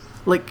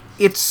 Like,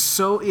 it's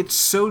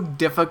so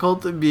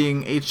difficult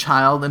being a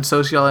child and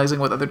socializing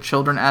with other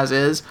children as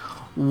is.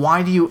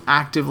 Why do you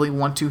actively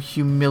want to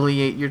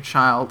humiliate your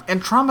child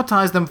and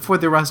traumatize them for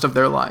the rest of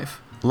their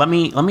life? Let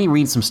me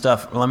read some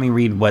stuff. Let me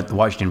read what the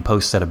Washington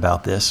Post said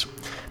about this.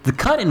 The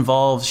cut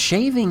involves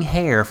shaving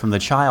hair from the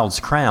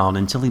child's crown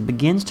until he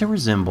begins to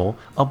resemble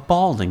a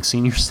balding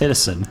senior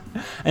citizen,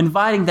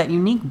 inviting that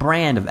unique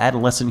brand of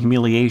adolescent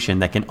humiliation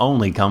that can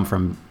only come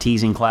from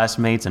teasing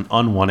classmates and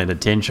unwanted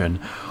attention.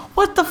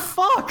 What the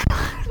fuck?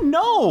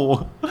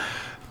 No!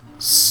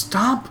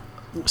 Stop.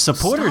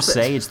 Supporters Stop it.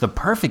 say it's the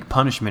perfect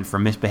punishment for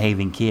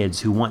misbehaving kids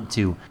who want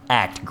to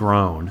act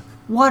grown.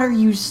 What are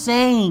you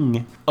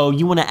saying? Oh,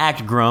 you want to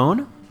act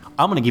grown?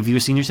 I'm going to give you a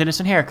senior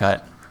citizen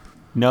haircut.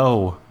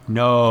 No.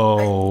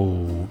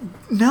 No.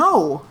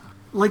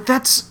 Like,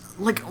 that's,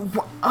 like,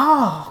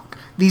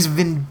 these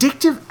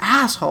vindictive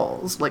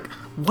assholes. Like,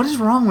 what is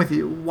wrong with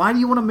you? Why do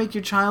you want to make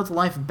your child's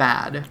life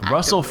bad?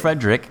 Russell actively?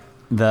 Frederick,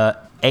 the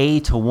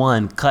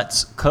A-to-1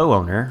 Cuts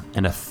co-owner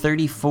and a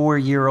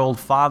 34-year-old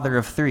father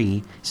of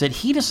 3, said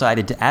he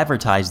decided to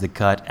advertise the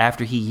cut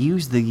after he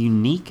used the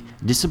unique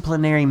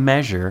disciplinary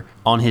measure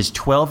on his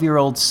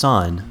 12-year-old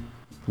son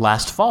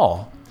last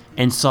fall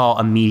and saw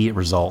immediate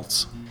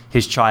results.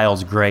 His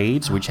child's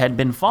grades, which had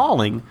been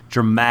falling,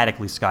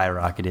 dramatically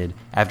skyrocketed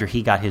after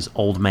he got his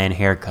old man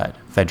haircut,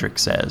 Frederick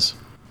says.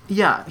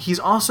 Yeah, he's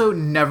also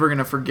never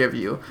gonna forgive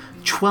you.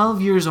 12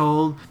 years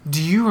old,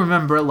 do you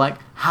remember, like,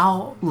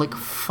 how, like,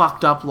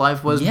 fucked up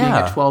life was being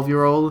a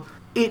 12-year-old?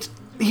 Here's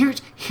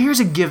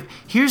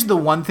the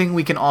one thing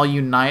we can all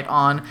unite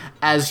on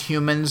as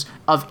humans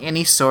of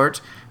any sort.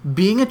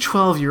 Being a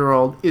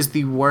 12-year-old is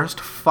the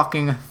worst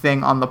fucking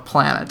thing on the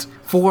planet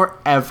for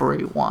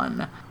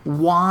everyone.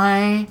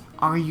 Why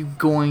are you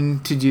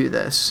going to do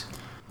this?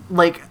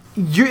 Like,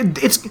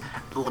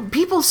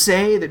 people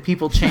say that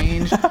people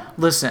change.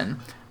 Listen,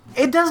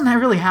 it doesn't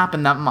really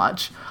happen that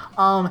much.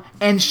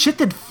 And shit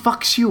that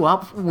fucks you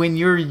up when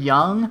you're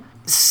young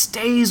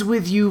stays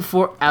with you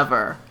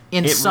forever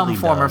in some really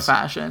form or does.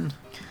 fashion.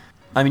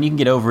 I mean, you can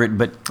get over it,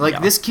 but Like, yeah.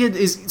 this kid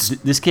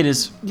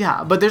is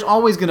Yeah, but there's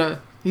always gonna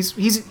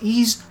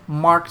he's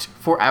marked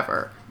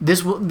forever.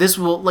 This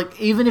will like,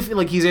 even if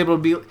he's able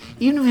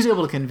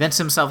to convince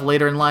himself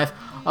later in life,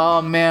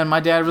 oh man, my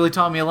dad really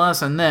taught me a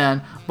lesson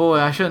then. Boy,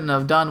 I shouldn't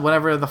have done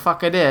whatever the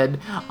fuck I did.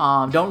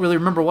 Don't really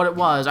remember what it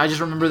was. I just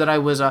remember that I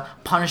was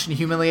punished and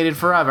humiliated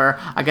forever.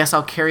 I guess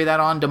I'll carry that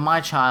on to my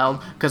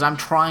child because I'm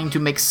trying to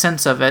make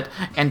sense of it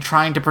and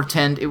trying to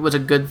pretend it was a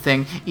good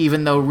thing,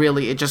 even though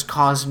really it just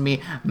caused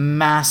me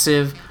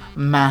massive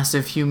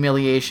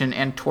humiliation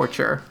and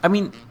torture. I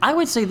mean, I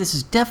would say this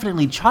is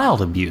definitely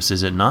child abuse,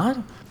 is it not?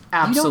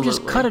 Absolutely. You don't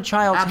just cut a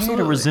child's hair to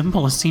Absolutely.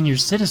 resemble a senior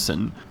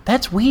citizen.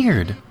 That's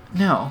weird.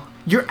 No.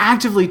 You're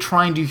actively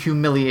trying to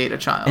humiliate a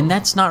child. And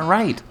that's not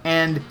right.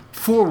 And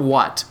for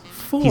what?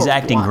 He's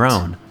acting what?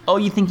 grown. Oh,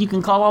 you think you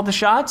can call all the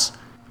shots?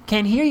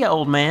 Can't hear you,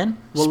 old man.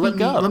 Well,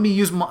 Speak up. let me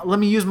use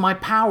my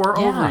power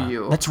over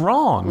you. That's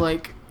wrong.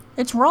 Like,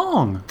 it's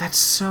wrong. that's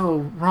so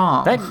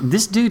wrong.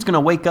 This dude's gonna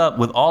wake up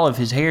with all of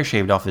his hair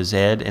shaved off his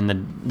head, and the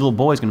little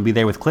boy's gonna be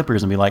there with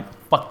clippers and be like,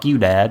 "Fuck you,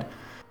 Dad."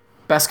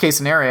 Best case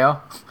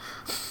scenario.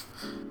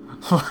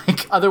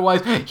 Like,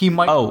 otherwise he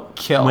might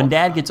kill. When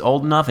Dad gets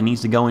old enough and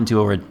needs to go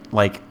into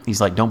he's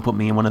like, "Don't put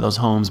me in one of those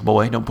homes,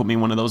 boy. Don't put me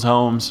in one of those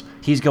homes."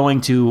 He's going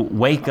to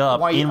wake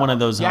up in one of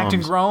those you homes.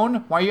 acting grown?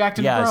 Why are you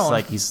acting grown? Yeah, it's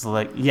like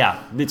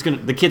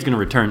the kid's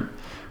gonna turn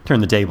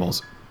the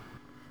tables.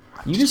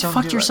 You just don't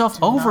fucked do it. yourself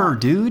Do over,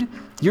 not. dude.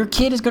 Your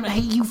kid is gonna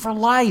hate you for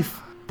life.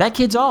 That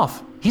kid's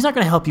off. He's not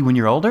gonna help you when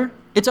you're older.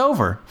 It's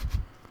over.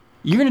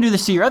 You're gonna do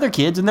this to your other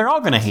kids, and they're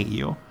all gonna hate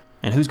you.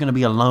 And who's gonna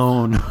be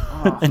alone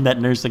in that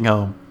nursing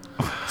home?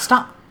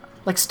 Stop.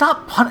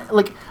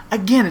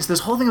 Again, it's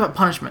this whole thing about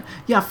punishment.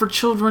 Yeah, for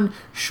children,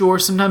 sure,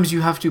 sometimes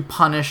you have to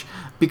punish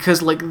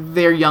because, like,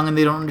 they're young and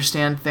they don't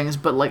understand things,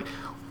 but, like,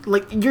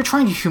 you're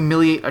trying to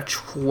humiliate a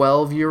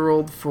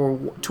 12-year-old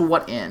to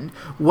what end?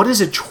 What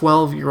is a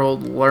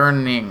 12-year-old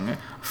learning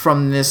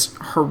from this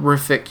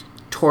horrific,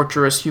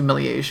 torturous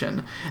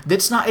humiliation?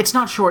 It's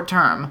not short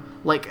term.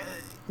 Like,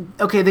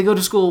 okay, they go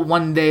to school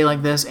one day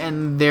like this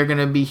and they're going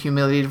to be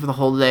humiliated for the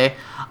whole day.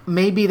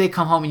 Maybe they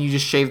come home and you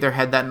just shave their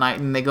head that night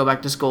and they go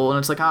back to school and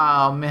it's like,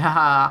 oh,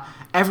 man,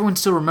 everyone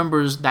still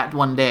remembers that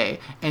one day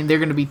and they're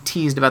going to be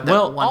teased about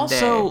that one day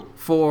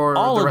for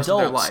the rest of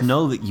their life. All adults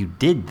know that you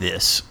did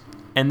this,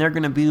 and they're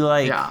going to be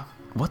like, Yeah.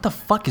 what the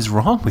fuck is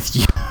wrong with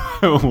you?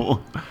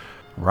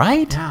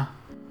 Right? Yeah.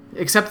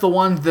 Except the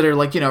ones that are,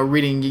 like,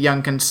 reading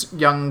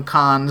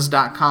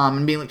youngcons.com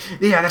and being like,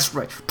 yeah, that's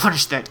right,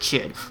 punish that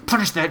kid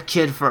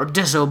for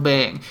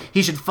disobeying.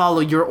 He should follow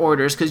your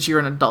orders because you're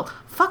an adult.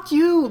 Fuck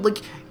you. Like,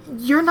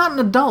 you're not an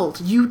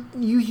adult. You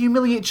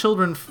humiliate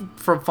children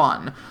for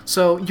fun.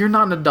 So you're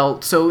not an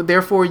adult. So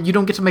therefore you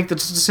don't get to make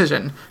this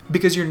decision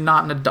because you're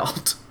not an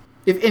adult.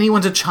 If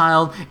anyone's a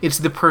child, it's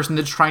the person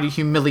that's trying to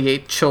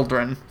humiliate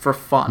children for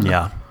fun.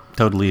 Yeah,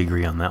 totally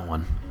agree on that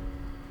one.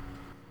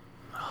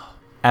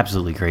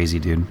 Absolutely crazy,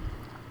 dude.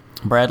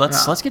 Brad,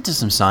 let's get to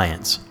some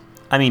science.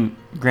 I mean,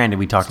 granted,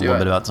 we talked a little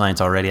bit about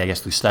science already, I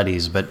guess, through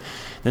studies, but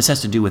this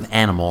has to do with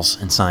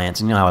animals and science,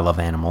 and you know how I love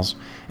animals.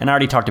 And I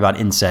already talked about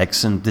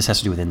insects, and this has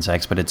to do with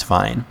insects, but it's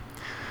fine.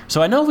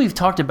 So I know we've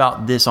talked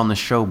about this on the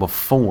show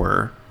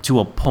before, to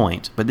a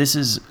point, but this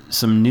is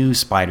some new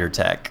spider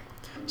tech.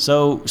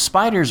 So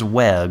spiders'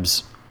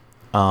 webs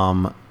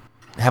have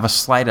a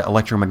slight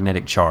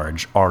electromagnetic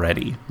charge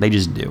already. They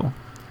just do.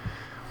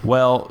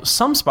 Well,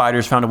 some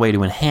spiders found a way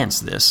to enhance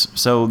this.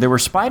 So there were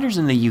spiders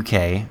in the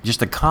UK,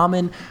 just a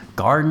common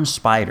garden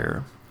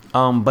spider.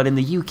 But in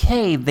the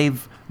UK,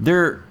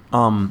 their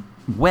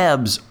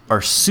webs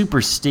are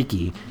super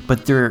sticky,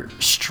 but their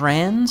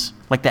strands,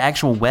 like the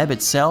actual web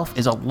itself,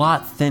 is a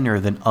lot thinner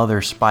than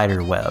other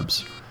spider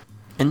webs.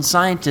 And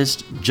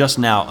scientists just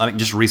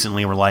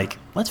recently were like,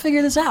 let's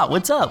figure this out.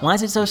 What's up? Why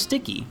is it so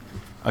sticky?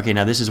 Okay,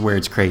 now this is where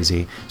it's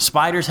crazy.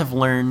 Spiders have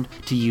learned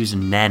to use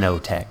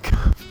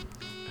nanotech.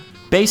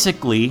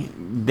 Basically,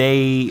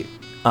 they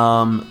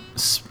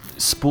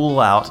spool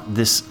out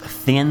this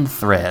thin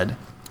thread,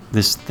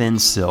 this thin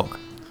silk,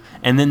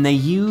 and then they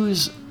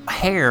use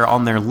hair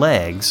on their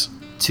legs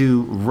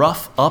to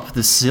rough up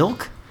the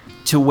silk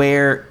to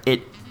where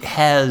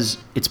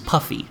it's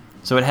puffy.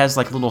 So it has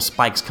like little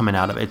spikes coming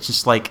out of it. It's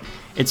just like,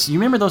 you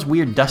remember those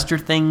weird duster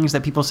things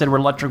that people said were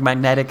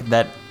electromagnetic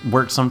that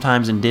worked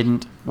sometimes and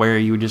didn't, where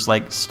you would just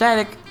like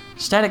static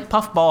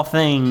puffball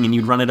thing, and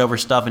you'd run it over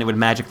stuff and it would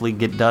magically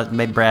get dust.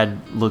 Maybe Brad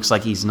looks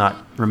like he's not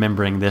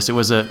remembering this. It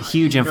was a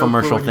huge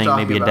infomercial thing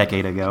maybe a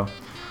decade ago.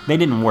 They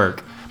didn't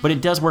work. But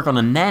it does work on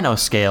a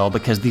nanoscale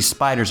because these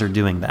spiders are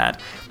doing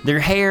that. Their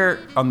hair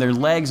on their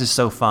legs is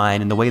so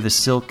fine, and the way the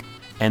silk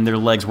and their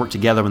legs work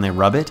together when they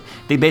rub it,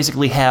 they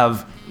basically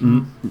have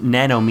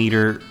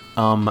nanometer,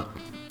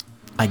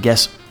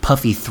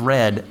 puffy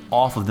thread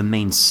off of the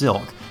main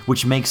silk,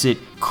 which makes it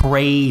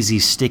crazy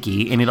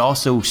sticky, and it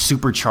also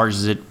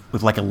supercharges it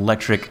with like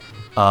electric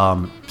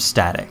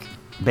static.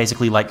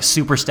 Basically like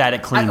super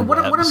static clean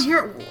webs.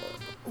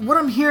 What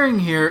I'm hearing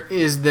here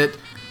is that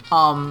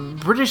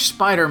British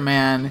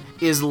Spider-Man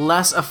is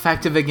less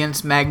effective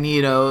against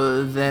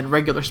Magneto than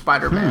regular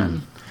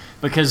Spider-Man.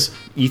 Because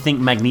you think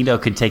Magneto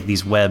could take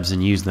these webs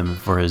and use them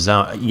for his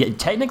own. Yeah,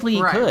 technically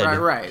he could.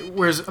 Right.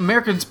 Whereas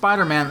American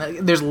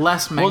Spider-Man, there's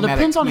less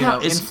magnetic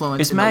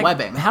influence in the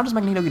webbing. How does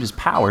Magneto get his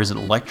power? Is it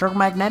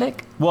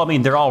electromagnetic? Well, I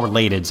mean, they're all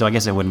related, so I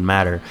guess it wouldn't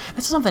matter.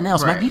 That's something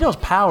else. Right. Magneto's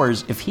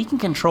powers, if he can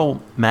control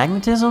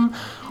magnetism,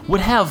 would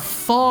have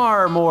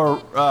far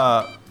more...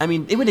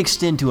 it would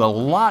extend to a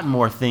lot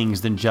more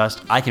things than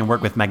just, I can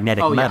work with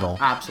magnetic metal.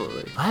 Yeah,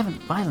 absolutely.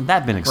 Why hasn't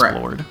that been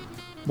explored? Right.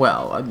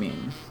 Well, I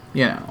mean,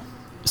 you know...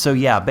 So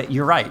yeah, but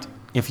you're right.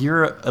 If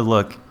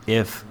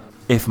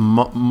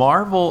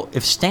Marvel,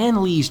 if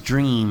Stan Lee's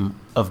dream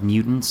of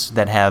mutants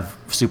that have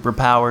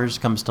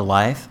superpowers comes to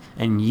life,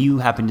 and you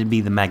happen to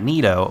be the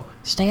Magneto,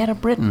 stay out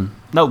of Britain.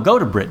 No, go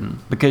to Britain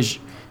because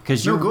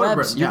your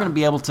webs, you're going to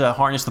be able to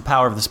harness the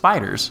power of the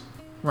spiders.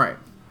 Right.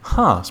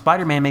 Huh?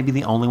 Spider-Man may be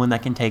the only one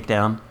that can take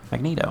down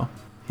Magneto.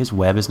 His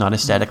web is not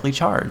aesthetically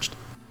charged.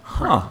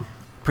 Huh? Right.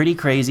 Pretty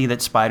crazy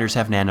that spiders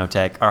have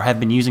nanotech or have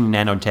been using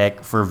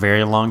nanotech for a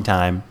very long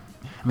time.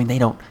 I mean, they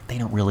don't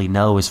really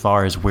know as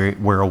far as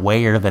we're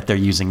aware that they're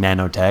using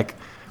nanotech.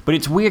 But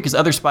it's weird because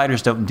other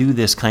spiders don't do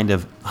this kind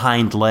of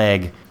hind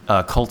leg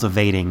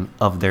cultivating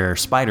of their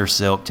spider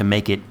silk to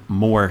make it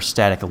more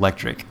static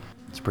electric.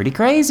 It's pretty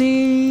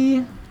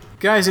crazy.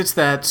 Guys, it's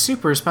that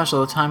super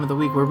special time of the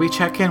week where we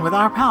check in with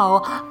our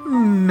pal,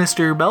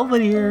 Mr.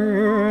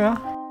 Belvedere.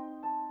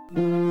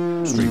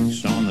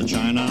 Streaks on the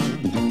china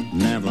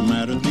never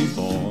mattered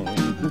before.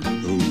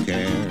 Who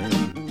cares?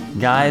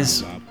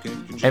 Guys,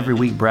 every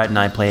week Brad and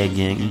I play a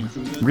game,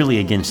 really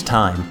against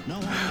time,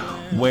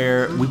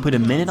 where we put a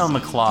minute on the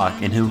clock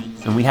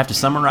and we have to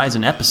summarize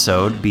an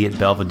episode, be it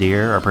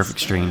Belvedere or Perfect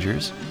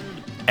Strangers,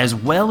 as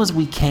well as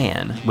we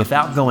can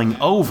without going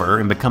over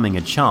and becoming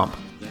a chump.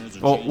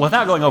 Well,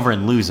 without going over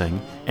and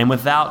losing, and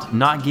without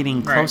not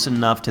getting close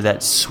enough to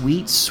that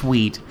sweet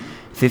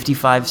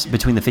 55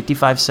 between the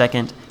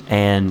 55-second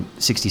and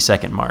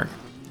 60-second mark.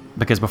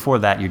 Because before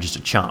that, you're just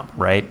a chump,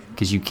 right?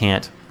 Because you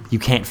can't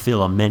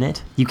fill a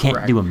minute. You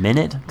can't do a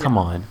minute. Come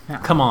on. Yeah.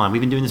 Come on. We've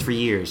been doing this for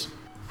years.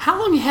 How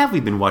long have we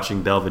been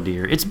watching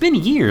Belvedere? It's been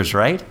years,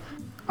 right?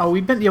 Oh,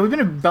 we've been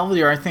in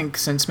Belvedere, I think,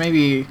 since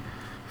maybe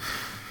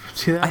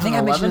 2011. I think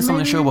I mentioned this on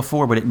the show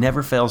before, but it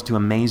never fails to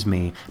amaze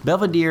me.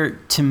 Belvedere,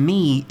 to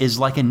me, is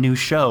like a new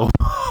show.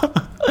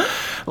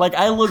 Like,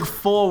 I look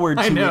forward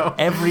to it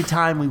every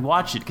time we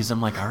watch it because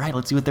I'm like, all right,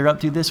 let's see what they're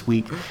up to this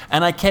week.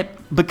 And I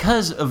kept,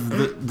 because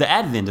of the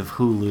advent of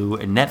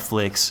Hulu and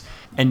Netflix,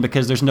 and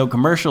because there's no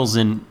commercials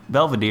in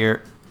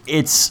Belvedere,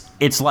 it's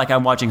like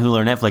I'm watching Hulu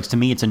or Netflix. To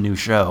me, it's a new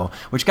show,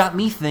 which got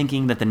me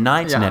thinking that the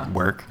Nights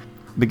Network,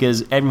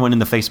 because everyone in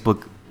the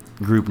Facebook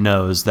group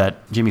knows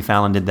that Jimmy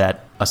Fallon did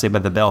that Saved by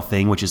the Bell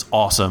thing, which is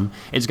awesome.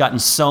 It's gotten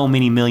so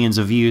many millions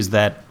of views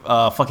that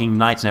fucking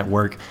Nights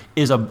Network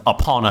is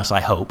upon us,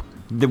 I hope.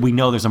 That we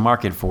know there's a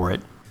market for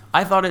it.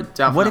 I thought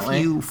what if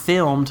you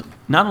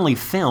not only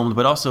filmed,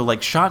 but also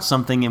like shot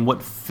something in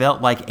what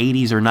felt like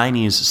 80s or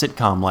 90s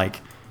sitcom,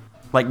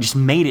 like just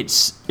made it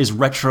as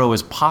retro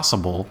as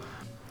possible.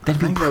 That'd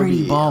be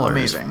pretty ballers.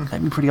 Amazing.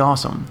 That'd be pretty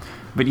awesome.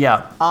 But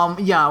yeah.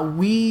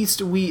 We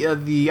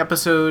the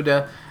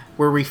episode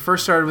where we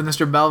first started with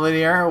Mr.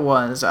 Belvedere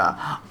was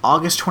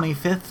August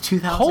 25th,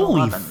 2011.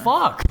 Holy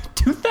fuck.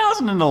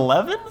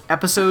 2011?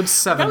 Episode I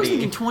 70. was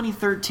thinking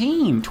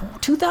 2013.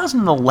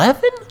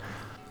 2011?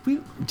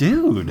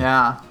 Dude.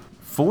 Yeah.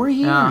 4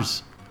 years. Yeah.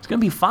 It's gonna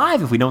be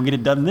 5 if we don't get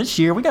it done this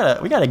year. We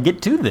gotta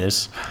get to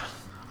this.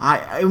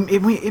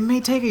 It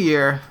may take a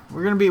year.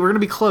 We're gonna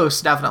be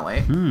close,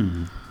 definitely.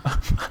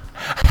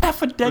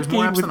 Half a decade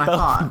more apps with than I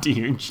thought.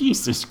 Belvedere.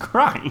 Jesus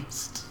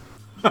Christ.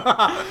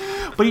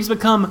 But he's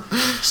become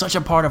such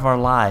a part of our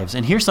lives.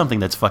 And here's something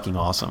that's fucking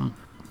awesome.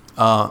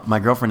 My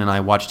girlfriend and I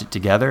watched it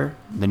together,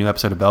 the new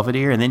episode of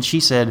Belvedere, and then she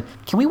said,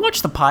 "Can we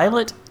watch the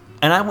pilot?"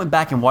 And I went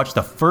back and watched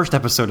the first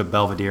episode of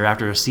Belvedere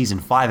after a season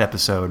 5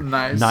 episode.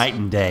 Nice. Night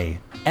and day.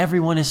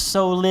 Everyone is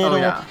so little. Oh,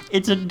 yeah.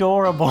 It's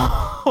adorable.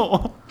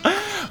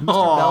 Mr.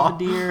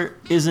 Belvedere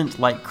isn't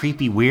like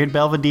creepy weird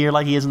Belvedere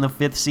like he is in the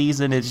 5th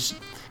season. It's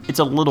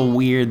a little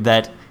weird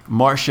that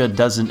Marcia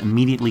doesn't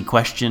immediately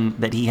question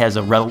that he has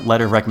a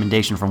letter of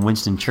recommendation from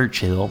Winston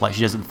Churchill. Like,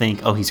 she doesn't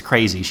think, oh, he's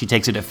crazy. She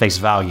takes it at face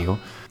value.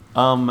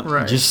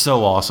 Right. Just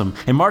so awesome.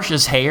 And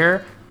Marcia's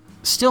hair,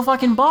 still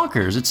fucking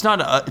bonkers. It's not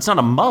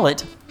a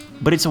mullet,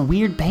 but it's a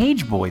weird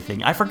page boy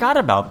thing. I forgot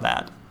about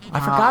that. I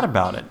forgot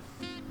about it.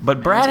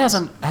 But Brad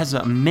has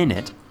a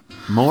minute,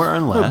 more or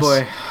less,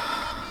 Oh boy.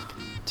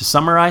 to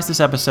summarize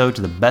this episode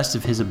to the best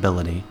of his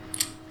ability.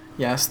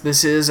 Yes,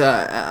 this is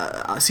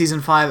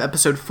season 5,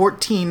 episode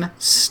 14,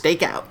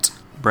 Stakeout.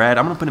 Brad,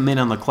 I'm gonna put a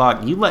minute on the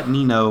clock. You let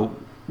me know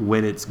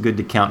when it's good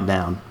to count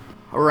down.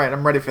 All right,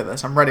 I'm ready for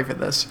this.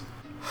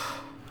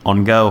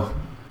 On go.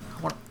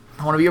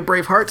 I want to be a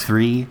brave heart.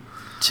 3,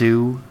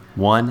 2,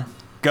 1,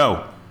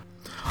 go.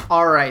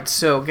 Alright,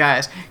 so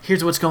guys,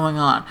 here's what's going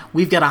on.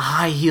 We've got a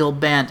high heel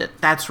bandit.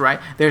 That's right.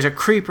 There's a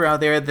creeper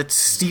out there that's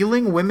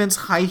stealing women's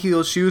high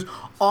heel shoes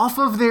off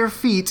of their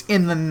feet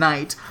in the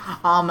night.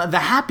 The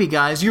Happy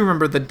Guys, you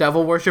remember the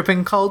devil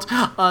worshipping cult?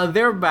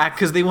 They're back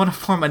because they want to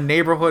form a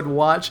neighborhood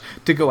watch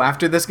to go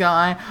after this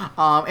guy.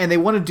 And they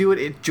want to do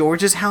it at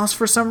George's house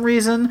for some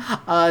reason.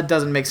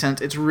 Doesn't make sense.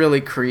 It's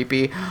really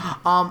creepy.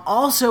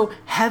 Also,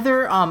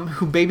 Heather,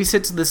 who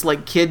babysits this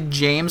like kid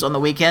James on the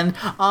weekend,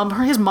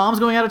 his mom's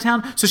going out of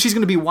town, so she's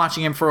going to be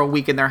watching him for a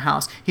week in their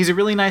house. He's a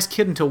really nice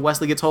kid until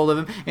Wesley gets hold of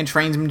him and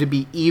trains him to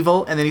be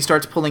evil, and then he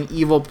starts pulling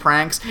evil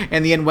pranks, and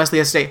in the end Wesley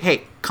has to say,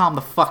 hey, calm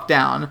the fuck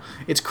down.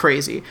 It's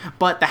crazy.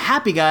 But the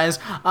Happy Guys,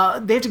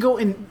 they have to go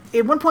in.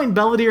 At one point,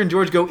 Belvedere and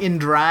George go in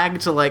drag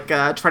to like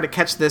try to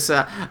catch this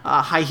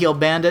high heel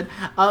bandit.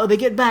 They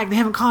get back, they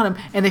haven't caught him,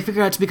 and they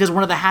figure out it's because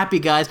one of the Happy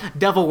Guys,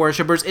 devil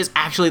worshippers, is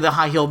actually the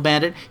high heel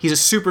bandit. He's a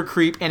super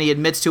creep, and he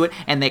admits to it.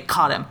 And they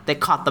caught him. They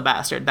caught the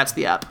bastard. That's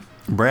the up.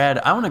 Brad,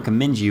 I want to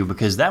commend you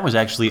because that was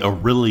actually a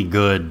really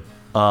good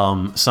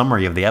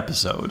summary of the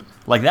episode.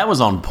 Like, that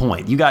was on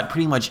point. You got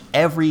pretty much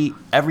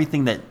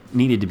everything that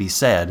needed to be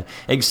said,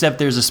 except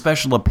there's a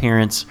special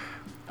appearance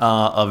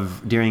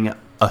during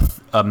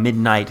a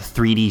midnight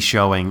 3D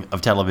showing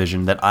of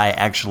television that I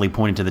actually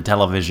pointed to the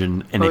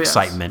television in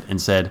excitement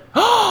and said,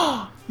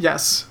 "Oh,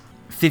 yes,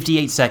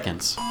 58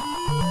 seconds."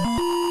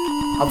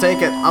 I'll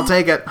take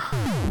it.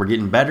 We're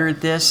getting better at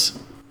this.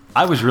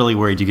 I was really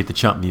worried you get the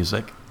chump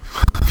music.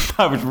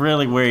 I was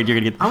really worried you're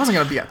gonna get. I wasn't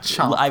gonna be a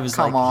chump. I was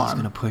Come like, on. he's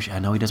gonna push it. I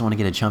know he doesn't want to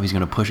get a chump. He's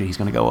gonna push it. He's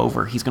gonna go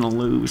over. He's gonna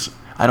lose.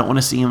 I don't want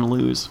to see him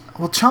lose.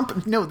 Well,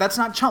 chump. No, that's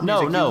not chump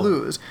music. No. You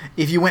lose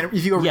if you were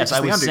Yes, I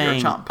religiously was under. You're a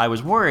saying chump. I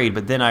was worried,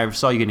 but then I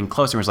saw you getting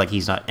closer and was like,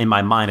 he's not. In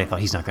my mind, I thought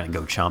he's not gonna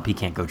go chump. He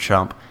can't go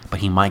chump, but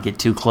he might get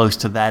too close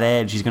to that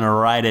edge. He's gonna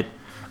ride it.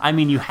 I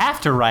mean, you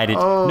have to ride it.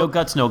 No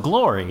guts, no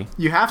glory.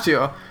 You have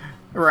to,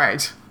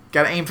 right?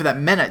 Got to aim for that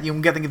minute. You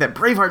got to get that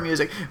Braveheart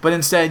music, but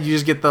instead you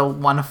just get the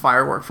one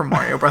firework from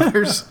Mario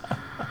Brothers.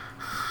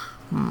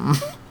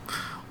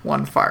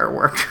 One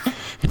firework.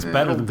 It's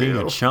better than being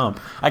a chump.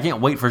 I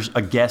can't wait for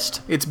a guest.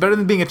 It's better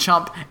than being a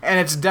chump, and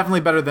it's definitely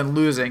better than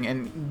losing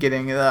and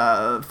getting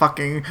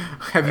fucking.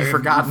 Have you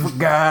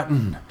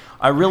forgotten?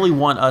 I really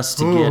want us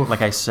to get,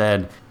 like I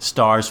said,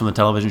 stars from the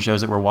television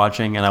shows that we're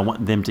watching, and I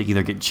want them to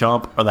either get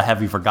chump or the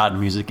Have You Forgotten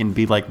music and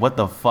be like, what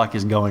the fuck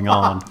is going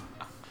on?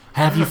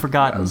 Have you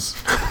forgotten?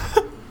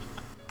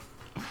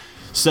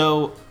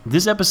 So,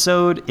 this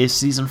episode is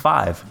season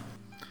 5.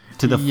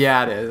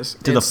 Yeah, it is.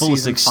 To the It's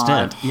fullest season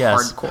extent, 5,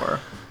 yes. Hardcore.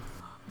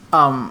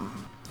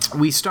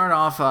 We start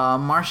off,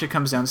 Marcia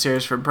comes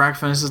downstairs for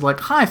breakfast and is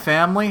like, hi,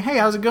 family. Hey,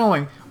 how's it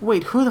going?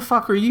 Wait, who the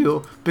fuck are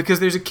you? Because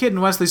there's a kid in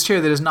Wesley's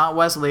chair that is not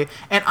Wesley,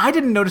 and I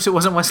didn't notice it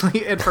wasn't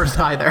Wesley at first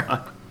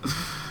either.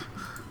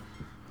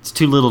 It's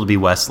too little to be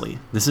Wesley.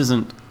 This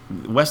isn't...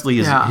 Wesley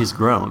is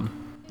grown.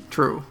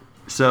 True.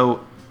 So...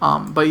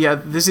 But yeah,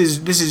 this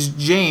is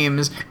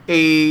James,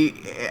 a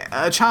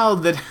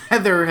child that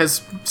Heather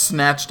has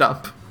snatched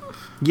up.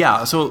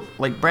 Yeah, so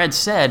like Brad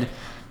said,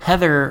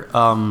 Heather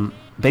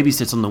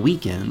babysits on the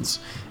weekends,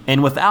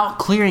 and without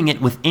clearing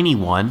it with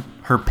anyone,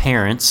 her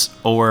parents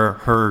or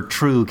her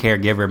true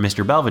caregiver,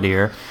 Mr.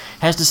 Belvedere,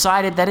 has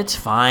decided that it's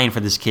fine for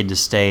this kid to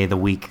stay the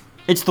week.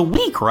 It's the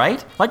week,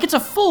 right? Like, it's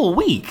a full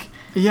week.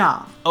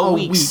 Yeah. A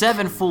week,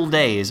 7 full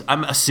days.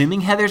 I'm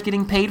assuming Heather's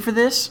getting paid for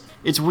this.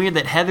 It's weird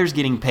that Heather's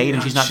getting paid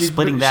and she's not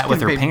splitting that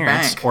with her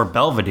parents or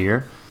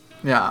Belvedere.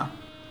 Yeah.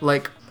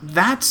 Like,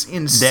 that's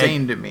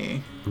insane to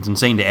me. It's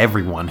insane to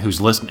everyone who's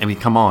listening. I mean,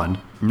 come on.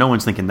 No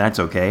one's thinking that's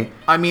okay.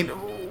 I mean,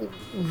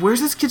 where's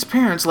this kid's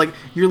parents? Like,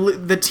 you're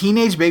the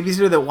teenage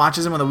babysitter that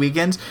watches him on the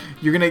weekends.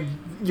 You're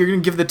gonna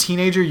give the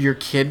teenager your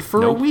kid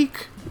for a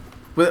week?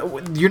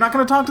 You're not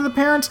gonna talk to the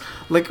parents?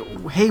 Like,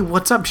 hey,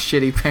 what's up,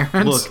 shitty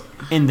parents? Look,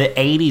 in the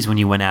 80s when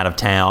you went out of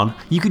town,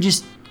 you could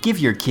just give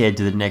your kid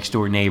to the next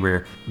door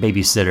neighbor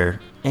babysitter,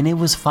 and it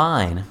was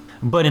fine.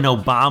 But in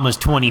Obama's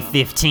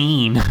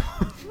 2015,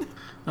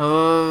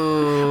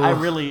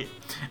 oh,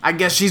 I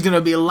guess she's gonna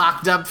be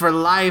locked up for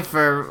life,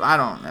 or I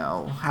don't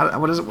know.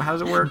 How does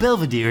it work?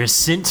 Belvedere is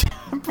sent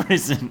to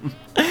prison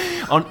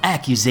on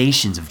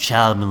accusations of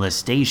child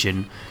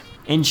molestation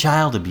and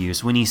child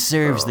abuse when he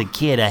serves the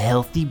kid a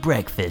healthy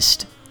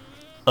breakfast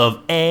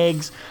of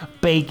eggs,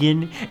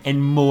 bacon,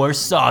 and more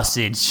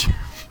sausage.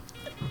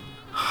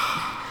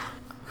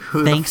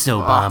 Thanks,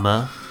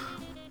 Obama.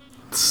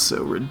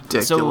 So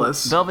ridiculous.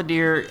 So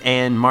Belvedere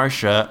and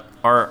Marcia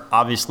are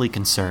obviously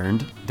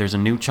concerned. There's a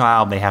new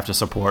child they have to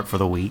support for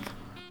the week.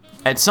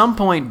 At some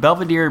point,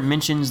 Belvedere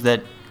mentions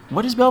that...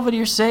 What does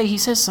Belvedere say? He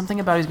says something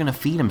about he's going to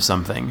feed him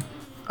something.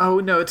 Oh,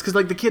 no, it's because,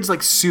 like, the kid's,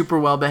 like, super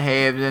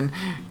well-behaved,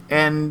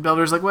 and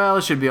Belvedere's like, well,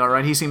 it should be all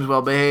right. He seems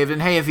well-behaved,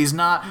 and hey, if he's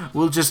not,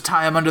 we'll just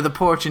tie him under the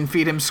porch and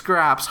feed him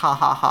scraps. Ha,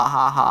 ha, ha,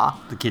 ha, ha.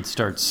 The kid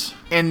starts...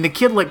 And the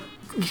kid, like,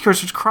 he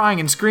starts crying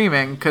and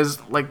screaming, because,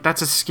 like,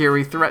 that's a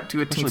scary threat to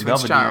a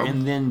teenage child.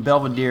 And then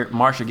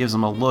Marcia gives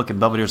him a look,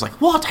 and Belvedere's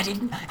like, what?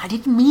 I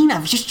didn't mean, I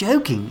was just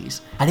joking.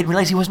 I didn't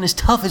realize he wasn't as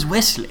tough as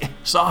Wesley.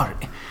 Sorry.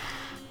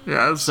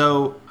 Yeah,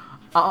 so...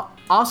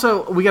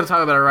 Also, we got to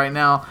talk about it right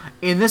now.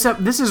 In this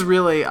is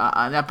really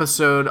an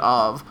episode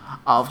of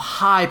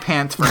high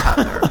pants for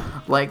Heather.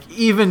 Like,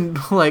 even,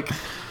 like,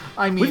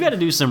 I mean... We've got to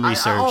do some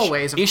research.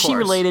 Always, of course. Is she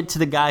related to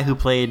the guy who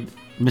played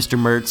Mr.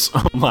 Mertz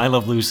on I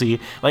Love Lucy?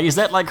 Like, is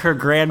that like her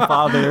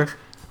grandfather?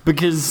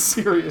 Because...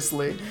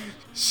 Seriously.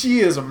 She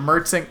is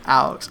mertzing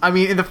out. I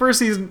mean, in the first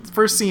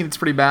scene, it's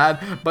pretty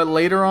bad. But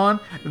later on,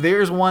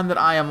 there's one that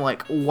I am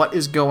like, what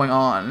is going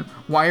on?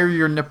 Why are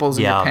your nipples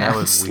in your pants? That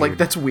was weird. Like,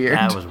 that's weird.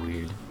 That was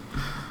weird.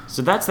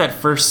 So that's that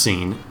first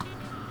scene.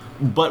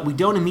 But we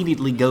don't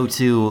immediately go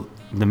to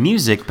the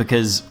music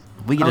because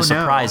we get a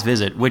surprise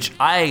visit, which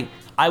I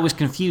was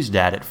confused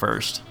at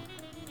first.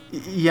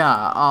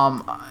 Yeah,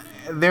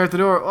 they're at the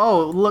door.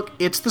 Oh, look,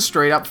 it's the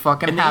straight up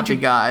fucking Happy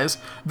Guys.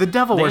 The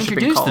devil worshipping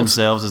They introduced cult.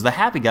 themselves as the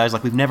Happy Guys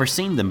like we've never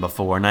seen them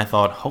before, and I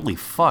thought, holy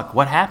fuck,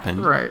 what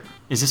happened? Right.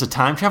 Is this a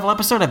time travel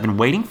episode I've been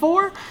waiting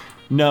for?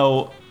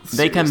 No,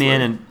 they come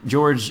in and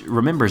George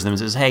remembers them and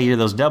says, hey, you're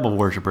those devil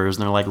worshippers.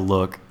 And they're like,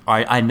 look,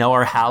 I know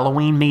our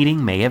Halloween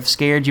meeting may have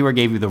scared you or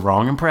gave you the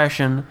wrong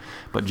impression,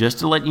 but just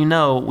to let you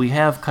know, we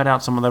have cut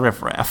out some of the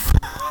riffraff.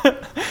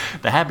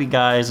 The Happy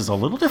Guys is a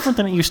little different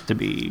than it used to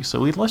be, so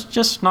let's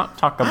just not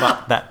talk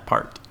about that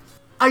part.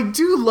 I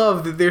do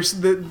love that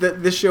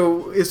that this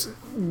show is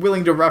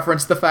willing to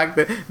reference the fact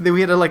that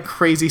we had a like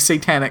crazy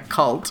satanic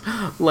cult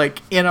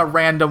like in a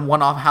random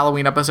one-off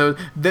Halloween episode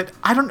that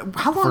I don't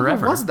how long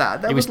Forever. Was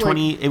that? It was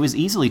it was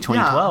easily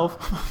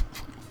 2012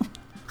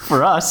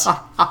 for us.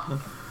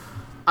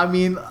 I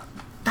mean,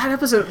 that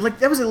episode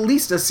that was at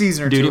least a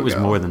season or two Dude, ago. it was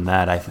more than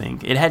that, I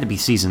think. It had to be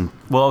season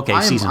 3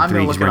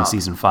 because we're in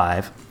season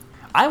 5.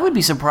 I would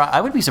be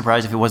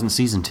surprised if it wasn't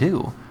season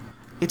 2.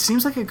 It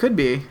seems like it could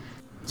be.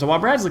 So while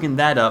Brad's looking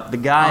that up, the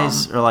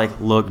guys are like,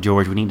 look,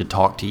 George, we need to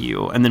talk to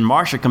you. And then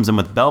Marcia comes in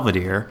with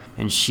Belvedere,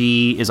 and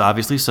she is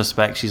obviously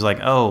suspect. She's like,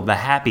 oh, the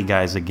Happy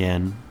Guys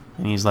again.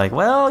 And he's like,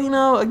 well,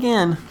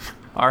 again,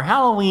 our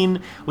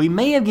Halloween, we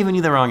may have given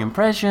you the wrong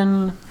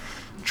impression.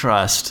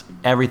 Trust,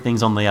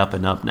 everything's on the up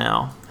and up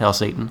now. Hell,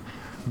 Satan.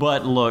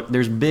 But look,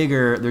 there's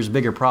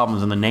bigger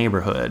problems in the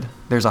neighborhood.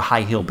 There's a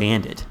high heel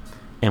bandit,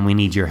 and we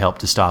need your help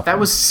to stop him. That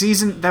was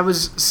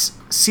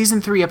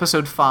season 3,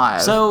 episode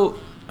 5. So...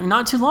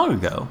 Not too long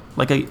ago,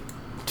 like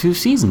 2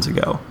 seasons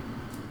ago.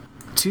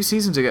 2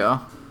 seasons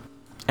ago.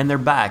 And they're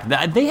back.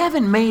 They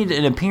haven't made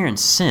an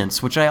appearance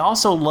since, which I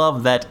also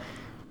love that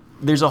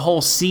there's a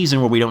whole season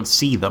where we don't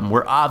see them,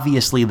 where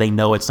obviously they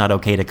know it's not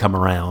okay to come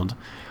around,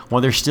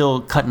 while they're still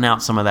cutting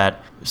out some of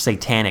that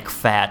satanic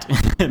fat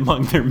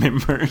among their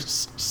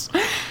members.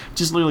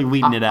 Just literally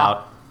weeding it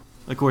out.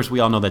 Of course,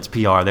 we all know that's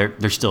PR.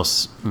 They're still,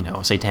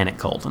 a satanic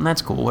cult, and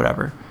that's cool,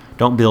 whatever.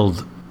 Don't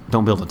build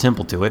a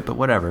temple to it, but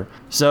whatever.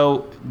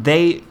 So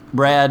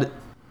Brad,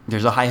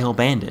 there's a high heel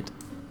bandit,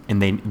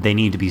 and they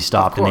need to be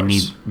stopped, and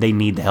they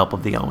need the help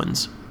of the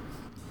Owens.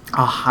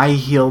 A high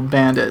heel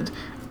bandit,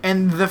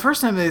 and the first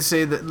time they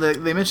say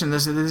that they mention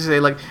this, they say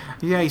like,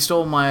 yeah, he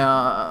stole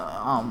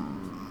my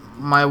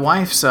my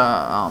wife's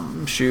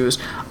shoes,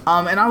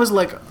 and I was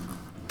like,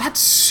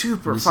 that's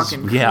super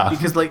fucking creepy,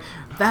 because like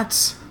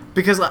that's.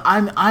 Because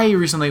I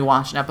recently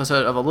watched an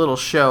episode of a little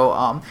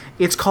show.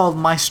 It's called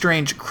My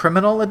Strange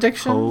Criminal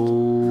Addiction.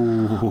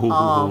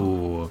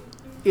 Oh.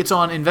 It's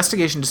on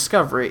Investigation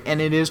Discovery, and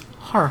it is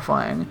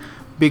horrifying.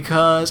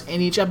 because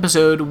in each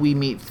episode we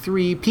meet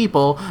 3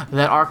 people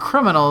that are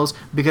criminals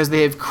because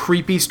they have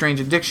creepy, strange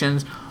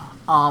addictions.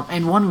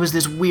 And one was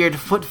this weird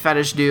foot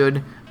fetish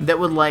dude that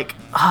would like,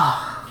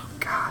 oh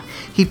god,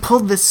 he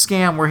pulled this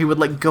scam where he would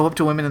like go up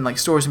to women in like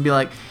stores and be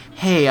like,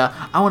 hey,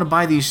 I want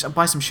to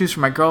buy some shoes for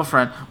my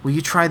girlfriend. Will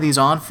you try these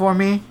on for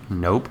me?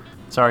 Nope.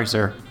 Sorry,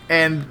 sir.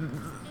 And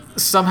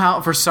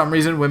somehow, for some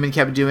reason, women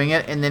kept doing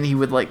it, and then he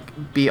would like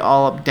be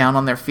all up down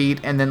on their feet,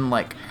 and then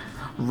like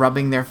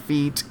rubbing their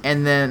feet,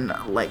 and then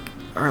like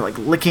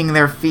licking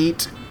their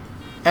feet,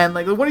 and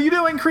like, what are you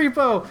doing,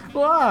 creepo?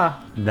 Blah.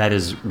 That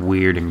is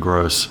weird and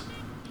gross.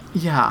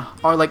 Yeah,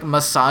 or like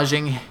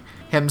massaging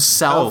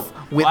himself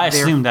with I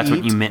their assume that's what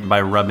feet. you meant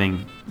by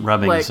rubbing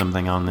Like,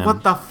 something on them.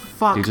 What the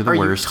fuck These are are the you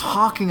worst.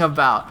 talking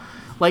about?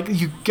 Like,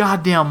 you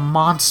goddamn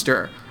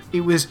monster!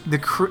 It was the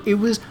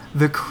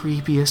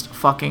creepiest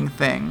fucking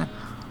thing.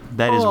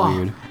 That is Oh.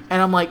 weird.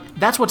 And I'm like,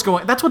 that's what's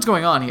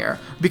going on here.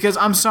 Because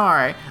I'm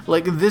sorry,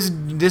 like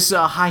this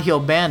high heel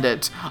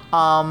bandit,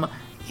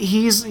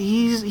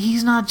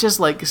 he's not just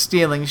like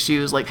stealing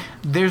shoes. Like,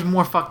 there's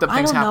more fucked up I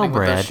things don't know, happening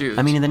with those Brad. shoes.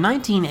 I mean, in the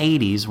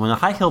 1980s, when the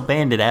high heel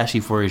bandit asks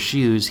you for his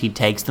shoes, he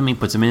takes them, he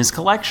puts them in his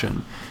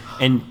collection.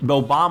 In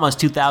Obama's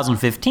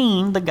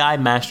 2015, the guy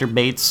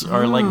masturbates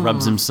or like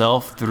rubs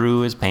himself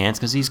through his pants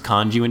because he's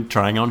conjuring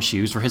trying on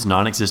shoes for his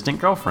non-existent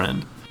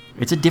girlfriend.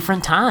 It's a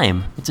different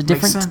time. It's a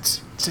different. Makes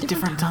sense. It's a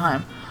different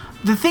time.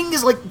 The thing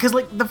is, like, because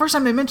like the first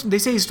time they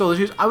say he stole the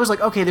shoes, I was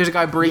like, okay, there's a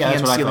guy breaking Yeah, that's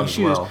and what I stealing thought as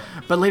shoes. well.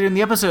 But later in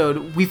the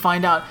episode, we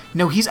find out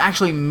no, he's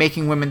actually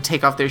making women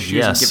take off their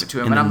shoes and Yes, give it to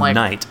him, in and I'm the like,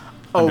 night,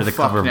 oh, under the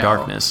fuck cover of no.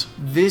 darkness.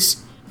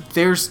 This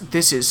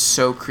is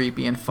so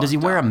creepy and fucked Does he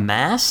wear a up.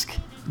 mask?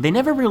 They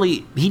never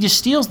really. He just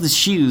steals the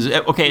shoes.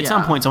 Okay, at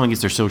some Yeah. point, someone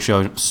gets their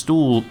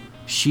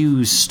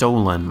shoes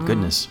stolen.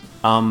 Goodness.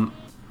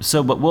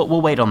 So, but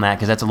we'll wait on that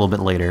because that's a little bit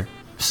later.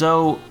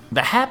 So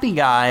the Happy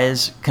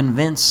Guys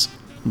convince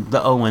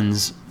the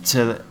Owens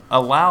to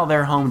allow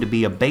their home to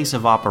be a base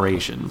of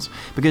operations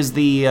because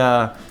the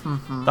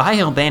High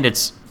Heel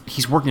Bandits.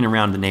 He's working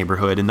around the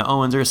neighborhood, and the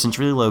Owens are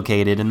centrally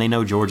located, and they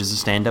know George is a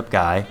stand-up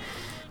guy.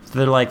 So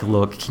they're like,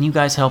 look, can you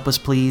guys help us,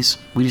 please?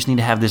 We just need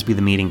to have this be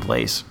the meeting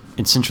place.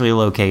 It's centrally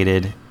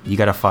located. You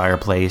got a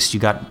fireplace. You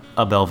got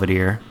a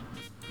Belvedere.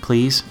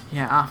 Please?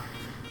 Yeah.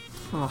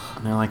 And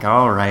they're like,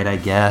 all right, I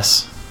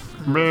guess.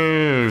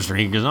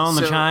 Streak is on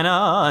the So-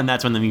 China. And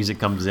that's when the music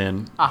comes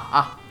in.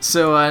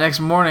 So next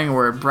morning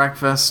we're at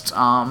breakfast,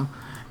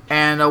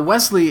 and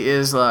Wesley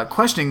is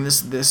questioning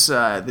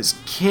this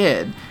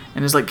kid,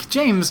 and is like,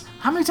 James,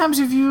 how many times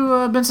have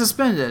you been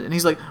suspended? And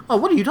he's like, oh,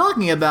 what are you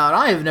talking about?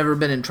 I have never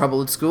been in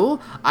trouble at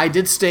school. I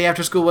did stay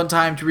after school one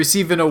time to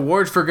receive an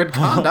award for good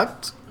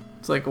conduct.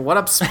 It's like, what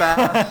up,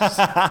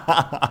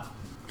 Spaz?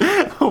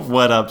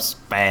 What up,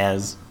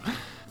 Spaz?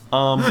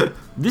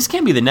 This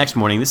can't be the next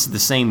morning. This is the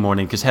same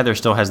morning because Heather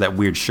still has that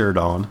weird shirt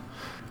on.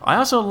 I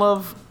also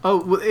love Oh,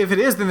 well, if it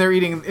is, then they're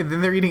eating a it's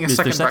their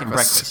second, second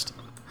breakfast. breakfast.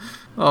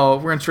 Oh,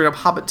 we're in straight up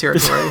Hobbit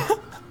territory.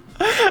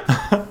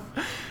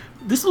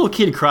 This little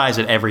kid cries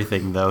at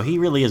everything, though. He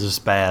really is a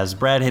spaz.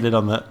 Brad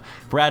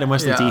and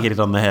Wesley T Yeah. hit it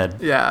on the head.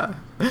 Yeah,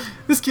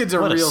 this kid's a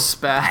What a real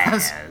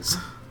spaz.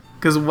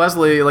 Because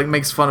Wesley like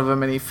makes fun of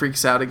him and he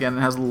freaks out again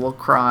and has a little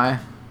cry.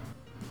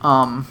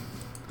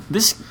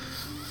 This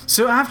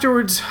So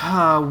afterwards,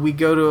 we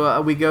go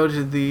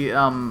to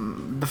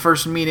the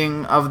first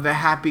meeting of the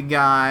Happy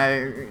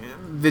Guy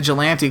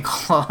Vigilante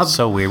Club.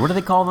 so weird. What do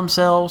they call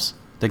themselves?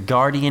 The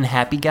Guardian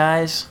Happy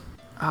Guys?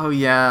 Oh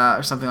yeah,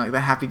 or something like that.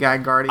 Happy Guy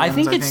Guardians.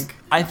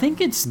 I think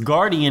it's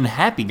Guardian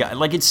Happy Guy.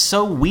 Like, it's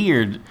so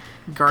weird.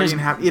 Guardian 'Cause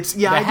Happy. It's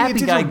yeah. The I- Happy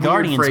it's a Guy weird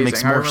Guardians phrasing.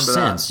 makes I more remember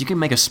sense. that. You can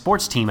make a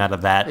sports team out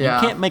of that. Yeah.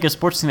 You can't make a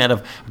sports team out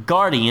of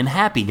Guardian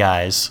Happy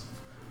Guys.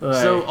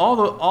 So Right.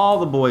 all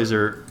the boys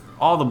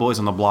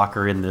on the block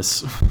are in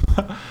this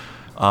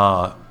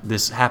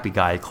this Happy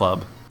Guy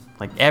club.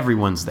 Like,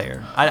 everyone's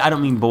there. I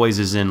don't mean boys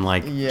as in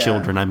like Yeah.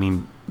 children. I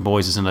mean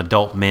boys as in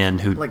adult men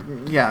who Like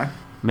yeah.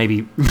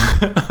 maybe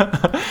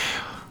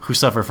who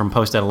suffer from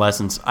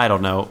post-adolescence. I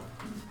don't know.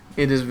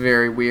 It is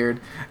very weird.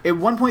 At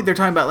one point, they're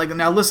talking about like,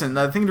 now listen.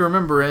 The thing to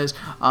remember is,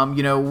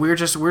 we're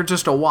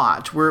just a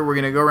watch. We're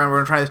gonna go around. We're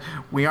gonna try this.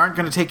 We aren't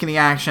gonna take any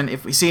action.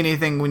 If we see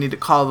anything, we need to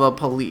call the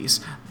police.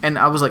 And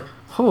I was like,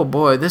 oh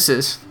boy, this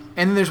is.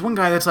 And then there's one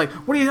guy that's like,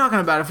 what are you talking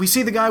about? If we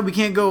see the guy, we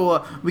can't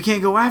go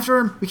after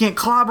him. We can't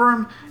clobber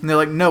him. And they're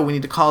like, no, we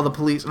need to call the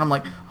police. And I'm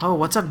like, oh,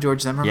 what's up,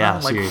 George Zimmerman? Yeah,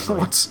 like,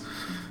 seriously.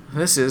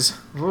 this is.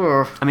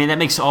 Ugh. I mean, that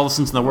makes all the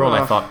sense in the world.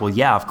 I Ugh. thought, well,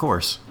 yeah, of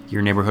course.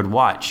 Your neighborhood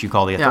watch. You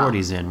call the Yeah.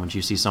 authorities in when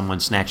you see someone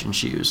snatching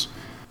shoes.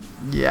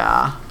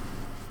 Yeah.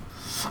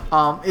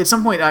 At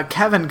some point,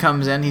 Kevin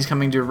comes in. He's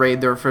coming to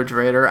raid the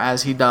refrigerator,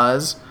 as he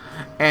does.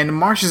 And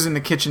Marsh is in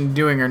the kitchen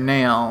doing her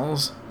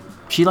nails.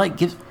 She like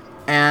gives.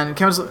 And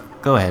Kevin's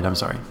Go ahead. I'm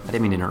sorry. I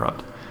didn't mean to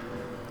interrupt.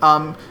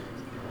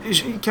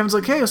 Kevin's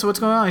like, hey, so what's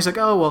going on? He's like,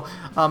 oh,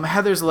 well,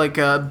 Heather's like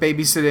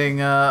babysitting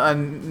a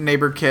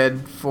neighbor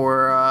kid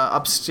for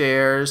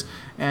upstairs,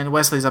 and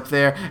Wesley's up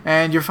there,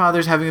 and your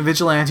father's having a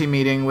vigilante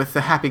meeting with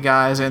the Happy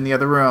Guys in the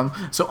other room,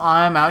 so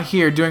I'm out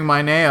here doing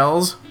my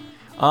nails.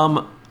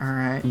 All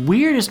right.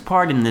 Weirdest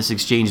part in this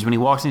exchange is when he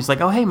walks in, he's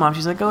like, oh, hey, Mom.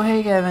 She's like, oh,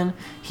 hey, Kevin.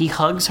 He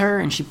hugs her,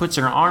 and she puts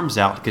her arms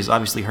out because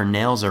obviously her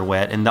nails are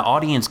wet, and the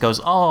audience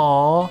goes,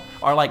 oh,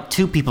 or like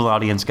two people in the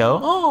audience go,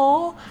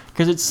 oh,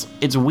 because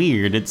it's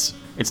weird. It's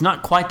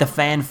not quite the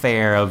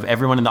fanfare of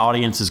everyone in the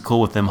audience is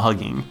cool with them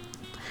hugging,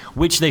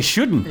 which they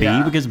shouldn't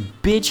be because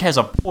bitch has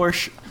a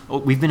Porsche. Oh,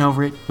 we've been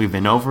over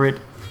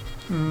it.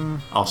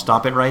 I'll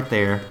stop it right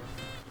there.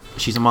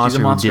 She's a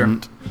monster who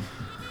didn't.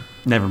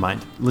 Never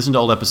mind. Listen to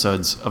old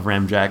episodes of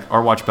Ramjack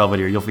or watch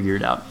Belvedere. You'll figure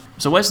it out.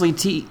 So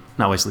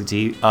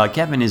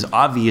Kevin is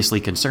obviously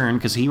concerned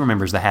because he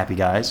remembers the Happy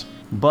Guys.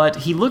 But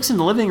he looks in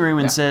the living room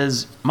and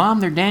says,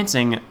 Mom, they're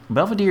dancing.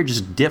 Belvedere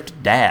just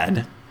dipped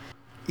Dad.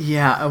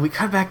 Yeah, we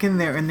cut back in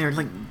there and they're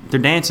like... They're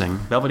dancing.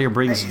 Belvedere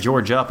brings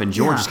George up and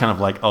George is kind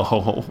of like,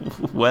 oh,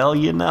 well,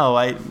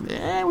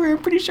 we're a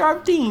pretty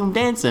sharp team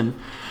dancing.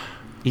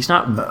 He's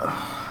not...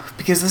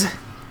 because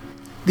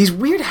these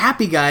weird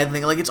Happy Guy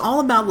thing, like, it's all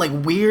about, like,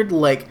 weird,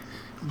 like,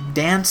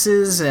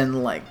 dances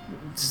and, like,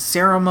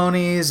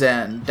 ceremonies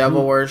and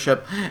devil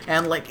worship,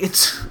 and, like,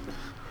 it's...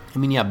 I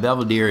mean, yeah,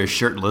 Belvedere is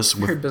shirtless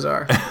with very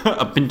bizarre.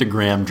 a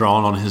pentagram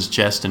drawn on his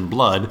chest in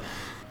blood.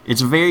 It's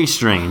very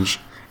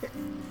strange.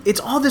 It's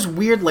all this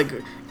weird, like,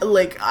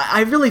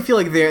 I really feel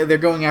like they're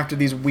going after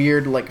these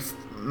weird, like,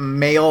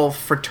 male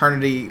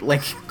fraternity,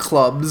 like,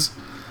 clubs.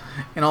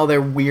 And all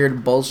their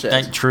weird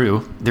bullshit.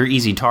 True. They're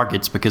easy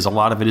targets because a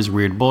lot of it is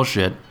weird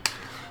bullshit.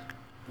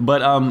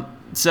 But,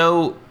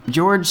 so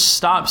George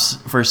stops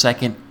for a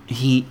second.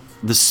 The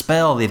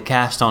spell they've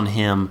cast on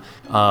him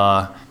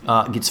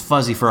gets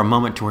fuzzy for a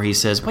moment to where he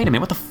says, wait a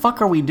minute, what the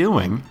fuck are we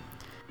doing?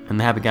 And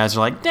the Happy Guys are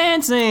like,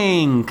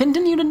 dancing!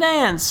 Continue to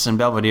dance! And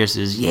Belvedere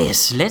says,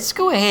 yes, let's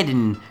go ahead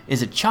and...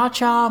 Is it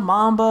cha-cha,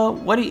 mamba?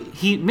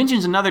 He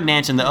mentions another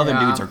dance and the other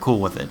dudes are cool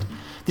with it.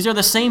 These are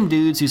the same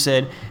dudes who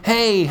said,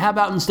 hey, how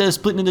about instead of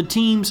splitting into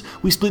teams,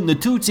 we split into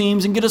two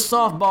teams and get a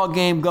softball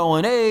game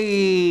going,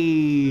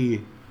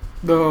 hey!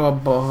 Oh,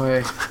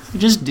 boy.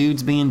 Just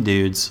dudes being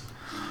dudes.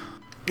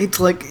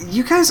 It's like,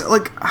 you guys,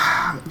 like,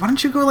 why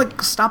don't you go,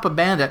 like, stop a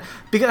bandit?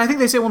 Because I think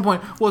they say at one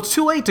point, well, it's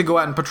too late to go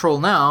out and patrol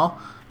now.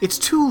 It's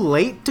too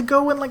late to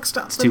go and, like,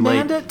 stop the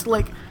bandit?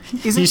 Like,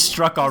 he's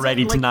struck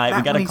already tonight.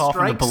 We got a call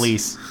from the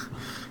police.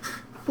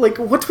 Like,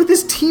 what's with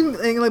this team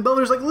thing? Like,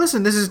 Belvedere's like,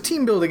 listen, this is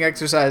team building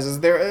exercises.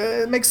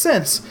 It makes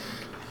sense.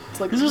 It's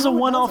like, this is a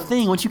one-off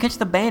thing. Once you catch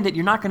the bandit,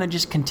 you're not going to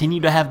just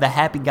continue to have the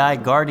Happy Guy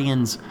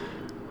Guardians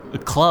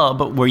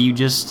club where you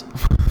just,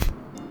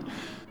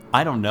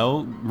 I don't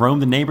know, roam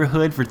the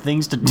neighborhood for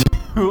things to do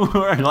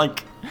or,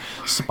 like,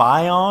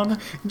 spy on.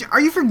 Are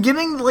you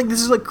forgetting, like,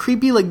 this is, like,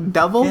 creepy, like,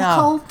 devil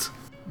cult?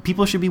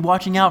 People should be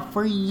watching out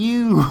for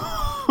you.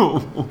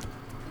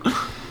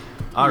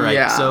 All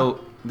right,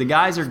 so the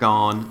guys are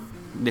gone.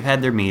 They've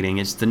had their meeting.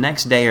 It's the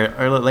next day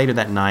or later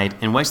that night,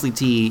 and Wesley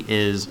T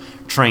is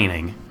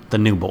training the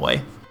new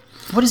boy.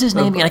 What is his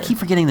name again? I keep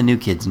forgetting the new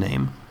kid's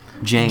name.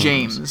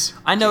 James.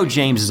 I know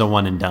James is a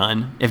one and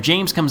done. If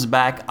James comes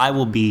back, I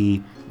will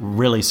be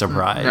really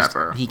surprised.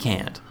 Never. He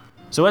can't.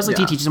 So Wesley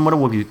T teaches him what a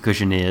whoopee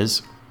cushion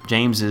is.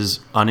 James is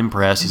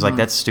unimpressed. He's like,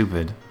 that's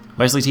stupid.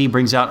 Wesley T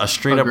brings out a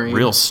straight up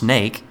real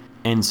snake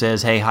and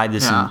says, hey, hide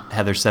this in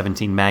Heather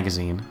 17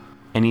 magazine.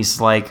 And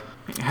he's like,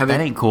 Heather,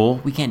 that ain't cool.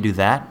 We can't do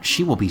that.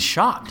 She will be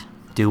shocked.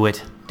 Do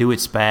it. Do it,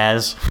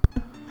 Spaz.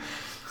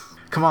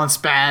 Come on,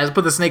 Spaz.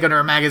 Put the snake under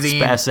a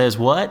magazine. Spaz says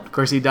what? Of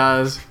course he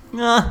does.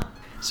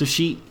 So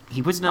he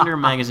puts it under a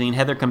magazine.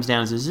 Heather comes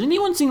down and says, has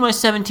anyone seen my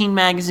 17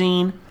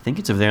 magazine? I think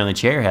it's over there on the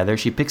chair, Heather.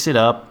 She picks it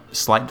up,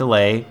 slight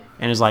delay,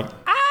 and is like,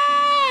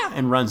 ah!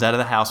 And runs out of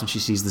the house when she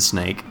sees the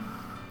snake.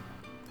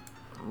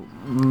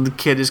 The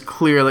kid is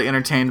clearly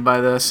entertained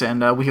by this,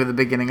 and we hear the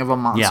beginning of a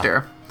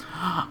monster.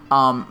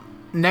 Yeah.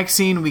 Next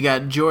scene, we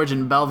got George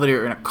and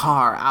Belvedere in a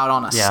car out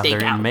on a stakeout. Yeah,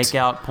 they're in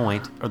makeout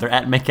point, or they're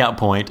at makeout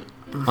point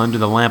under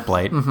the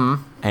lamplight,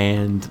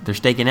 and they're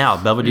staking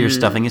out. Belvedere's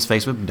stuffing his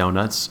face with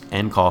donuts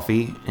and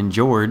coffee, and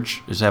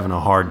George is having a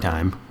hard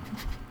time.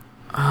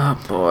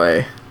 Oh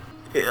boy.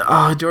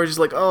 Oh, George is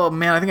like, oh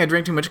man, I think I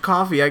drank too much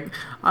coffee. We're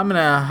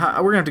gonna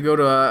have to go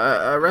to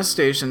a rest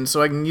station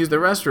so I can use the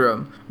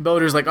restroom.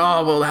 Belvedere's like,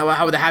 oh well,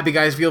 how would the Happy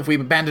Guys feel if we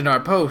abandoned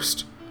our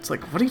post? It's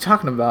like, what are you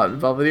talking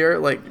about, Belvedere?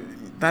 Like,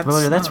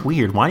 that's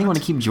weird. Why do you want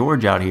to keep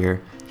George out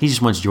here? He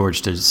just wants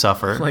George to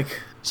suffer.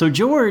 So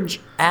George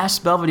asks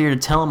Belvedere to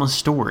tell him a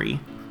story.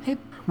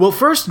 Well,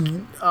 first,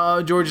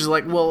 George is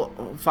like, well,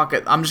 fuck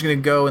it. I'm just going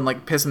to go and,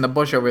 like, piss in the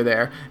bush over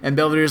there. And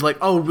Belvedere's like,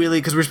 oh, really?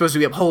 Because we're supposed to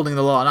be upholding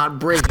the law, not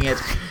breaking it.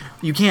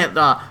 You can't,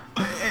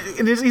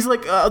 and he's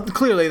like,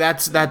 clearly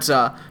that's what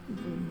are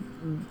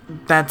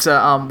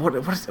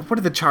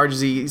the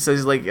charges? He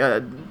says, like,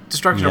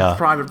 destruction of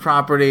private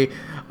property,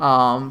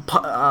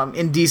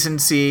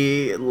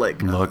 indecency,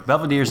 like... Look,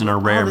 Belvedere's in a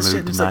rare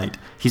mood tonight. Like,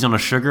 he's on a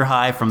sugar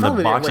high from the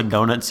box of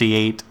donuts he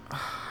ate.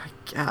 I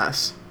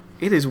guess.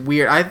 It is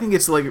weird. I think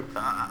it's like...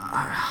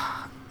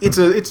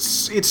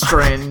 it's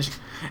strange.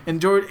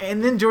 And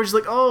then George's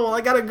like, oh,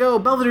 I gotta go.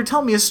 Belvedere,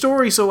 tell me a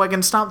story so I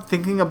can stop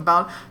thinking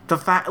about the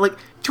fact. Like,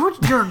 George,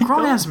 you're a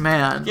grown ass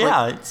man.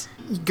 Yeah,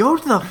 Like, go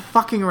to the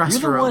fucking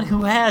restroom. you're the one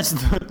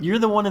who you're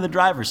the one in the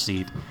driver's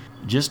seat.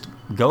 Just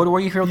go to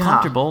where you feel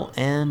comfortable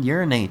and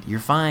urinate. You're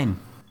fine.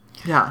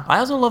 Yeah. I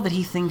also love that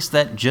he thinks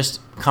that just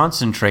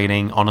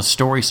concentrating on a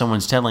story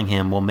someone's telling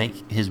him will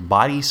make his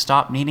body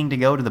stop needing to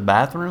go to the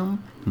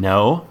bathroom.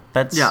 No,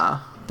 that's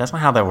not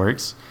how that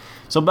works.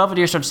 So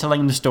Belvedere starts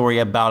telling him the story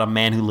about a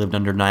man who lived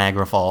under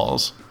Niagara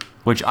Falls,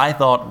 which I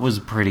thought was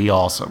pretty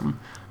awesome.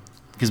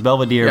 Because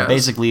Belvedere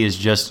basically is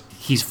just,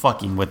 he's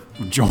fucking with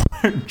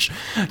George.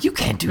 You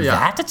can't do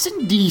that. That's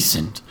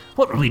indecent.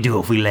 What would we do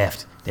if we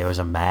left? There was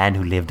a man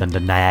who lived under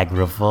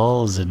Niagara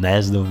Falls, and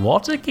as the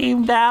water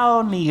came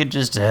down, he had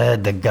just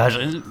heard the gush.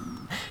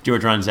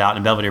 George runs out,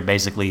 and Belvedere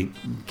basically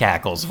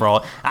cackles for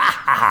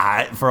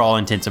all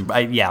intents and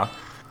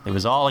it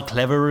was all a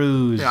clever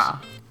ruse. Yeah,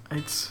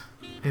 it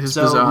is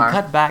so bizarre. we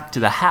cut back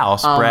to the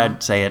house.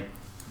 Brad, say it.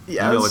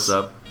 Yes. You know what's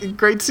up.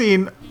 Great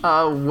scene.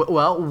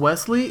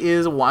 Wesley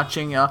is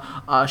watching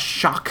a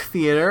shock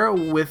theater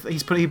with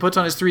he puts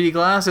on his 3D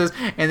glasses,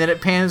 and then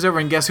it pans over,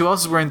 and guess who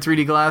else is wearing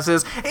 3D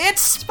glasses?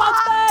 It's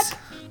Spot.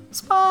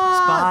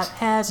 Spot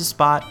has a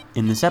spot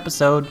in this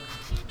episode.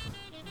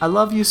 I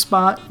love you,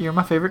 Spot. You're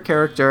my favorite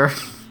character.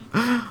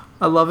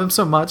 I love him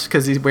so much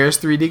because he wears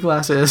 3D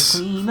glasses.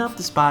 Clean up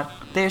the spot.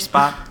 There's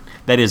Spot.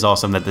 That is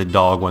awesome that the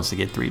dog wants to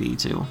get 3D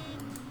too.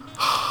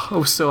 I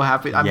was so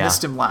happy. I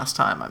missed him last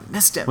time. I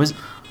missed him.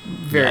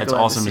 It's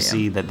awesome to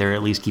see that they're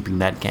at least keeping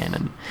that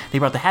canon. They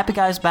brought the Happy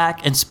Guys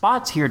back, and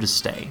Spot's here to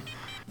stay.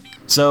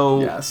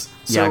 So yes.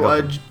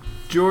 So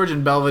George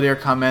and Belvedere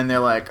come in. They're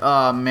like,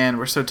 "Oh man,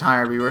 we're so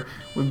tired.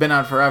 We've been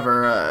out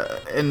forever."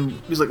 And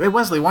he's like, "Hey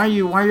Wesley, why are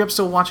you up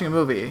still watching a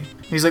movie?"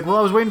 And he's like, "Well,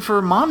 I was waiting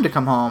for Mom to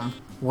come home."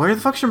 Where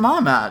the fuck's your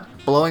mom at?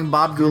 Blowing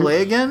Bob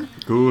Goulet again?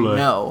 Goulet.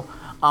 No.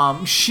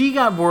 She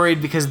got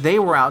worried because they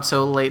were out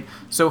so late.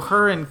 So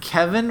her and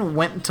Kevin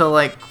went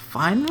to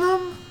find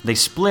them. They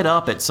split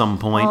up at some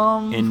point,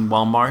 and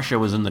while Marcia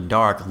was in the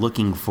dark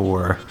looking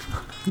for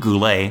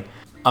Goulet,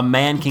 a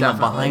man came up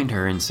behind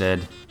her and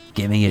said,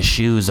 "Give me your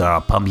shoes or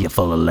I'll pump you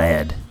full of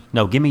lead."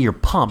 No, give me your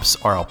pumps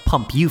or I'll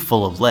pump you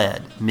full of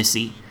lead,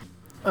 missy.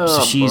 Oh,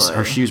 So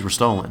her shoes were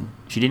stolen.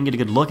 She didn't get a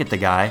good look at the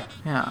guy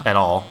at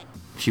all.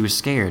 She was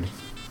scared.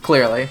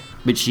 Clearly.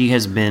 But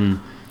she's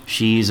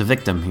a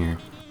victim here.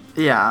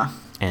 Yeah.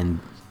 And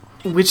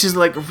which is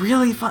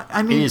really fun.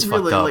 I mean, it is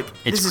really, fucked up.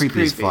 It's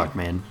creepy as fuck,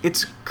 man.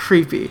 It's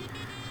creepy.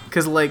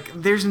 Because,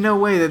 there's no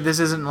way that this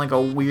isn't,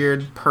 a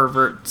weird,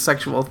 pervert,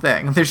 sexual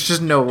thing. There's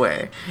just no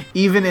way.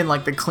 Even in,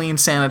 the clean,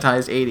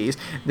 sanitized 80s,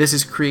 this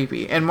is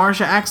creepy. And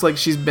Marcia acts like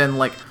she's been,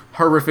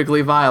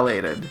 horrifically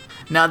violated.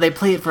 Now, they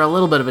play it for a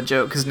little bit of a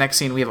joke, because next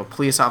scene we have a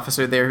police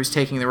officer there who's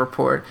taking the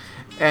report.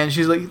 And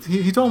she's like,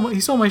 he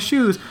stole my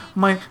shoes.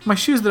 My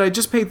shoes that I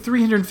just paid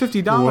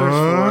 $350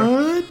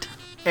 for. What?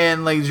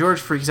 And, George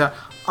freaks out.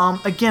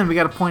 Again, we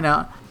gotta point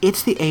out,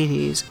 it's the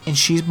 80s, and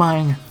she's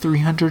buying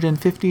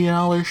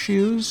 $350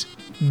 shoes?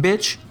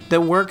 Bitch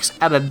that works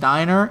at a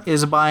diner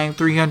is buying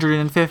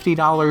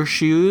 $350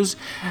 shoes?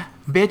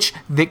 Bitch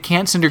that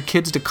can't send her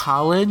kids to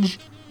college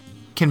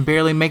can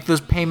barely make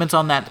those payments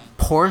on that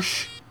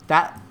Porsche?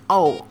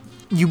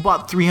 You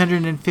bought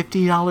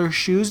 $350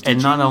 shoes,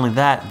 And not only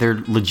that,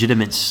 they're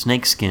legitimate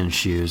snakeskin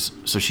shoes.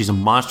 So she's a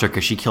monster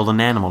because she killed an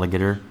animal to get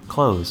her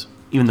clothes.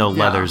 Even though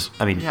leather's,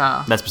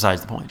 that's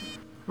besides the point.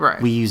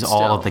 Right. We use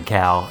all of the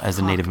cow, as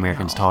the Native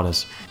Americans taught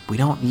us.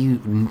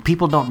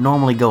 People don't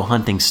normally go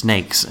hunting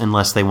snakes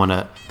unless they want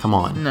to, come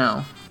on.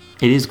 No.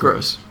 It is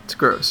gross. It's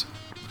gross.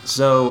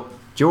 So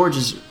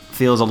George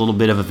feels a little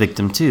bit of a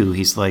victim too.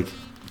 He's like,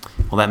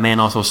 well, that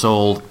man also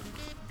sold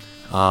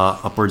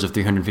upwards of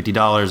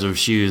 $350 of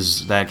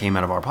shoes that came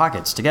out of our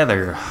pockets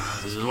together.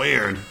 This is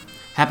weird.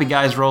 Happy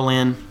Guys roll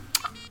in.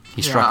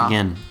 He struck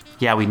again.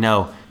 Yeah, we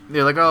know.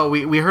 They're like, oh,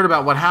 we heard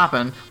about what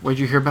happened. Where'd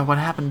you hear about what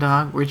happened,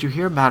 dog? Where'd you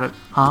hear about it?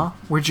 Huh?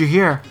 Where'd you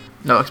hear?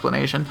 No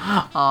explanation.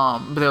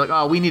 But they're like,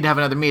 oh, we need to have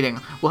another meeting.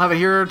 We'll have it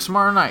here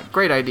tomorrow night.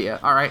 Great idea.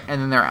 All right.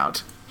 And then they're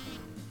out.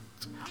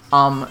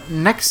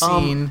 Next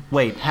scene.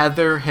 Wait.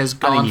 Heather has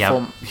gone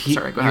full...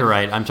 Sorry, go ahead. You're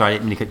right. I'm sorry. I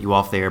didn't mean to cut you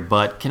off there.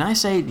 But can I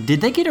say,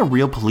 did they get a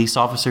real police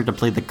officer to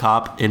play the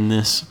cop in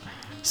this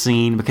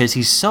scene? Because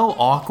he's so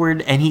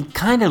awkward and he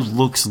kind of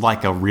looks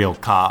like a real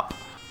cop.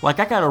 I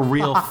got a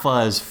real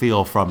fuzz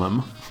feel from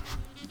him.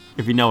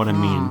 If you know what I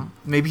mean.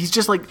 Maybe he's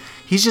just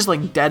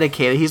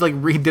dedicated. He's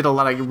he did a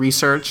lot of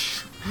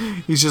research.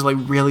 He's just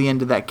really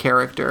into that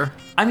character.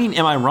 I mean,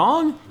 am I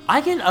wrong?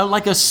 I get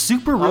a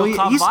super real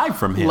cop vibe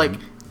from him.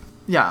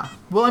 Yeah.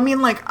 Well, I mean,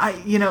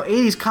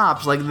 80s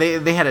cops,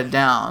 they had it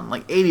down.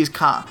 80s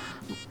cop.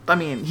 I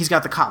mean, he's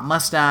got the cop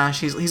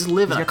mustache. He's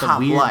living a cop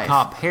weird life.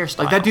 Cop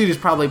hairstyle. That dude is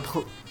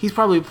he's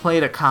probably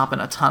played a cop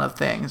in a ton of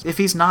things. If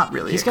he's not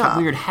really, he's got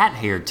weird hat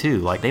hair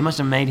too. They must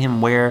have made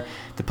him wear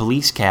the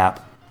police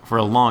cap for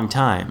a long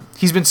time.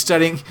 He's been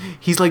studying.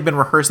 He's been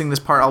rehearsing this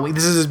part all week.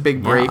 This is his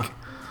big break.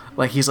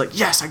 Yeah. He's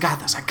yes, I got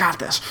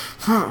this.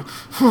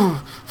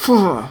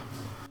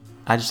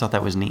 I just thought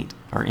that was neat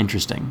or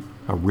interesting.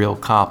 A real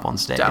cop on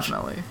stage.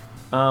 Definitely.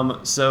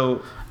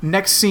 So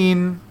Next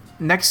scene,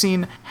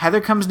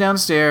 Heather comes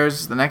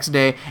downstairs the next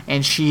day,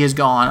 and she has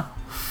gone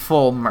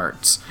full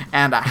Mertz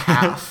and a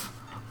half.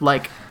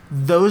 Like,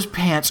 those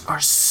pants are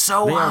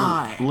so they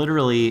high. are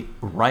literally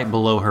right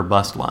below her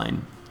bust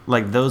line.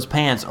 Like, those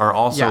pants are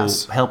also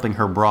Yes. helping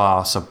her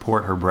bra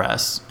support her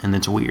breasts, and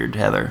it's weird,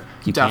 Heather.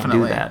 You Definitely.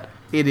 can't do that.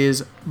 It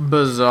is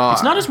bizarre.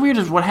 It's not as weird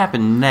as what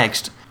happened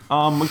next,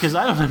 because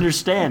I don't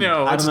understand.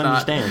 No, I it's don't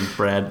not. understand,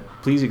 Brad.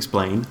 Please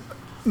explain.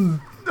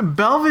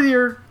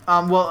 Belvedere,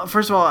 well,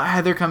 first of all,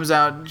 Heather comes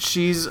out.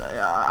 She's,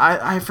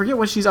 I forget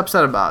what she's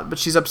upset about, but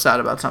she's upset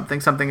about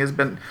something. Something has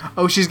been,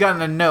 she's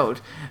gotten a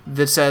note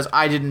that says,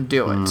 I didn't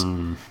do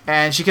it.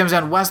 And she comes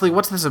down, Wesley,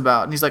 what's this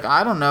about? And he's like,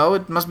 I don't know.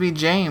 It must be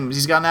James.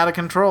 He's gotten out of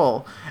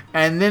control.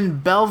 And then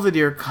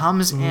Belvedere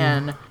comes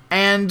in,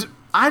 and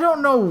I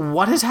don't know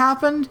what has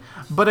happened,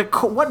 but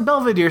what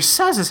Belvedere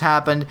says has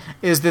happened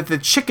is that the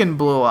chicken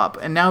blew up,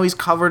 and now he's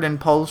covered in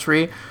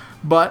poultry,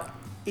 but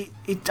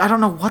I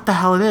don't know what the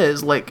hell it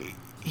is. Like,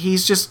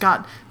 he's just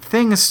got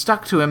things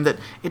stuck to him that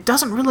it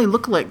doesn't really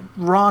look like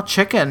raw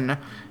chicken.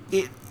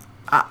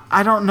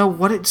 I don't know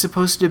what it's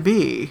supposed to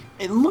be.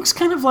 It looks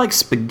kind of like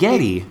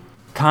spaghetti.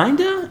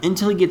 Kinda,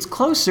 until he gets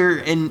closer,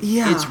 and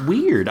Yeah. it's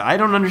weird. I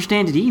don't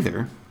understand it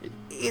either.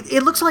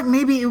 It looks like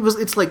maybe it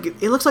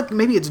looks like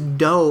maybe it's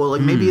dough. Like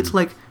maybe it's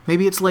like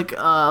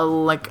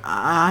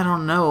I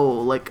don't know,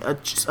 like a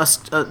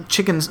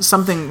chicken,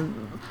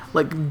 something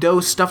like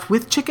dough stuffed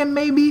with chicken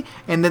maybe,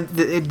 and then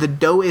the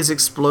dough is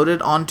exploded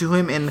onto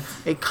him in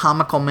a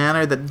comical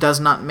manner that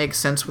does not make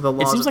sense with the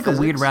laws It seems of like physics.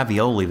 a weird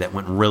ravioli that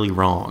went really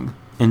wrong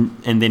and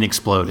then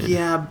exploded.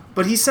 Yeah,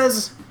 but he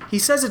says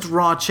it's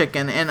raw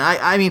chicken, and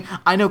I mean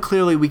I know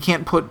clearly we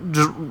can't put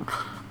just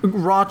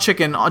raw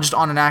chicken just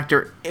on an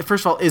actor. It,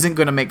 first of all, isn't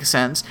going to make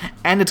sense,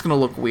 and it's going to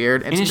look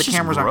weird, and And so it's the just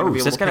cameras aren't going to be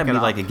gross. able That's to gotta pick be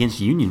it like up.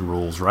 against union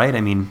rules, right? I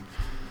mean,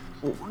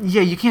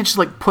 Yeah, you can't just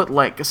like put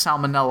like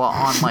salmonella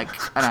on like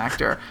an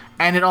actor,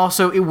 and it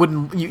also it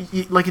wouldn't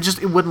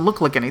it wouldn't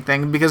look like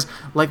anything because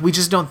like we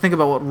just don't think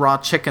about what raw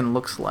chicken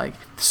looks like.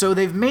 So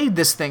they've made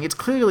this thing. It's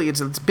clearly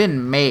it's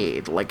been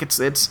made. Like it's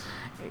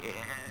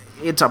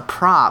a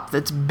prop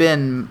that's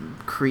been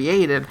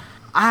created.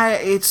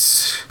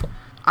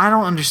 I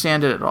don't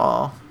understand it at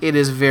all. It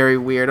is very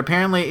weird.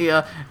 Apparently,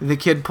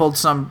 James pulled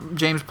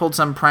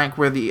some prank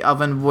where the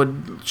oven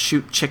would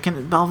shoot chicken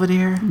at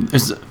Belvedere.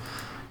 It's a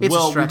we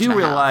stretch do and a half.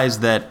 realize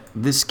that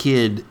this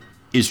kid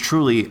is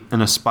truly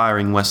an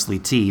aspiring Wesley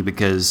T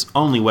because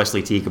only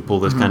Wesley T could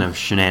pull this kind of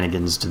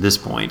shenanigans to this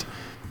point.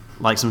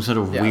 Like some sort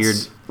of weird...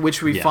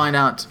 which we Yeah. find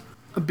out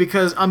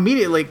because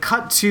immediately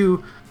cut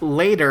to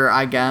later,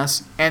 I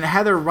guess, and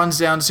Heather runs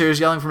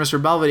downstairs yelling for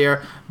Mr.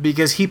 Belvedere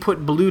because he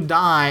put blue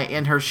dye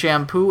in her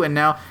shampoo, and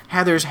now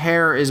Heather's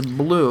hair is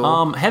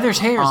blue. Heather's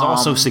hair is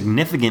also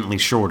significantly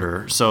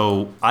shorter,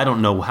 so I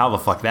don't know how the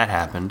fuck that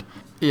happened.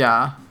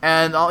 Yeah,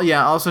 and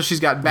also she's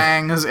got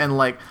bangs and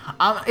like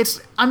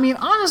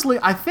honestly,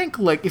 I think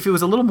like if it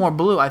was a little more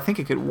blue, I think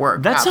it could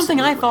work. That's something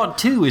I Absolutely. thought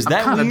too. Is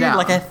that kinda weird? down.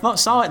 Like I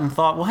saw it and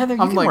thought, well, Heather, you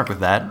can like- work with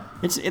that.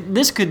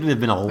 This could have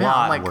been a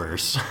lot like-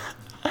 worse.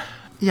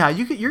 Yeah,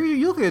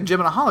 you look like a Jim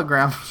in a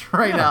hologram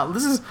right now.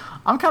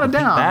 I'm kind of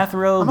down.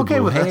 Bathrobe, I'm okay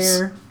blue with hair.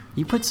 this.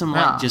 You put some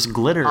Yeah. like just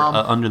glitter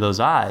under those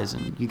eyes,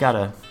 and you got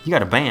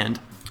a band.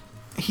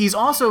 He's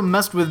also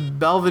messed with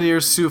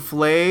Belvedere's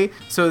souffle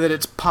so that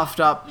it's puffed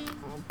up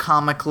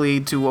comically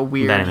to a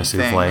weird That ain't a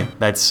souffle.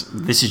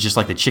 thing. This is just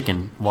like the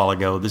chicken a while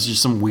ago. This is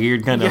just some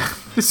weird kind Yeah,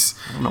 of this,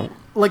 I don't know.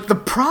 like the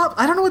prop.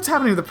 I don't know what's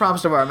happening with the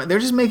props department. They're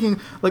just making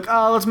like,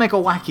 let's make a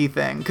wacky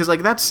thing because like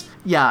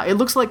it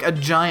looks like a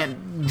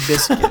giant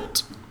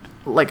biscuit,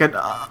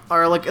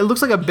 it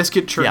looks like a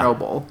biscuit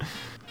Chernobyl.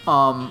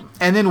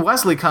 And then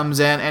Wesley comes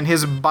in, and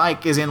his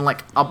bike is in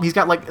he's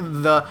got like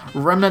the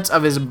remnants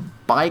of his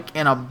bike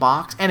in a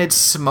box, and it's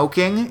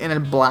smoking and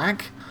in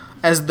black,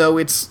 as though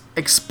it's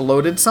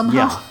exploded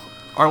somehow. Yeah,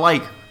 or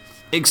like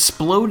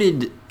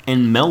exploded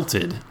and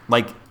melted.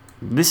 Like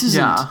this isn't.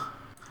 Yeah.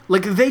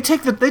 Like they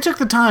took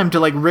the time to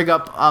like rig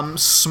up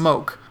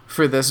smoke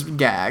for this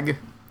gag,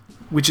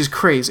 which is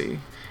crazy.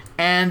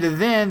 And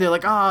then they're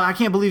like, "Oh, I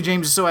can't believe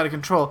James is so out of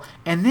control."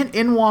 And then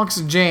in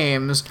walks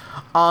James,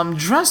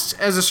 dressed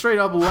as a straight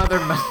up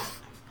Leatherman.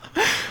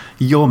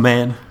 Your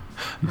man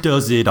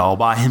does it all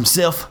by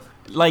himself.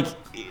 Like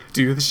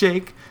Do the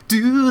shake,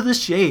 do the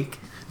shake,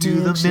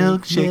 do the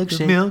milkshake,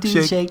 the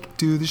milkshake,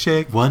 do the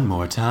shake. one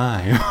more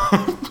time.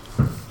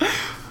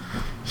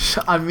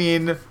 I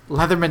mean,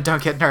 Leatherman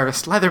don't get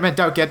nervous. Leatherman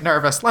don't get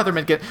nervous.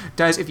 Leatherman get...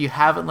 Guys, if you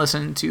haven't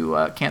listened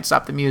to Can't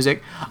Stop the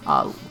Music,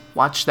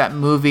 watch that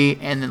movie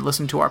and then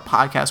listen to our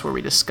podcast where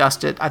we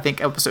discussed it. I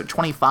think episode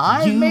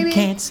 25, You maybe?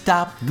 can't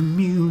stop the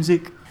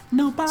music.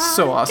 Nobody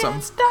So awesome.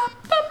 can stop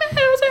the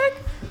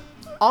music.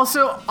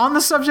 Also, on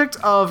the subject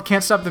of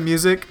Can't Stop the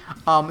Music,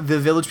 the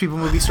Village People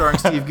movie starring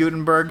Steve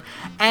Guttenberg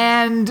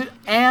and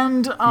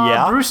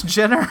Yeah? Bruce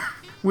Jenner,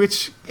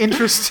 which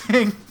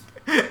interesting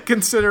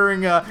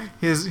considering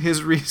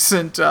his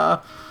recent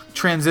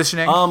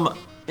transitioning.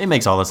 it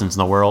makes all the sense in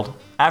the world.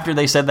 After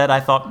they said that, I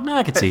thought,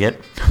 I could see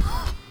it.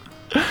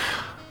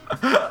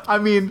 I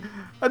mean,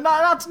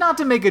 not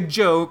to make a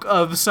joke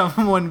of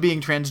someone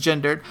being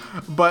transgendered,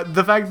 but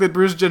the fact that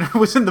Bruce Jenner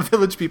was in the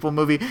Village People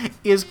movie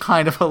is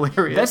kind of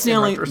hilarious. That's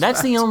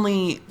the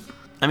only.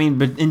 I mean,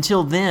 but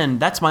until then,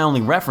 that's my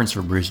only reference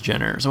for Bruce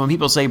Jenner. So when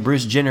people say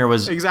Bruce Jenner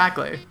was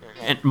exactly,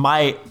 and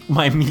my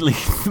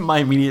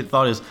immediate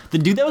thought is the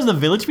dude that was in the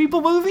Village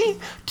People movie.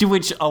 To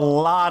which a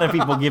lot of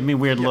people give me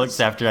weird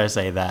looks after I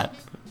say that.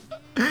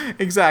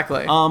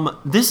 Exactly.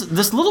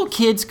 This little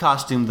kid's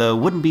costume though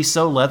wouldn't be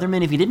so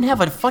Leatherman if he didn't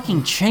have a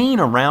fucking chain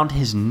around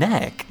his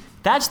neck.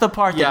 That's the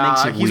part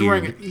that makes it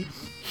weird.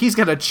 He's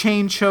got a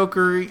chain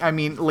choker. I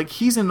mean, like,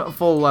 he's in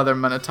full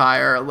Leatherman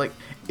attire. Like,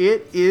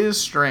 it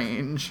is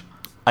strange.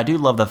 I do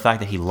love the fact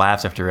that he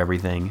laughs after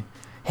everything.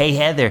 Hey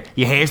Heather,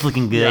 your hair's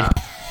looking good.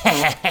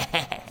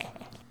 Yeah.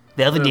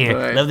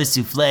 Belvedere, love the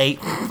souffle.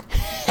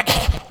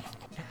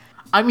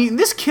 I mean,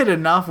 this kid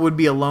enough would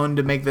be alone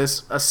to make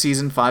this a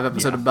season 5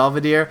 episode of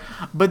Belvedere.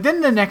 But then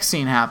the next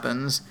scene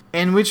happens,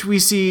 in which we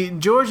see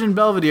George and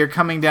Belvedere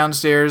coming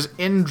downstairs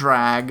in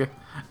drag,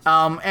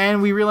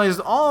 and we realize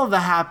all of the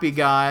happy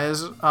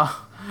guys,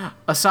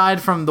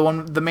 aside from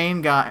the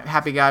main guy,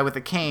 happy guy with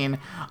the cane,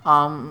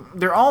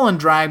 they're all in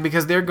drag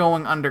because they're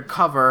going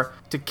undercover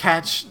to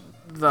catch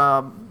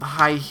the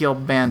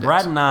high-heeled bandits.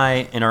 Brad and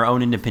I, in our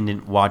own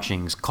independent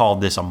watchings,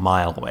 called this a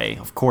mile away.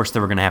 Of course,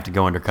 they were going to have to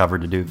go undercover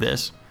to do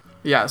this.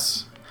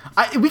 Yes.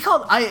 We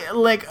called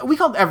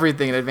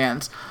everything in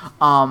advance.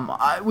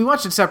 We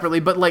watched it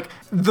separately, but like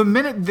the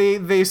minute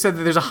they said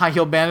that there's a high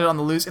heel bandit on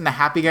the loose and the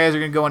happy guys are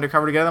gonna go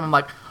undercover to get them, I'm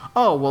like,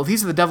 oh well,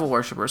 these are the devil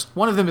worshippers.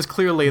 One of them is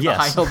clearly the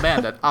high heel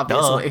bandit,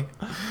 obviously.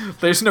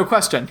 There's no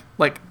question.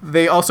 Like,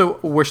 they also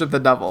worship the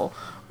devil.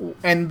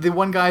 And the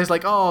one guy's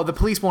like, oh, the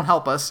police won't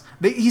help us.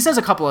 He says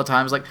a couple of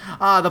times like,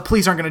 the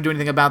police aren't gonna do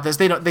anything about this.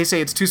 They say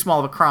it's too small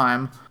of a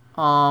crime.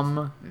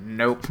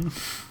 Nope.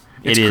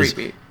 It's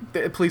creepy.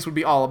 The police would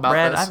be all about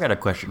Brad, this. I've got a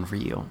question for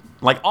you.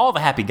 Like, all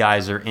the happy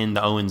guys are in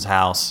the Owens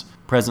house,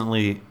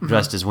 presently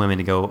dressed as women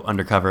to go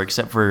undercover,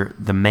 except for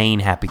the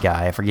main happy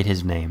guy. I forget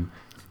his name.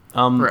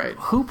 Right.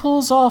 Who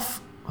pulls it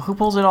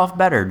off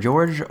better,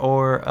 George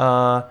or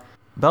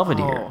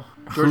Belvedere?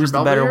 Who's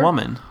the better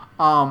woman?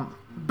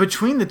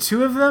 Between the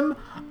two of them,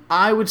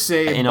 I would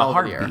say in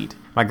Belvedere. a heartbeat.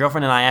 My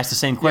girlfriend and I asked the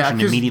same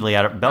question immediately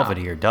out of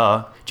Belvedere.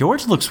 Duh.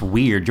 George looks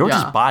weird.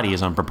 George's body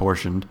is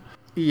unproportioned.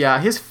 Yeah,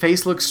 his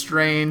face looks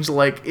strange.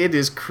 Like, it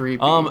is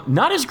creepy.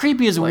 Not as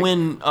creepy as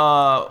when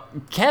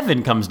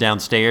Kevin comes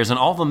downstairs and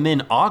all the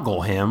men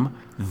ogle him.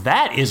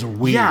 That is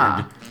weird.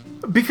 Yeah.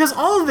 Because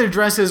all of their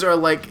dresses are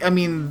like, I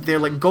mean, they're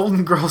like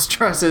Golden Girls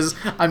dresses.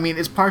 I mean,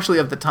 it's partially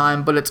of the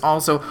time, but it's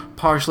also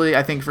partially,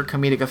 I think, for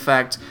comedic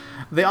effect.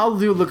 They all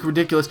do look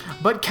ridiculous,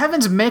 but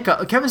Kevin's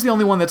the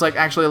only one that's like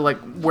actually like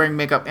wearing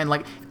makeup and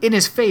like in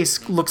his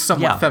face looks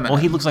somewhat feminine.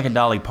 Well, he looks like a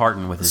Dolly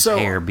Parton with his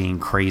hair being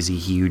crazy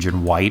huge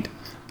and white.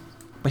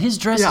 But his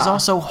dress is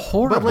also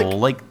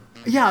horrible.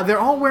 Yeah, they're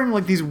all wearing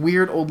like these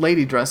weird old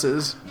lady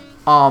dresses.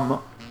 It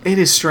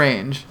is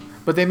strange.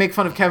 But they make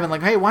fun of Kevin,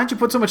 like, hey, why don't you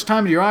put so much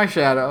time into your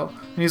eyeshadow?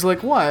 And he's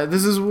like, what?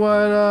 This is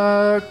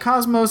what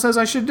Cosmo says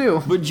I should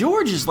do. But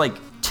George is like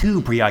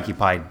too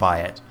preoccupied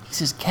by it. He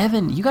says,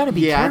 Kevin, you got to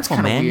be careful,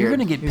 man. Weird. You're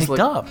going to get picked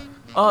up.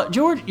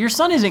 George, your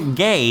son isn't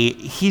gay.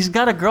 He's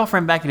got a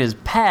girlfriend back at his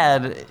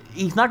pad.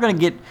 He's not gonna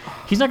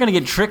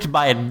get tricked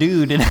by a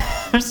dude and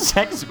have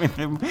sex with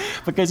him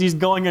because he's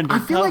going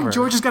undercover. I feel like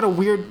George has got a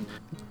weird.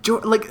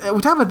 Like,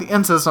 we talk about the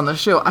incest on the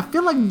show. I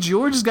feel like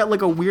George has got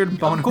like a weird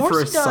bone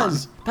for his son.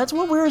 That's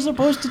what we're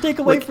supposed to take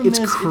away from this.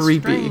 It's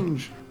creepy. It's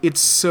strange. It's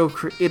so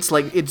it's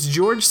like it's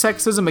George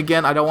sexism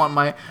again. I don't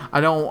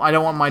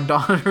want my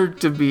daughter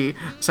to be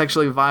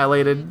sexually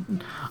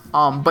violated.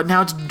 But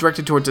now it's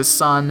directed towards his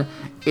son.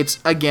 It's,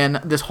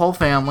 again, this whole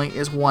family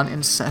is one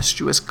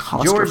incestuous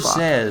clusterfuck. George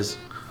says,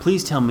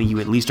 please tell me you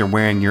at least are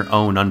wearing your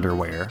own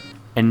underwear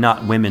and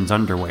not women's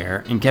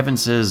underwear. And Kevin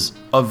says,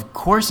 of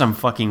course I'm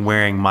fucking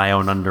wearing my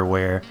own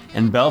underwear.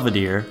 And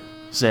Belvedere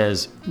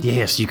says,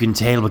 yes, you can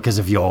tell because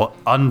of your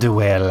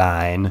underwear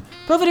line.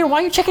 Belvedere,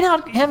 why are you checking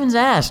out Kevin's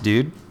ass,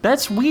 dude?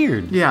 That's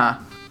weird. Yeah,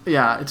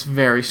 it's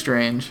very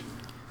strange.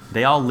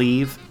 They all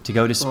leave to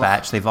go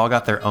dispatch. They've all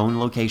got their own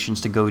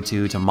locations to go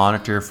to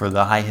monitor for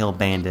the High Hill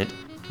Bandit.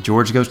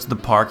 George goes to the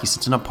park. He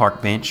sits on a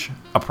park bench.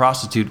 A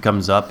prostitute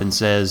comes up and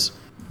says,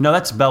 no,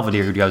 that's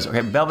Belvedere who goes. Okay,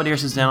 Belvedere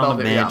sits down on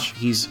the bench. Yeah.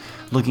 He's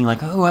looking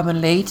like, oh, I'm a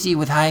lady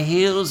with high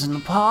heels in the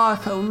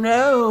park. Oh,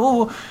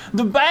 no,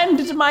 the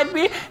bandits might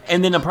be.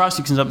 And then a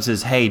prostitute comes up and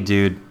says, hey,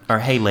 dude, or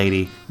hey,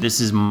 lady,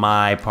 this is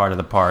my part of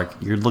the park.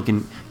 You're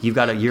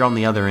on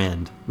the other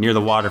end, near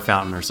the water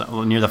fountain or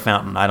something, near the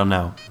fountain. I don't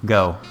know.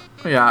 Go.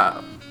 Yeah.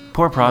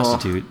 Poor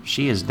prostitute.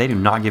 They do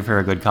not give her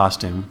a good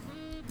costume.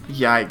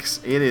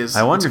 Yikes. It is.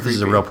 I wonder if this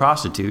is a real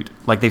prostitute.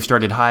 Like, they've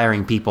started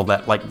hiring people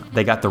that, like,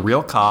 they got the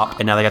real cop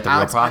and now they got the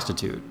real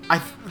prostitute.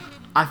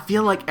 I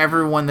feel like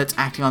everyone that's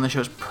acting on the show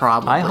is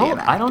probably an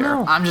actor. I don't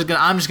know. I'm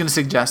just gonna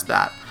suggest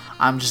that.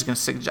 I'm just gonna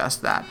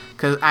suggest that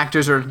because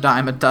actors are a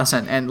dime a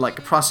dozen, and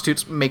like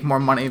prostitutes make more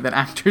money than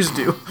actors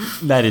do.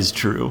 That is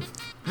true.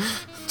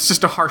 It's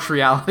just a harsh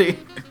reality.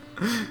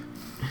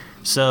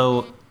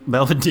 So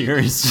Belvedere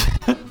is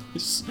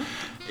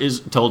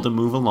told to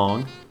move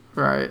along.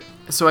 Right.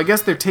 So I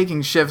guess they're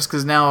taking shifts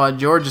because now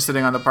George is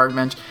sitting on the park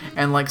bench,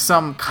 and like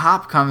some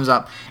cop comes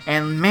up,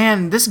 and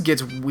man, this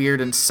gets weird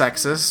and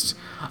sexist.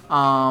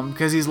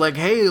 Because he's like,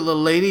 "Hey,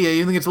 little lady,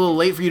 you think it's a little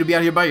late for you to be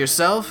out here by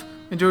yourself?"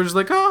 And George is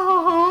like,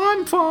 "Oh,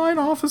 I'm fine,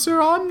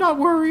 officer. I'm not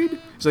worried."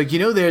 He's like,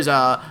 "There's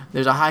a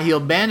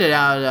high-heeled bandit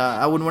out.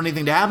 I wouldn't want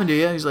anything to happen to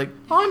you." He's like,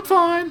 "I'm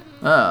fine."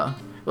 Oh,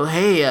 well,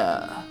 hey,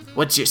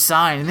 what's your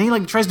sign? And then he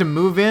like tries to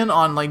move in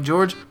on like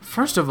George.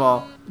 First of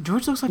all,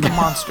 George looks like a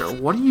monster.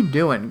 What are you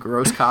doing,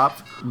 gross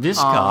cop? This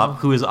cop,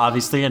 who is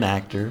obviously an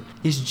actor,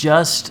 he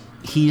just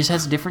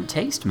has a different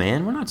taste,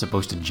 man. We're not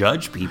supposed to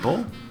judge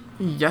people.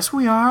 Yes,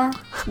 we are.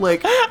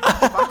 Like,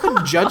 if I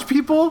couldn't judge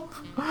people,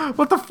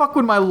 what the fuck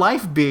would my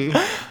life be?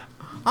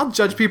 I'll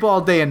judge people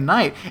all day and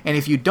night. And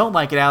if you don't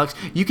like it, Alex,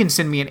 you can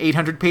send me an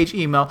 800-page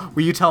email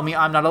where you tell me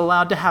I'm not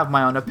allowed to have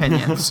my own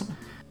opinions.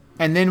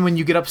 And then when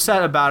you get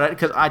upset about it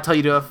because I tell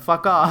you to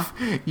fuck off,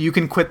 you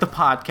can quit the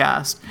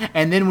podcast.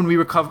 And then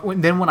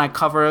when I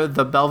cover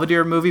the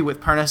Belvedere movie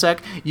with Pernasek,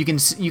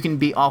 you can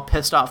be all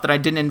pissed off that I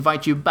didn't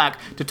invite you back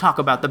to talk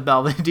about the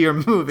Belvedere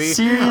movie.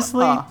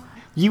 Seriously?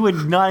 You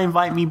would not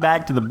invite me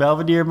back to the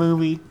Belvedere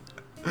movie?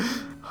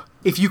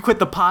 If you quit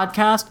the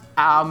podcast,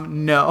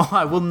 no,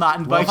 I will not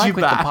invite you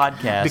back.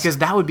 The podcast, because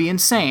that would be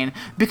insane.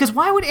 Because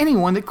why would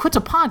anyone that quits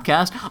a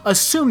podcast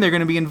assume they're going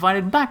to be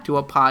invited back to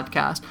a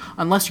podcast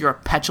unless you're a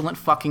petulant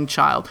fucking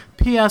child?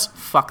 P.S.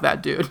 Fuck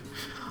that dude.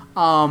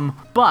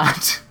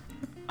 But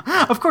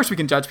of course we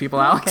can judge people,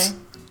 Alex. Okay.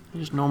 I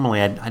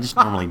just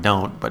normally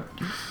don't, but.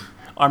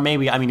 Or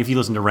maybe, I mean, if you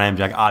listen to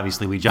Ramjack,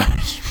 obviously we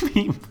judge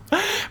people.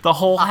 The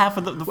whole half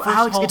of the first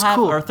Alex, whole half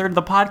cool. or a third of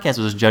the podcast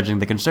was judging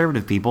the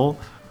conservative people.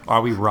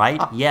 Are we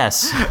right?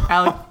 Yes.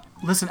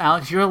 Alex,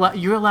 you're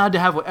allowed to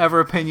have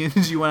whatever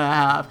opinions you want to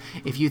have.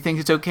 If you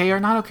think it's okay or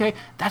not okay,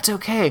 that's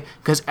okay.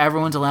 Because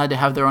everyone's allowed to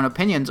have their own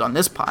opinions on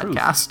this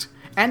podcast.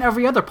 And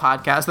every other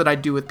podcast that I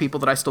do with people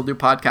that I still do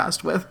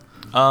podcast with.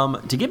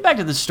 To get back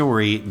to the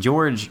story,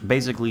 George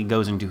basically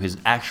goes into his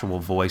actual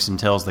voice and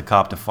tells the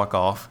cop to fuck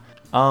off.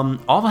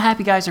 All the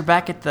happy guys are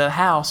back at the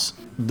house.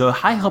 The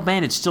high-heel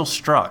bandit still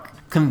struck.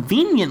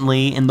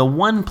 Conveniently, in the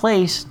one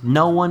place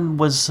no one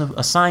was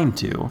assigned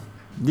to.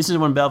 This is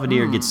when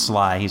Belvedere gets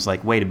sly. He's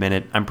like, wait a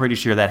minute, I'm pretty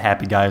sure that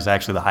happy guy is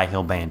actually the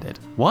high-heel bandit.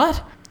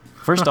 What?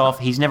 First off,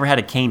 he's never had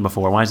a cane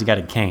before. Why has he got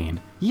a cane?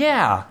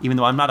 Yeah, even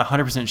though I'm not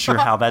 100% sure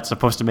how that's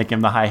supposed to make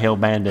him the high-heel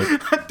bandit.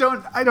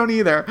 I don't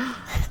either.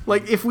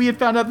 Like, if we had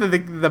found out that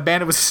the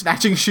bandit was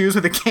snatching shoes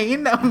with a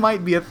cane, that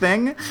might be a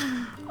thing.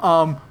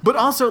 But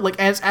also, like,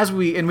 as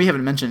we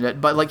haven't mentioned it,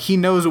 but like he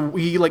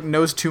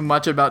knows too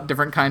much about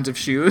different kinds of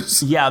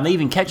shoes. Yeah, and they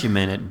even catch him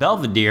in it.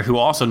 Belvedere, who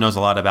also knows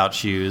a lot about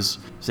shoes,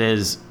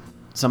 says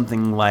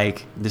something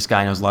like, this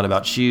guy knows a lot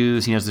about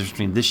shoes, he knows the difference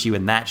between this shoe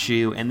and that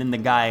shoe, and then the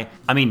guy,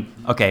 I mean,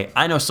 okay,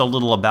 I know so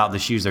little about the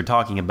shoes they're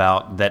talking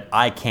about that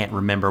I can't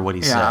remember what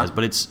he says,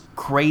 but it's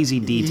crazy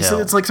detail.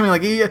 It's like something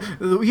like,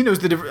 he knows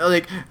the difference,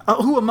 like,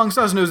 who amongst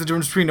us knows the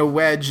difference between a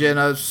wedge and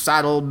a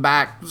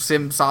saddleback,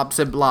 sim,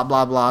 blah,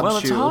 blah, blah well,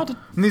 shoe. It's hard to...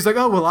 And he's like,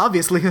 oh, well,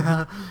 obviously...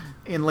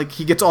 And like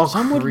he gets all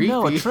creepy.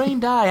 No, a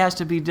trained eye has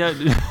to be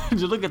done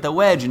to look at the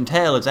wedge and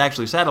tell it's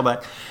actually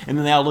saddleback. And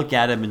then they all look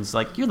at him and it's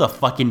like, you're the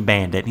fucking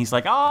bandit. And he's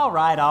like, all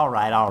right.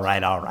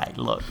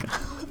 Look,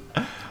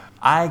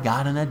 I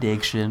got an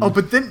addiction. Oh,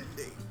 but then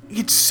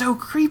it's so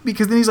creepy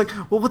because then he's like,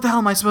 well, what the hell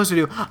am I supposed to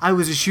do? I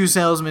was a shoe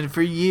salesman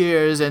for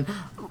years, and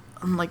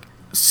I'm like,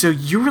 so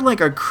you were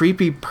like a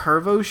creepy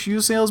pervo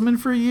shoe salesman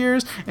for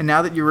years, and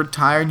now that you're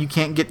retired, you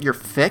can't get your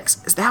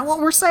fix? Is that what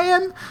we're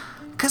saying?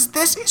 Because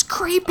this is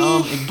creepy.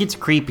 It gets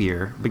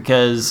creepier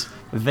because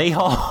they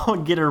all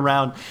get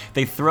around.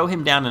 They throw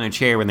him down in a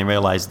chair when they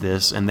realize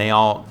this, and they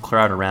all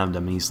crowd around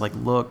him. And he's like,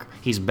 look,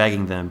 he's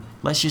begging them,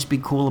 let's just be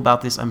cool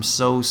about this. I'm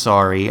so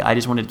sorry. I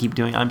just wanted to keep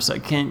doing it. I'm so,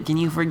 can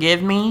you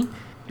forgive me?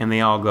 And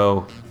they all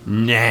go,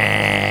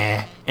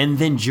 nah. And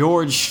then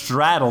George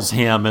straddles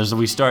him as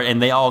we start,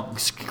 and they all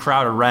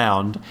crowd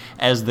around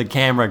as the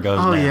camera goes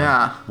down. Oh,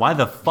 yeah. Why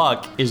the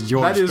fuck is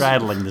George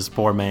straddling this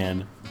poor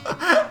man?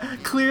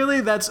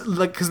 Clearly that's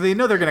like because they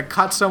know they're gonna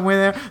cut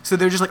somewhere there, so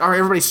they're just like, all right,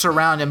 everybody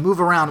surround and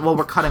move around while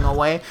we're cutting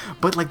away.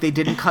 But like they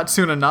didn't cut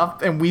soon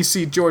enough, and we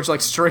see George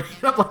like straight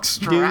up like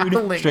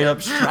straddling dude, straight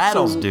up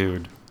straddles so,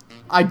 dude.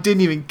 I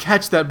didn't even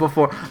catch that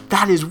before.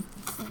 That is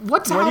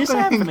what is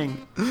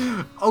happening?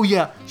 Oh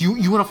yeah,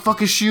 you wanna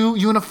fuck a shoe?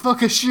 You wanna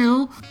fuck a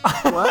shoe?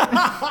 What?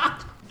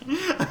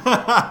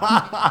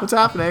 What's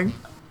happening?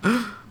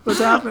 What's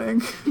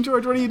happening?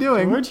 George, what are you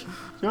doing?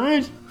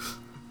 George.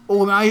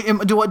 Oh,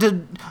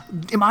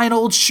 am I an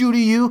old shoe to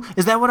you?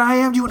 Is that what I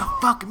am? Do you want to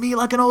fuck me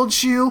like an old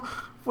shoe?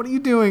 What are you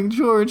doing,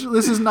 George?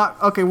 This is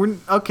not okay.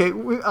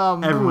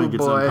 Everyone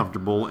gets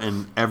uncomfortable,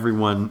 and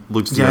everyone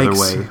looks the other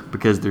way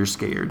because they're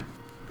scared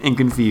and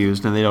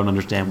confused, and they don't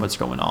understand what's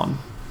going on.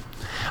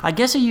 I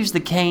guess he used the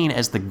cane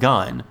as the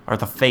gun, or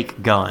the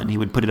fake gun. He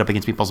would put it up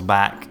against people's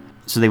back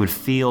so they would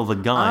feel the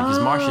gun.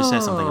 Because Marcia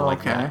says something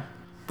like that.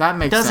 That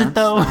makes Does sense. it,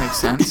 though? That makes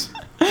sense.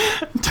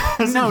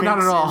 No, not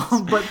at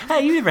all. But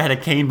hey, you never had a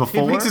cane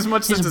before. makes as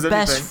much sense His as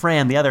best anything.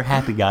 friend, the other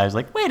happy guy, is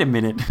like, wait a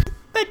minute.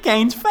 That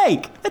cane's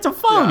fake. That's a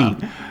phony.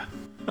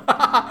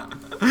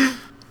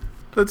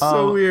 that's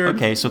so weird.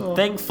 Okay, so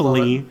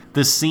thankfully,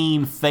 the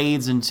scene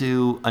fades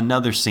into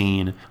another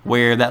scene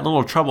where that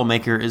little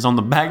troublemaker is on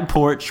the back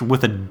porch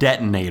with a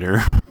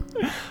detonator.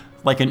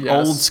 Like an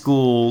Yes. old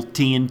school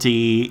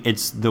TNT.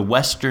 It's the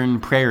Western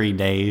Prairie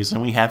days,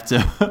 and we have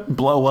to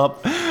blow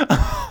up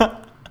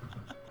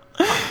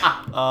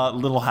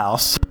Little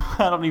House.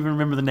 I don't even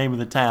remember the name of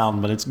the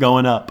town, but it's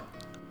going up.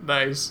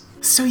 Nice.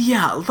 So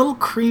yeah, little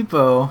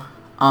Creepo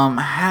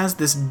has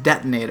this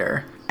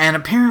detonator, and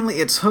apparently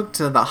it's hooked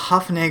to the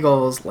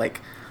Huffnagel's like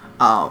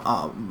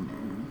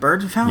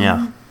bird fountain.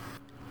 Yeah.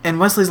 And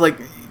Wesley's like,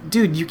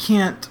 dude, you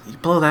can't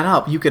blow that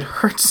up. You could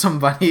hurt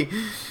somebody,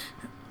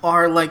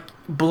 or like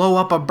blow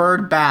up a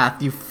bird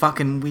bath. You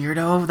fucking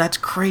weirdo. That's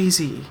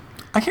crazy.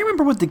 I can't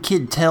remember what the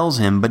kid tells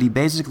him, but he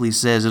basically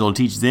says it'll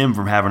teach them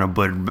from having a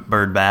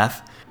bird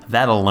bath.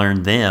 That'll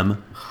learn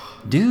them.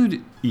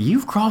 Dude,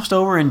 you've crossed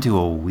over into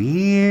a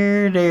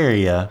weird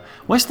area.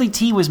 Wesley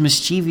T was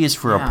mischievous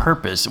for a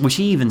purpose, which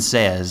he even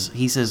says.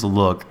 He says,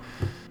 look,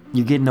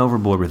 you're getting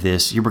overboard with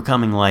this. You're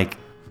becoming like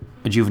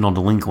a juvenile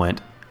delinquent.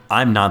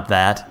 I'm not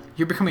that.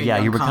 You're becoming a Yeah,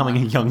 young you're becoming a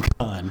con. young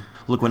con.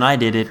 Look, when I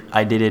did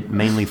it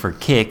mainly for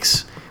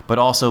kicks, but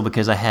also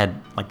because I had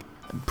like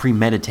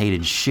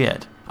premeditated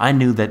shit. I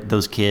knew that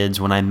those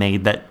kids, when I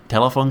made that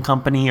telephone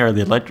company or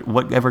the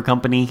whatever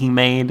company he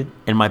made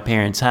in my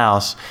parents'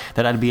 house,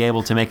 that I'd be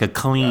able to make a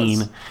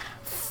clean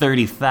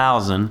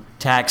 $30,000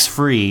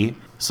 tax-free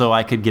so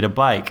I could get a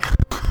bike.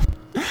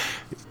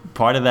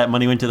 Part of that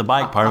money went to the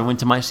bike, part of it went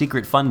to my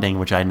secret funding,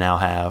 which I now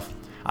have.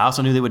 I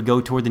also knew they would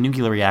go toward the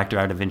nuclear reactor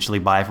I'd eventually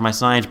buy for my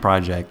science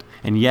project.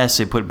 And yes,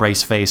 it put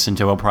Braceface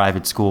into a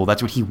private school.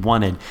 That's what he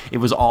wanted. It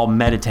was all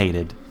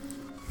meditated.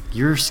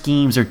 Your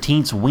schemes are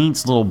teens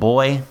weens, little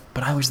boy.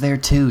 But I was there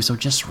too, so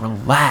just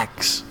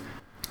relax.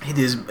 It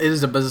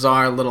is a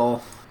bizarre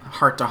little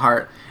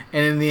heart-to-heart.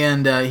 And in the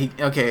end,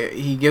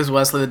 he gives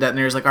Wesley the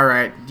detonator. He's like, all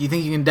right, do you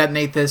think you can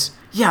detonate this?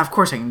 Yeah, of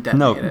course I can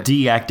No, detonate it.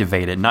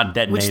 deactivate it, not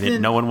detonate it.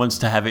 then- No one wants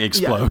to have it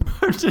explode.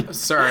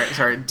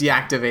 Sorry,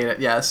 deactivate it,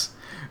 yes.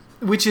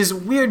 Which is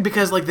weird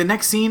because, like, the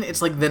next scene,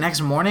 it's, like, the next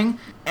morning,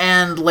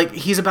 and, like,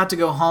 he's about to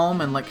go home,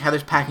 and, like,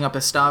 Heather's packing up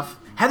his stuff.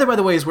 Heather, by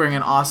the way, is wearing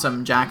an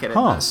awesome jacket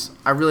in this.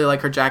 I really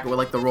like her jacket with,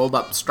 like, the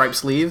rolled-up striped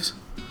sleeves.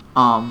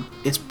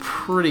 It's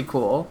pretty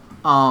cool.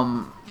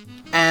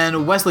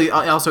 And Wesley,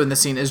 also in this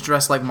scene, is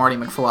dressed like Marty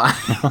McFly.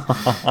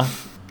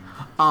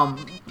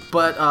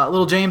 But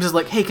little James is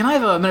like, hey, can I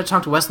have a minute to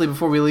talk to Wesley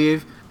before we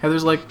leave?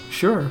 Heather's like,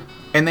 sure.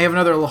 And they have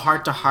another little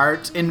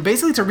heart-to-heart, and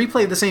basically to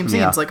replay the same scene.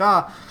 Yeah. It's like,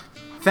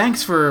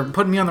 thanks for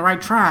putting me on the right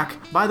track.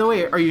 By the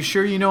way, are you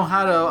sure you know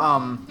how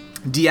to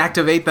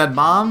deactivate that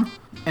bomb?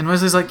 And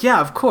Wesley's like, yeah,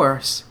 of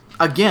course.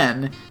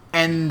 Again.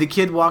 And the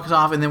kid walks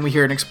off, and then we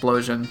hear an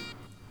explosion.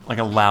 Like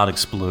a loud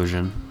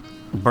explosion.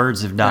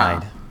 Birds have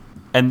died. Yeah.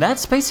 And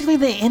that's basically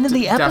the end of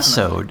the Definitely.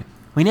 episode.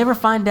 We never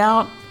find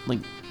out, like,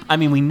 I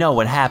mean, we know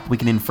what happened. We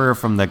can infer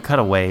from the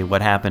cutaway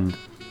what happened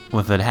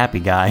with the happy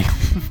guy.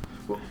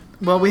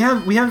 Well, we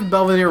have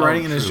Belvedere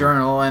writing in his true.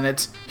 journal,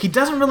 and he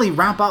doesn't really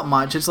wrap up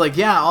much. It's like,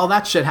 yeah, all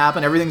that shit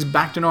happened. Everything's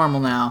back to normal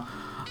now.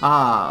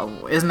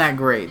 Isn't that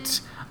great?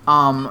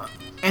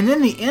 And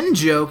then the end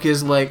joke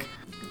is like,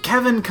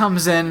 Kevin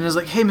comes in and is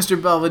like, hey,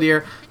 Mr.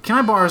 Belvedere, can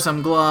I borrow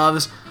some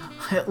gloves?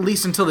 At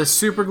least until the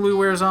super glue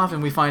wears off,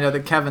 and we find out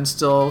that Kevin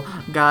still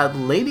got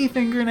lady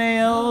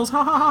fingernails.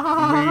 Ha ha ha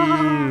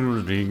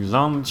ha. Rings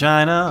on the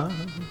china,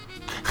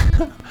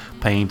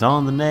 paint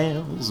on the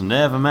nails,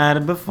 never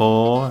mattered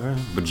before,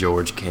 but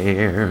George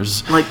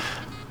cares. Like,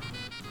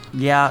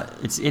 Yeah,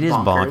 it is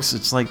Bonkers. bonks.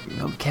 It's like,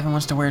 Kevin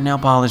wants to wear nail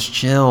polish.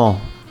 Chill.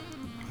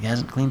 He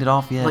hasn't cleaned it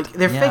off yet.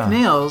 they're fake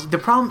nails. The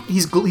problem,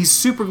 he's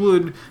super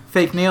glued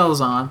fake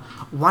nails on.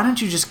 Why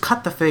don't you just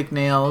cut the fake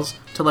nails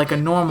to like a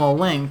normal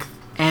length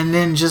and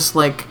then just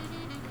like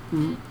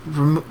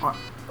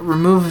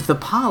remove the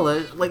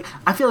polish? Like,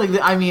 I feel like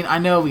I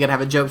know we gotta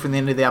have a joke from the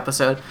end of the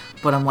episode,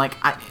 but I'm like,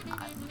 I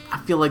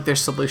feel like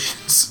there's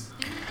solutions.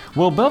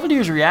 Well,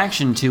 Belvedere's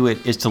reaction to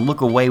it is to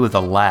look away with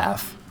a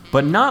laugh.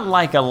 But not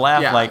like a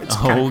laugh Yeah, like, it's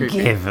kinda oh,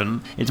 creepy.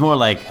 Kevin. It's more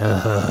like,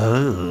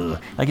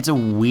 like it's a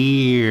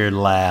weird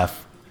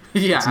laugh.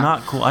 Yeah, It's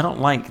not cool. I don't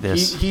like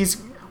this. He's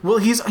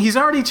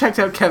already checked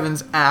out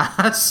Kevin's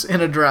ass in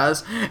a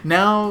dress.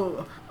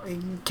 Now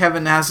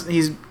Kevin I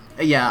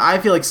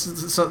feel like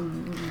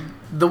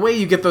the way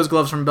you get those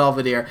gloves from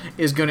Belvedere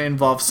is going to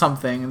involve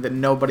something that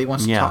nobody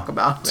wants to talk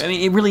about. I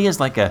mean, it really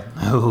is like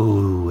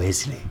oh,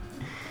 Wesley.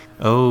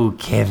 Oh,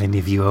 Kevin,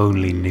 if you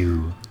only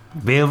knew.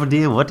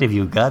 Belvedere, what have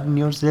you gotten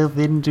yourself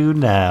into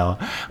now?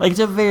 Like, it's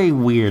a very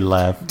weird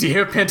laugh.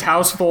 Dear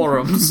Penthouse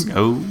Forums,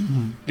 Oh,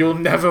 you'll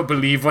never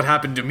believe what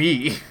happened to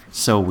me.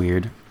 so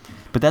weird.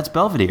 But that's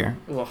Belvedere.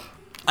 Ugh.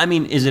 I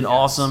mean, is it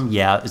awesome?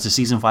 Yeah, it's a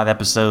season 5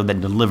 episode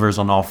that delivers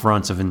on all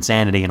fronts of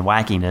insanity and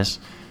wackiness.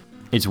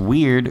 It's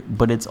weird,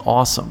 but it's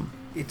awesome.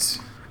 It's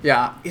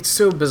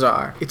so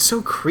bizarre. It's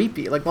so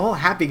creepy. Like the whole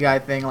Happy Guy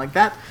thing, like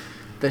that,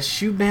 the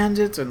shoe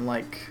bandits and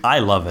like, I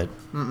love it.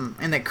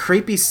 and that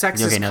creepy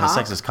sexist Okay, now cop.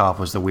 the sexist cop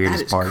was the That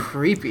weirdest is part.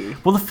 creepy.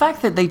 Well, the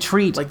fact that they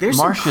treat Like, there's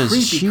some Marsha's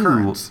creepy shoe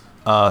currents.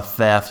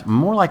 theft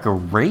more like a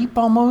rape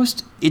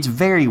almost, it's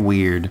very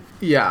weird.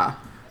 Yeah.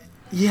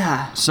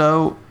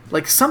 So,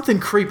 Like something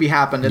creepy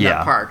happened in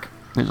that park.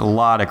 there's a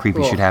lot of creepy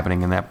Cool. shit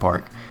happening in that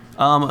park.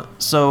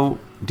 So,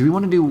 do we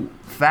want to do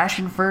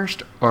fashion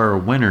first or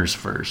winners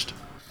first?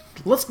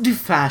 Let's do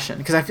fashion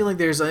because I feel like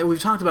we've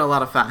talked about a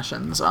lot of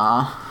fashions.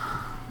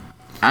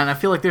 And I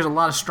feel like there's a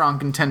lot of strong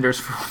contenders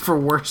for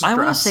worst I want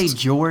to dressed. say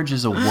George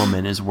as a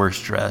woman is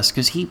worst dressed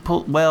because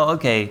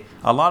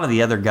a lot of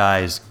the other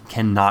guys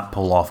cannot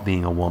pull off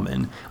being a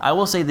woman. I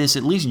will say this,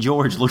 at least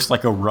George looks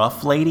like a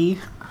rough lady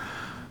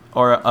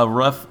or a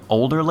rough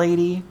older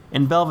lady.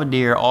 And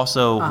Belvedere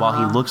also,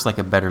 while he looks like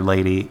a better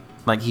lady,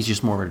 like he's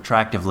just more of an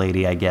attractive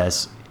lady, I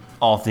guess,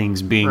 all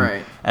things being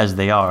Right. as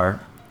they are.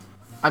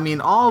 I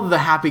mean, all of the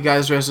Happy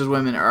Guys dressed as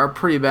women are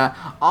pretty bad.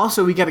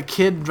 Also, we got a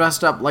kid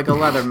dressed up like a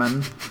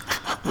Leatherman,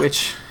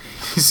 which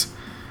is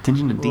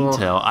Attention to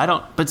detail. I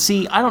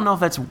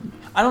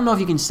don't know if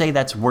you can say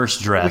that's worse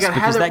dressed got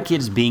because Heather- that kid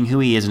is being who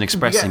he is and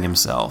expressing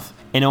himself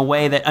in a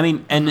way that, I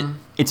mean, and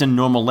it's a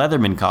normal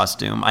Leatherman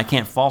costume. I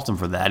can't fault him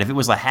for that. If it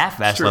was a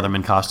half-assed True.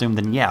 Leatherman costume,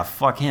 then yeah,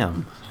 fuck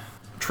him.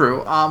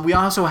 true. We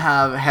also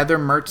have Heather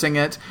merching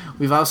it.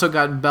 We've also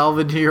got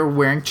Belvedere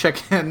wearing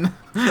chicken.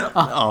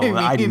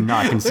 I do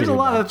not consider there's a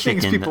lot that of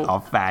things chicken people. a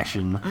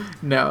fashion.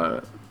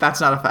 No,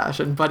 that's not a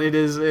fashion, but it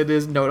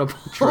is notable.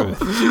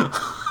 Truth.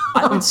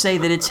 I would say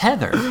that it's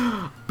Heather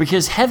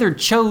because Heather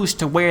chose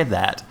to wear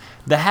that.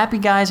 The Happy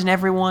Guys and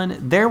everyone,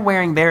 they're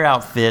wearing their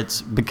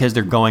outfits because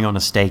they're going on a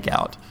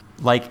stakeout.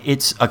 Like,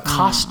 it's a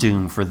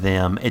costume for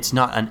them. It's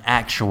not an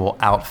actual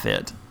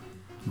outfit.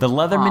 The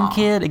Leatherman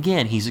kid,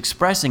 again, he's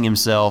expressing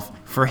himself.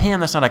 For him,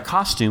 that's not a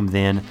costume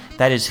then.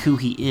 That is who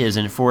he is.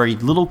 And for a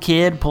little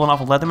kid pulling off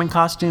a Leatherman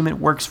costume, it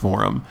works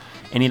for him.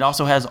 And it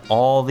also has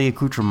all the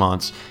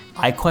accoutrements.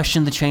 I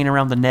question the chain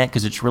around the neck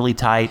because it's really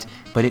tight,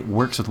 but it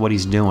works with what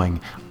he's doing.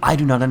 I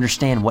do not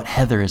understand what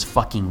Heather is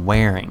fucking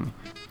wearing.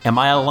 Am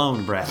I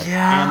alone, Brad?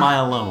 Yeah. Am I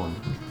alone?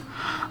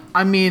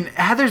 I mean,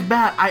 Heather's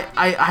bad.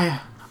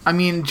 I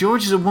mean,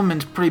 George as a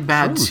woman's pretty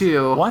bad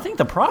too. Well, I think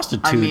the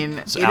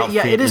prostitute's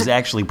outfit it is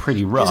actually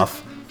pretty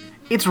rough.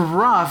 It's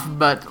rough,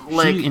 but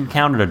like She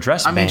encountered a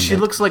dress I mean, bandit. she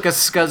looks like a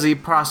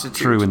scuzzy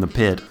prostitute. True in the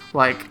pit.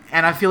 Like,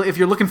 and I feel if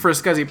you're looking for a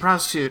scuzzy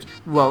prostitute,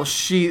 well,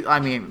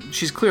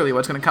 she's clearly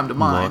what's going to come to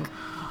mind.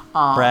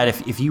 Look, Brad,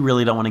 if you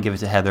really don't want to give it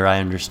to Heather, I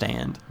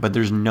understand. But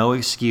there's no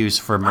excuse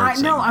for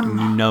Mertzing.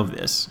 You know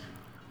this.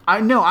 I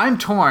know I'm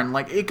torn.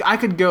 Like, I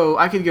could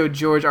go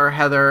George or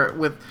Heather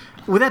with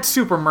that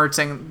super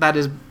Mertzing. That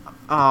is,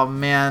 oh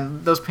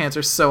man, those pants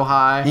are so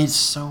high. It's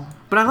so.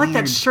 But I like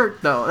that weird.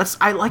 shirt though.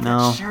 I like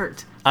No. that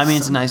shirt. I mean,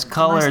 it's a nice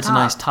color. It's a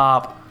nice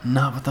top. top.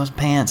 Not with those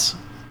pants.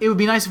 It would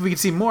be nice if we could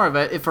see more of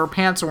it if her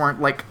pants weren't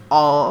like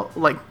all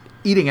like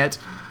eating it.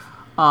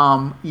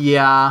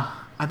 Yeah,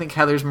 I think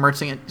Heather's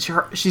merching it.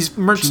 She's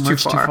merched too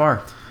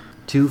far.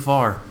 Too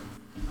far.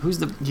 Who's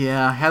the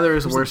Yeah, Heather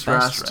is who's worst the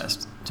best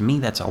dressed. To me,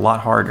 that's a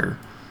lot harder.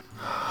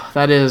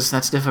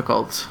 That's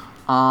difficult.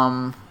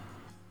 I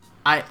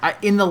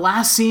in the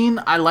last scene,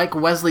 I like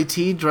Wesley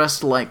T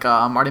dressed like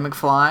Marty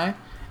McFly,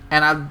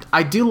 and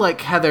I do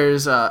like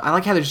Heather's. I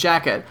like Heather's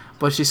jacket,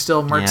 but she's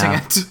still merching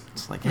Yeah. it.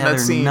 It's like in that Heather,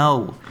 scene.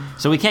 no.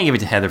 So we can't give it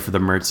to Heather for the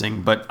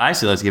Mertzing, but I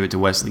say let's give it to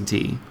Wesley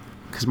T.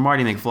 Because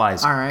Marty McFly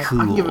is All right, cool.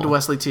 I can give it to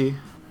Wesley T.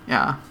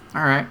 Yeah,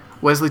 all right.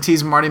 Wesley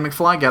T's Marty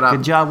McFly get up.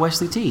 Good job,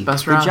 Wesley T.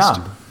 Best Good dressed.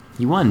 job.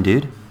 You won,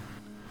 dude.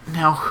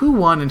 Now, who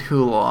won and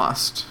who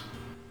lost?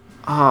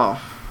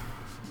 Oh,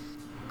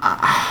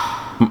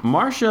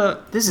 Marsha.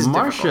 This is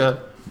Marsha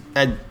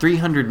had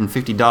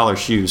 $350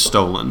 shoes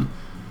stolen.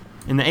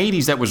 In the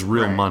 80s, that was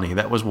real Right. money.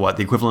 That was what?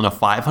 The equivalent of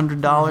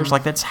 $500?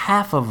 Like, that's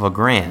half of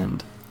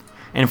 $1,000.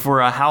 And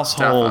for a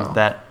household Defo.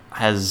 that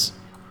has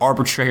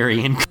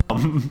arbitrary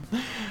income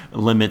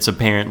limits,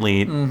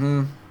 apparently,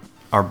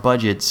 our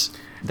budgets,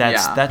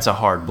 Yeah. that's a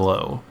hard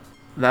blow.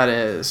 that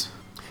is.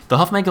 The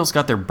Huffnagels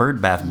got their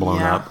bird bath blown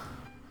Yeah, up.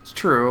 it's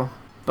true.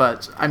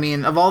 But I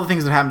mean, of all the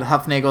things that happened to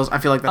Huffnagels, I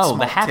feel like that's Oh, small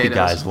the Happy potatoes.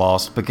 Guys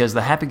lost because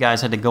the Happy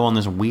Guys had to go on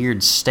this weird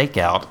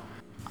stakeout.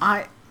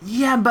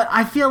 Yeah, but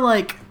I feel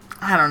like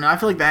I don't know. I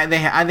feel like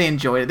they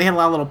enjoyed it. They had a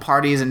lot of little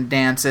parties and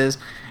dances,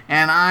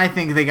 and I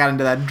think they got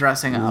into that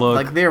dressing up. Look-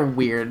 Like they're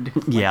weird.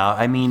 Yeah,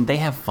 I mean, they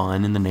have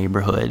fun in the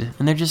neighborhood,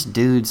 and they're just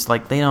dudes.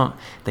 Like, they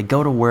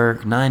go to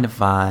work 9 to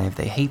 5,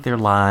 they hate their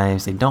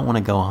lives, they don't want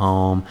to go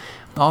home.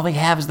 All they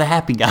have is the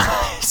Happy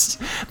Guys.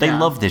 They Yeah.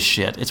 love this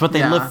shit. It's what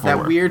they live for.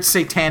 That weird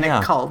satanic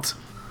Yeah. cult.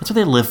 That's what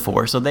they live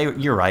for. So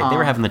you're right. They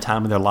were having the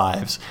time of their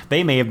lives.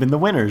 They may have been the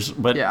winners,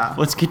 but Yeah.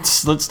 let's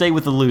stay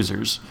with the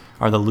losers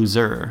or the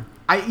loser.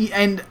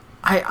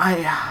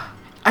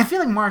 I feel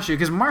like Marsha,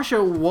 because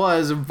Marsha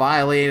was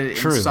violated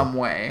True. in some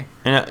way.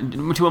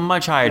 And to a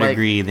much higher Like-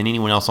 degree than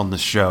anyone else on the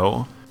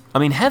show. I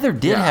mean, Heather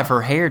did Yeah. have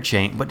her hair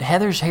change, but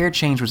Heather's hair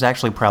change was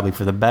actually probably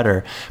for the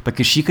better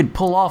because she could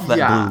pull off that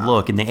Yeah. blue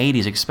look in the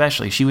 80s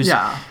especially. She was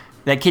Yeah.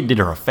 that kid did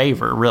her a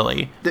favor,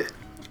 really.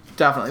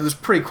 Definitely, it was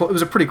pretty cool. It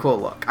was a pretty cool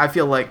look. I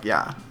feel like,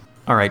 yeah,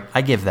 All right,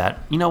 I give that.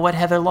 You know what?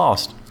 Heather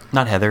lost.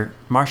 Not Heather.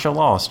 Marsha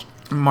lost.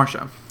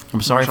 Marsha.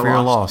 I'm sorry Marsha for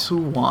your lost. loss. Who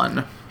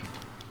won?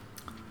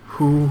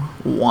 Who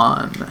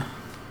won?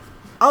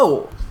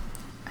 Oh,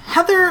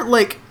 Heather.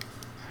 Like,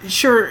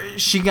 sure,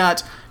 she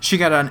got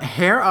a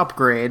hair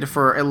upgrade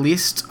for at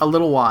least a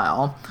little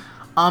while.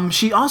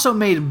 She also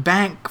made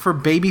bank for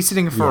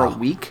babysitting for a Yeah.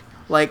 week.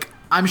 Like,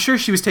 I'm sure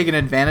she was taken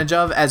advantage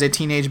of as a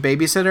teenage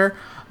babysitter,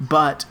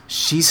 but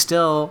she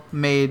still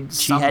made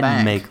She some had bank.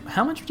 to make.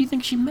 How much do you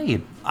think she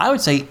made? I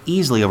would say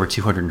easily over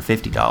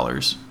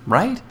 $250,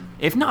 right?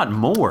 If not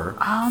more.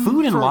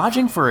 Food and for-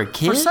 lodging for a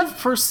kid?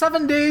 for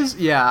 7 days.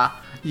 Yeah.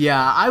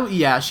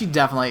 She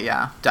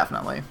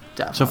definitely.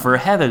 So for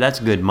Heather, that's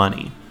good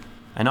money.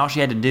 And all she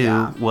had to do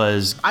Yeah.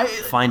 was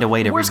find a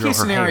way to worst regrow case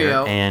her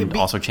scenario, hair and it'd be-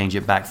 also change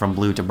it back from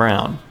blue to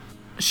brown.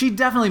 She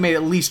definitely made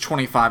at least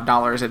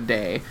 $25 a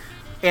day.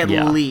 At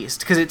Yeah. least.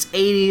 Because it's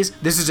 80s.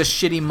 This is a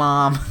shitty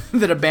mom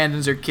that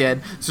abandons her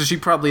kid. So she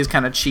probably is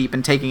kind of cheap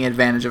and taking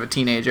advantage of a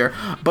teenager.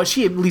 But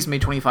she at least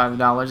made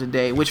 $25 a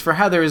day, which for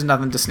Heather is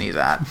nothing to sneeze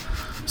at.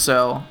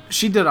 So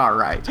she did all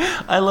right.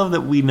 I love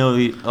that we know,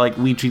 like,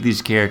 we treat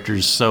these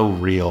characters so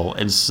real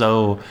and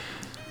so,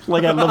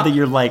 like, I love that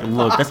you're like,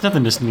 look, that's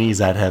nothing to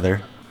sneeze at,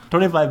 Heather.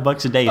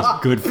 $25 a day is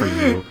good for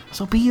you,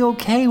 so be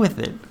okay with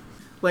it.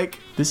 Like,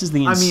 This is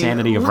the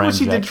insanity of look what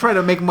she Ramjack. did try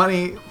to make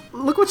money.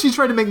 Look what she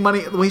tried to make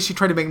money. The way she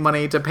tried to make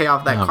money to pay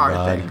off that Oh, car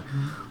God. thing.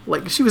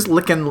 Like, she was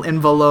licking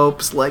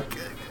envelopes. Like,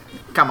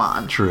 come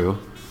on. True.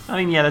 I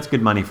mean, yeah, that's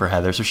good money for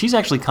Heather. So she's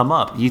actually come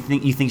up. You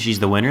think she's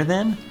the winner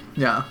then?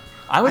 Yeah.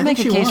 I would make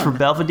a think she case for won.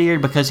 Belvedere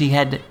because he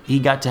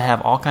got to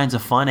have all kinds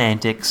of fun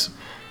antics.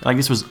 Like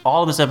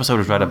all of this episode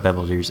was right up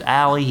Belvedere's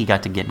alley. He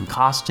got to get in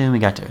costume.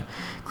 He got to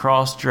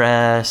cross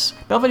dress.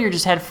 Belvedere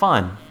just had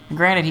fun.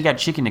 Granted, he got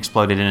chicken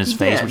exploded in his He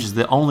face, did. which is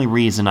the only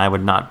reason I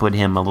would not put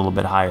him a little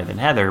bit higher than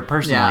Heather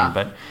personally. Yeah.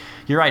 But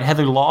you're right,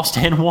 Heather lost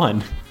and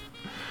won.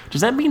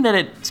 Does that mean that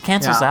it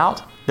cancels Yeah.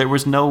 out? There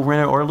was no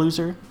winner or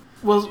loser?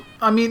 Well,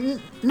 I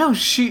mean, no,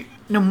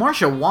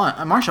 Marsha won.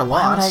 Marsha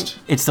lost.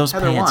 It's those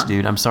Heather pants, won.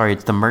 dude. I'm sorry,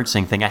 it's the merch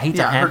thing thing. I hate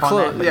to Yeah, her hamp on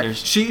that, clothes. but Yeah, there's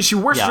she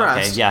worst yeah,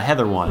 dressed. okay, yeah,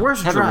 Heather won.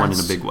 Worst Heather won in a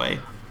dressed. big way.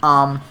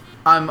 I'm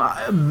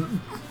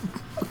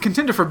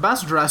contender for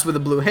best dress with the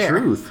blue hair.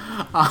 Truth.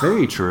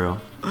 Very true.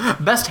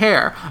 Best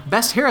hair.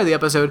 Best hair of the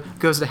episode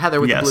goes to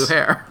Heather with Yes. the blue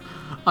hair.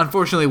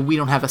 Unfortunately, we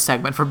don't have a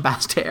segment for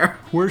best hair.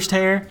 Worst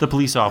hair, the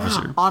police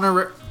officer.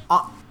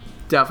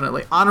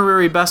 Definitely.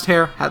 Honorary best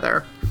hair,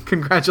 Heather.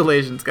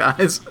 Congratulations,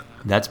 guys.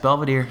 That's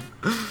Belvedere.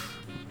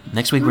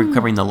 Next week we're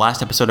covering the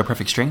last episode of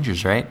Perfect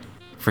Strangers, right?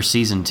 For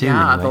season 2.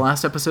 Yeah, anyway. the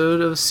last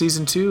episode of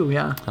season 2,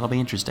 yeah. That'll be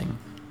interesting.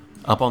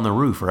 Up on the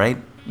roof, right?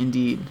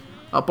 Indeed.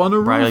 Up on the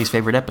roof. Riley's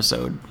favorite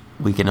episode.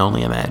 We can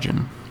only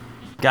imagine.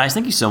 Guys,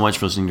 thank you so much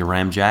for listening to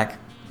Ramjack.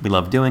 We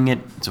love doing it.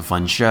 It's a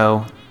fun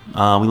show.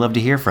 We love to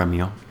hear from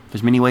you.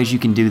 There's many ways you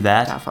can do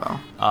that. Defo.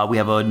 We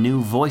have a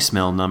new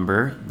voicemail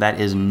number. That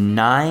is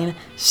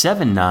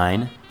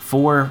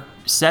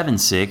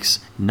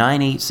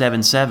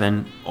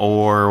 979-476-9877.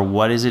 Or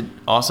what is it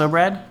also,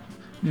 Brad?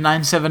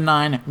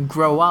 979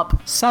 Grow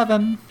Up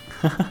 7.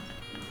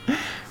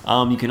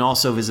 You can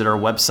also visit our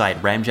website,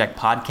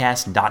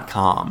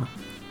 ramjackpodcast.com.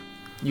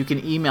 You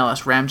can email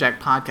us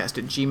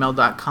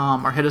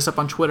ramjackpodcast@gmail.com or hit us up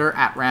on Twitter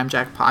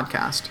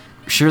 @ramjackpodcast.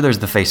 Sure, there's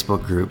the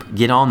Facebook group.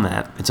 Get on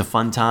that. It's a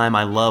fun time.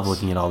 I love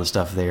looking at all the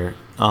stuff there.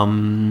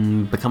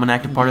 Become an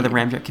active part of the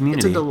Ramjack It's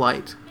community. a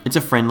delight. It's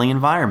a friendly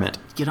environment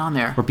Get on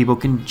there. where people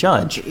can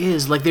judge. It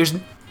is. Like, there's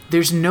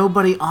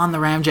nobody on the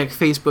Ramjack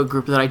Facebook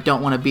group that I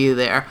don't want to be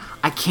there.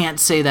 I can't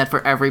say that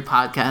for every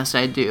podcast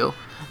I do.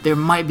 There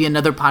might be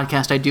another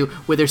podcast I do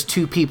where there's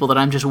 2 people that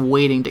I'm just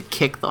waiting to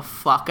kick the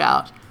fuck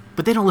out.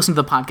 But they don't listen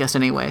to the podcast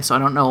anyway, so I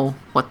don't know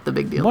what the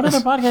big deal What is.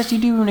 other podcast do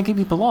you do to keep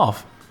people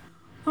off?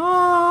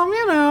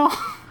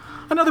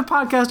 Another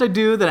podcast I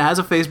do that has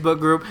a Facebook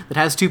group that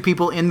has 2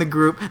 people in the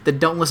group that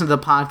don't listen to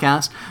the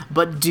podcast,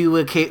 but do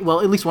at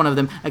least one of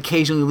them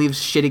occasionally leaves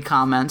shitty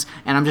comments,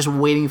 and I'm just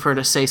waiting for her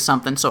to say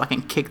something so I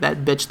can kick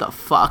that bitch the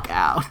fuck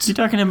out. You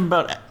talking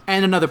about?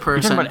 And another You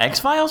person, talking about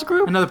X-Files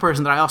group? another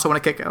person that I also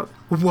want to kick out.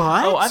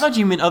 What? Oh, I thought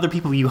you meant other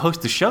people you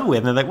host the show with.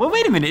 And they're like, well,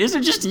 wait a minute, is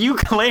it just you,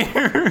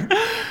 Claire,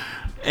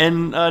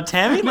 and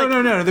Tammy? No,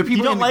 Like, no. They're people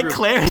you don't in the like group.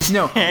 Claire? And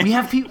No, Tammy? we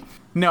have people.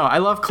 No, I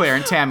love Claire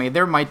and Tammy.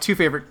 They're my 2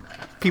 favorite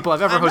people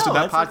I've ever I know, hosted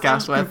that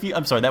that's- podcast with.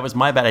 I'm sorry, that was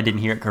my bad. I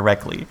didn't hear it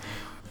correctly.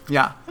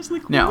 Yeah. was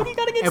like, no. what do you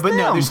got against But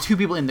no, them? there's 2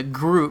 people in the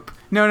group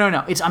No.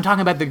 I'm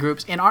talking about the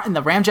groups. In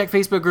the Ramjack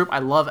Facebook group, I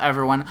love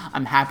everyone.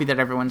 I'm happy that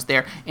everyone's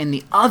there. In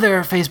the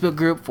other Facebook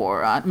group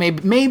for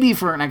maybe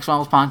for an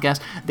X-Files podcast,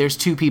 there's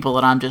 2 people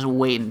that I'm just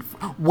waiting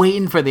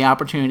for the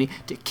opportunity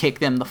to kick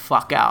them the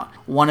fuck out.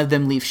 One of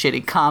them leaves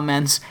shitty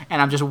comments,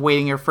 and I'm just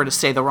waiting for her to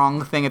say the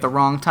wrong thing at the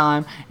wrong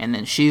time, and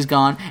then she's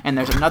gone. And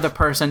there's another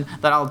person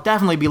that I'll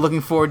definitely be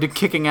looking forward to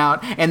kicking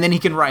out, and then he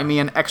can write me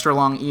an extra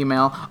long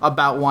email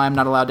about why I'm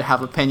not allowed to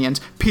have opinions.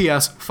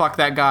 P.S. Fuck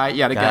that guy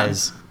yet again.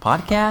 Guys,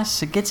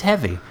 podcasts, it gets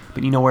heavy.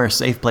 But you know where a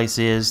safe place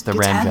is? The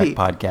Ramjack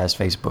Podcast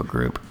Facebook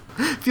group.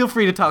 Feel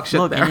free to talk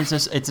shit there. And it's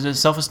a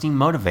self-esteem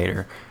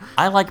motivator.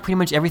 I like pretty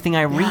much everything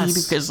I read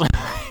because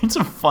it's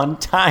a fun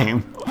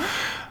time.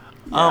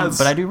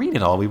 But I do read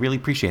it all. We really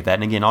appreciate that.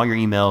 And again, all your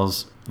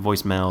emails,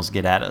 voicemails,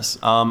 get at us.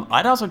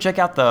 I'd also check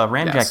out the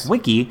Ramjack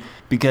Wiki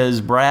because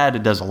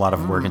Brad does a lot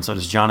of work and so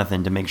does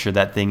Jonathan to make sure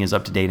that thing is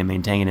up to date and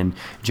maintained. And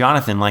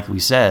Jonathan, like we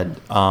said,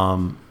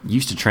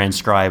 used to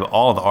transcribe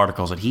all the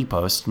articles that he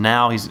posts.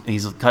 Now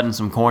he's cutting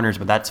some corners,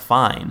 but that's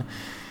fine.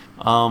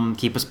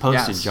 Keep us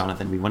posted,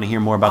 Jonathan. We want to hear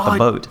more about the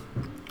boat.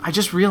 I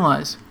just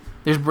realized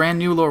there's brand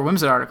new Laura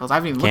Whimsett articles. I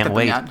haven't even looked at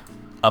them yet.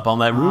 Up on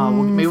that roof.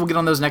 Maybe we'll get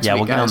on those next week, Yeah,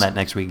 we'll guys. get on that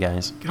next week,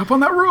 guys. Get up on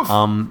that roof.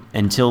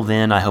 Until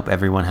then, I hope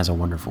everyone has a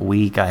wonderful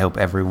week. I hope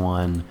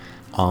everyone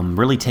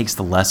really takes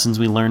the lessons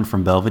we learned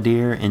from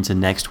Belvedere into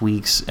next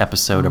week's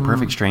episode of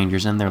Perfect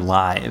Strangers and their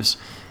lives.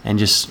 And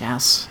just...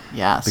 Yes.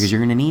 Because you're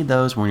going to need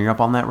those when you're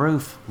up on that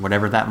roof.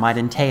 Whatever that might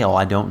entail,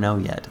 I don't know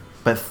yet.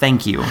 But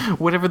thank you.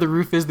 Whatever the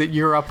roof is that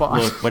you're up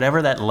on. Look,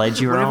 whatever that ledge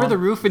you're on. Whatever the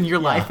roof in your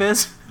life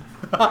is.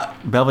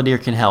 Belvedere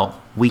can help.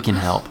 We can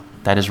help.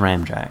 That is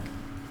Ramjack.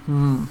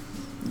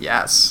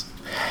 Yes.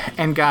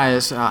 And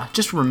guys,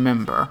 just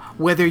remember,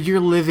 whether you're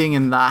living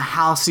in the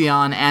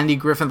halcyon Andy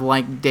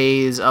Griffith-like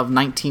days of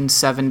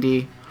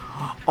 1970,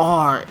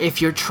 or if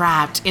you're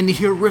trapped in the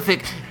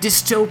horrific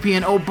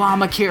dystopian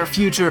Obamacare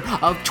future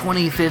of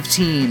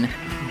 2015,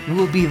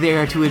 we'll be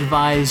there to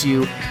advise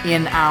you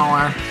in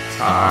our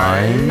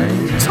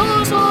Time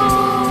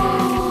Tunnel!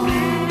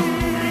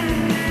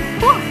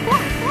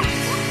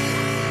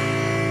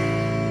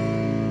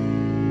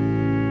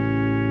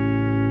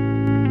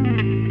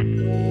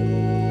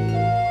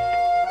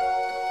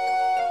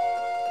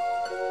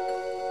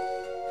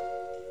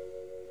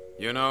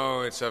 You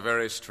know, it's a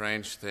very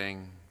strange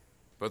thing,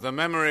 but the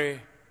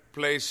memory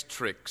plays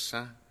tricks,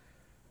 huh?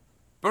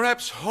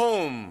 Perhaps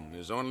home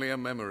is only a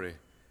memory.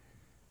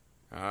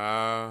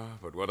 Ah,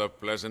 but what a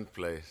pleasant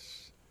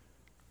place.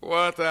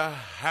 What a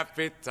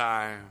happy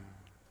time.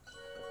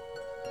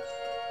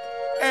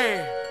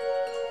 Hey,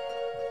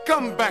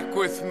 come back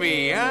with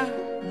me, huh?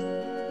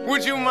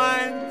 Would you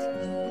mind?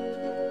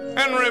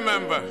 And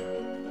remember,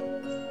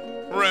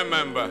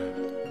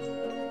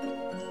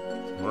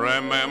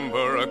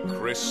 Remember a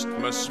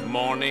Christmas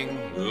morning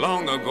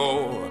long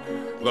ago,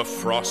 the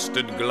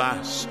frosted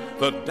glass,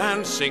 the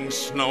dancing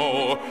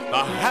snow,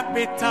 the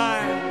happy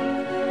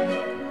time.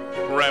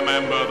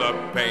 Remember the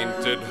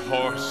painted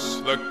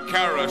horse, the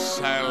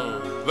carousel,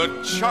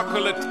 the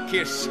chocolate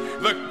kiss,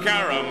 the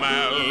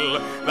caramel,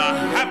 the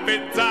happy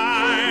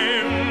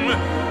time.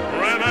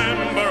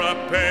 Remember a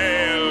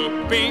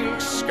pale pink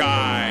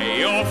sky,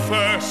 your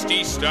first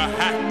Easter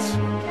hat.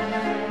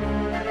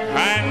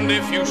 And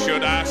if you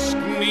should ask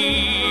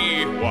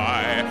me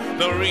why,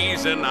 the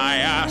reason I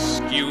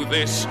ask you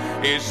this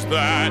is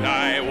that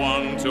I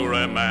want to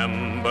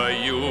remember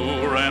you,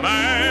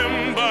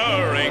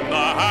 remembering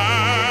the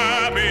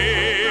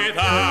happy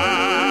time.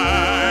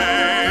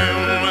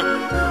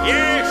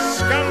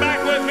 Yes, come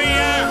back with me,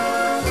 yeah.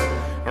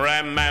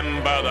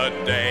 Remember the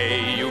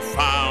day you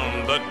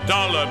found the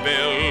dollar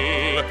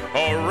bill,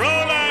 or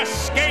roller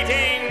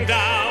skating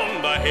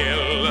down the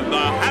hill,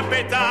 the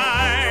happy time.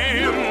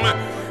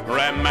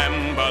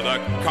 Remember the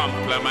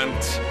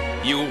compliment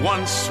you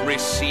once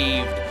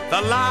received,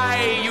 the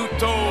lie you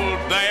told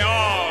they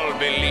all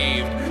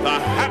believed, the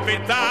happy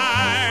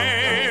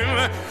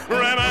time.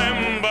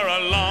 Remember a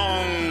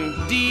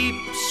long, deep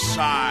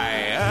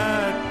sigh,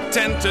 a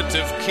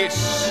tentative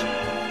kiss.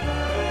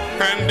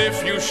 And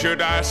if you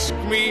should ask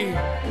me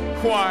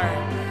why,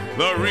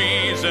 the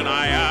reason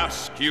I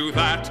ask you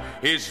that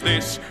is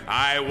this: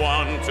 I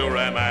want to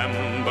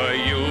remember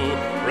you,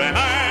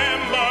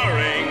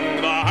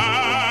 remembering the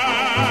happy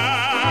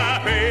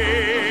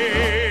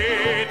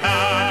time.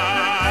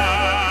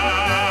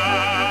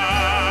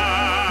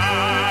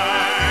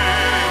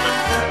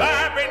 The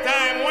happy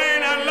time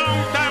when a long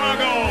time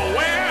ago,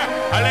 where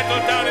a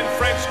little town in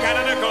French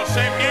Canada called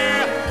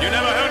Saint-Pierre. You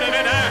never heard of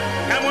it, huh?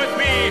 Come with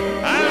me,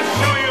 I'll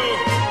show you.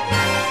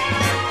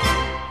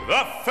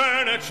 The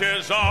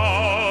furniture's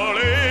all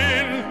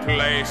in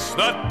place,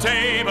 the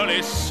table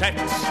is set.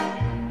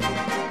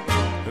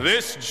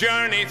 This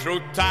journey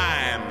through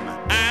time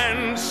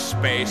and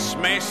space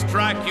may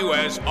strike you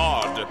as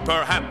odd,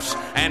 perhaps,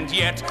 and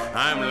yet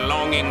I'm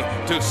longing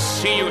to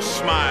see you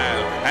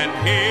smile and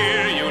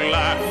hear you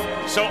laugh,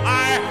 so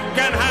I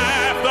can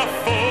have the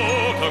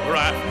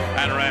photograph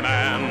and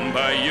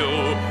remember you,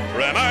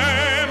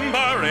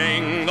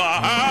 remembering the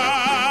happy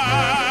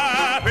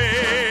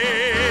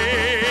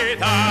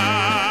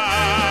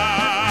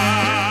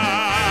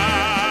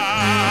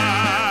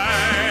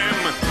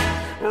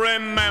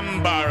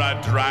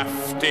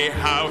a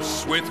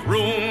house with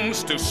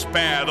rooms to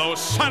spare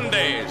those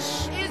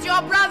Sundays. Is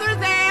your brother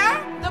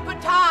there? The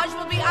potage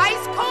will be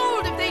ice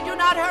cold if they do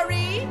not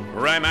hurry.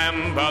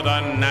 Remember the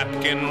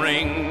napkin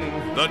ring,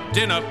 the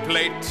dinner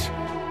plate,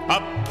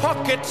 a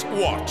pocket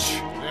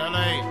watch.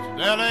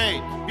 They're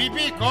late.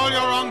 Pee-pee, call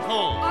your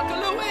uncle. Uncle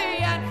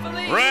Louis and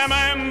Felice.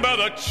 Remember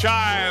the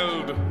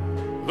child,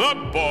 the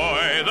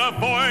boy, the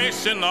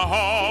voice in the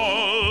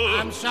hall.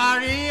 I'm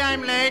sorry,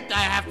 I'm late.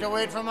 I have to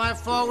wait for my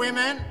 4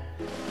 women.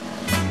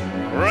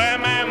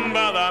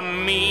 Remember the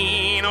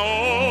mean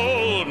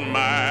old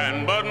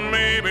man, but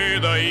maybe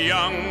the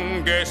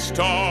youngest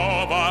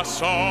of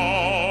us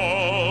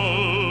all.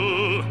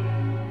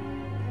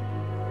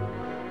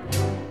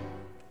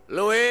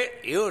 Louis,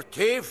 you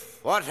thief,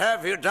 what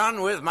have you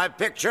done with my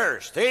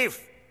pictures,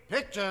 thief?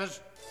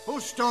 Pictures? Who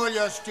stole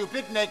your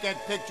stupid naked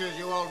pictures,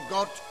 you old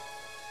goat?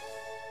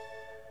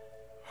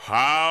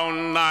 How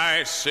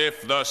nice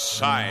if the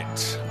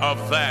sight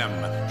of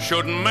them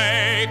should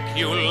make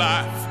you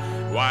laugh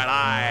while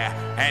I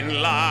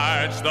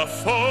enlarge the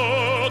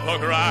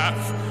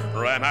photograph,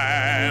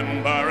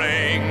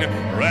 remembering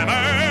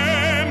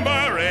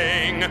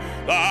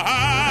the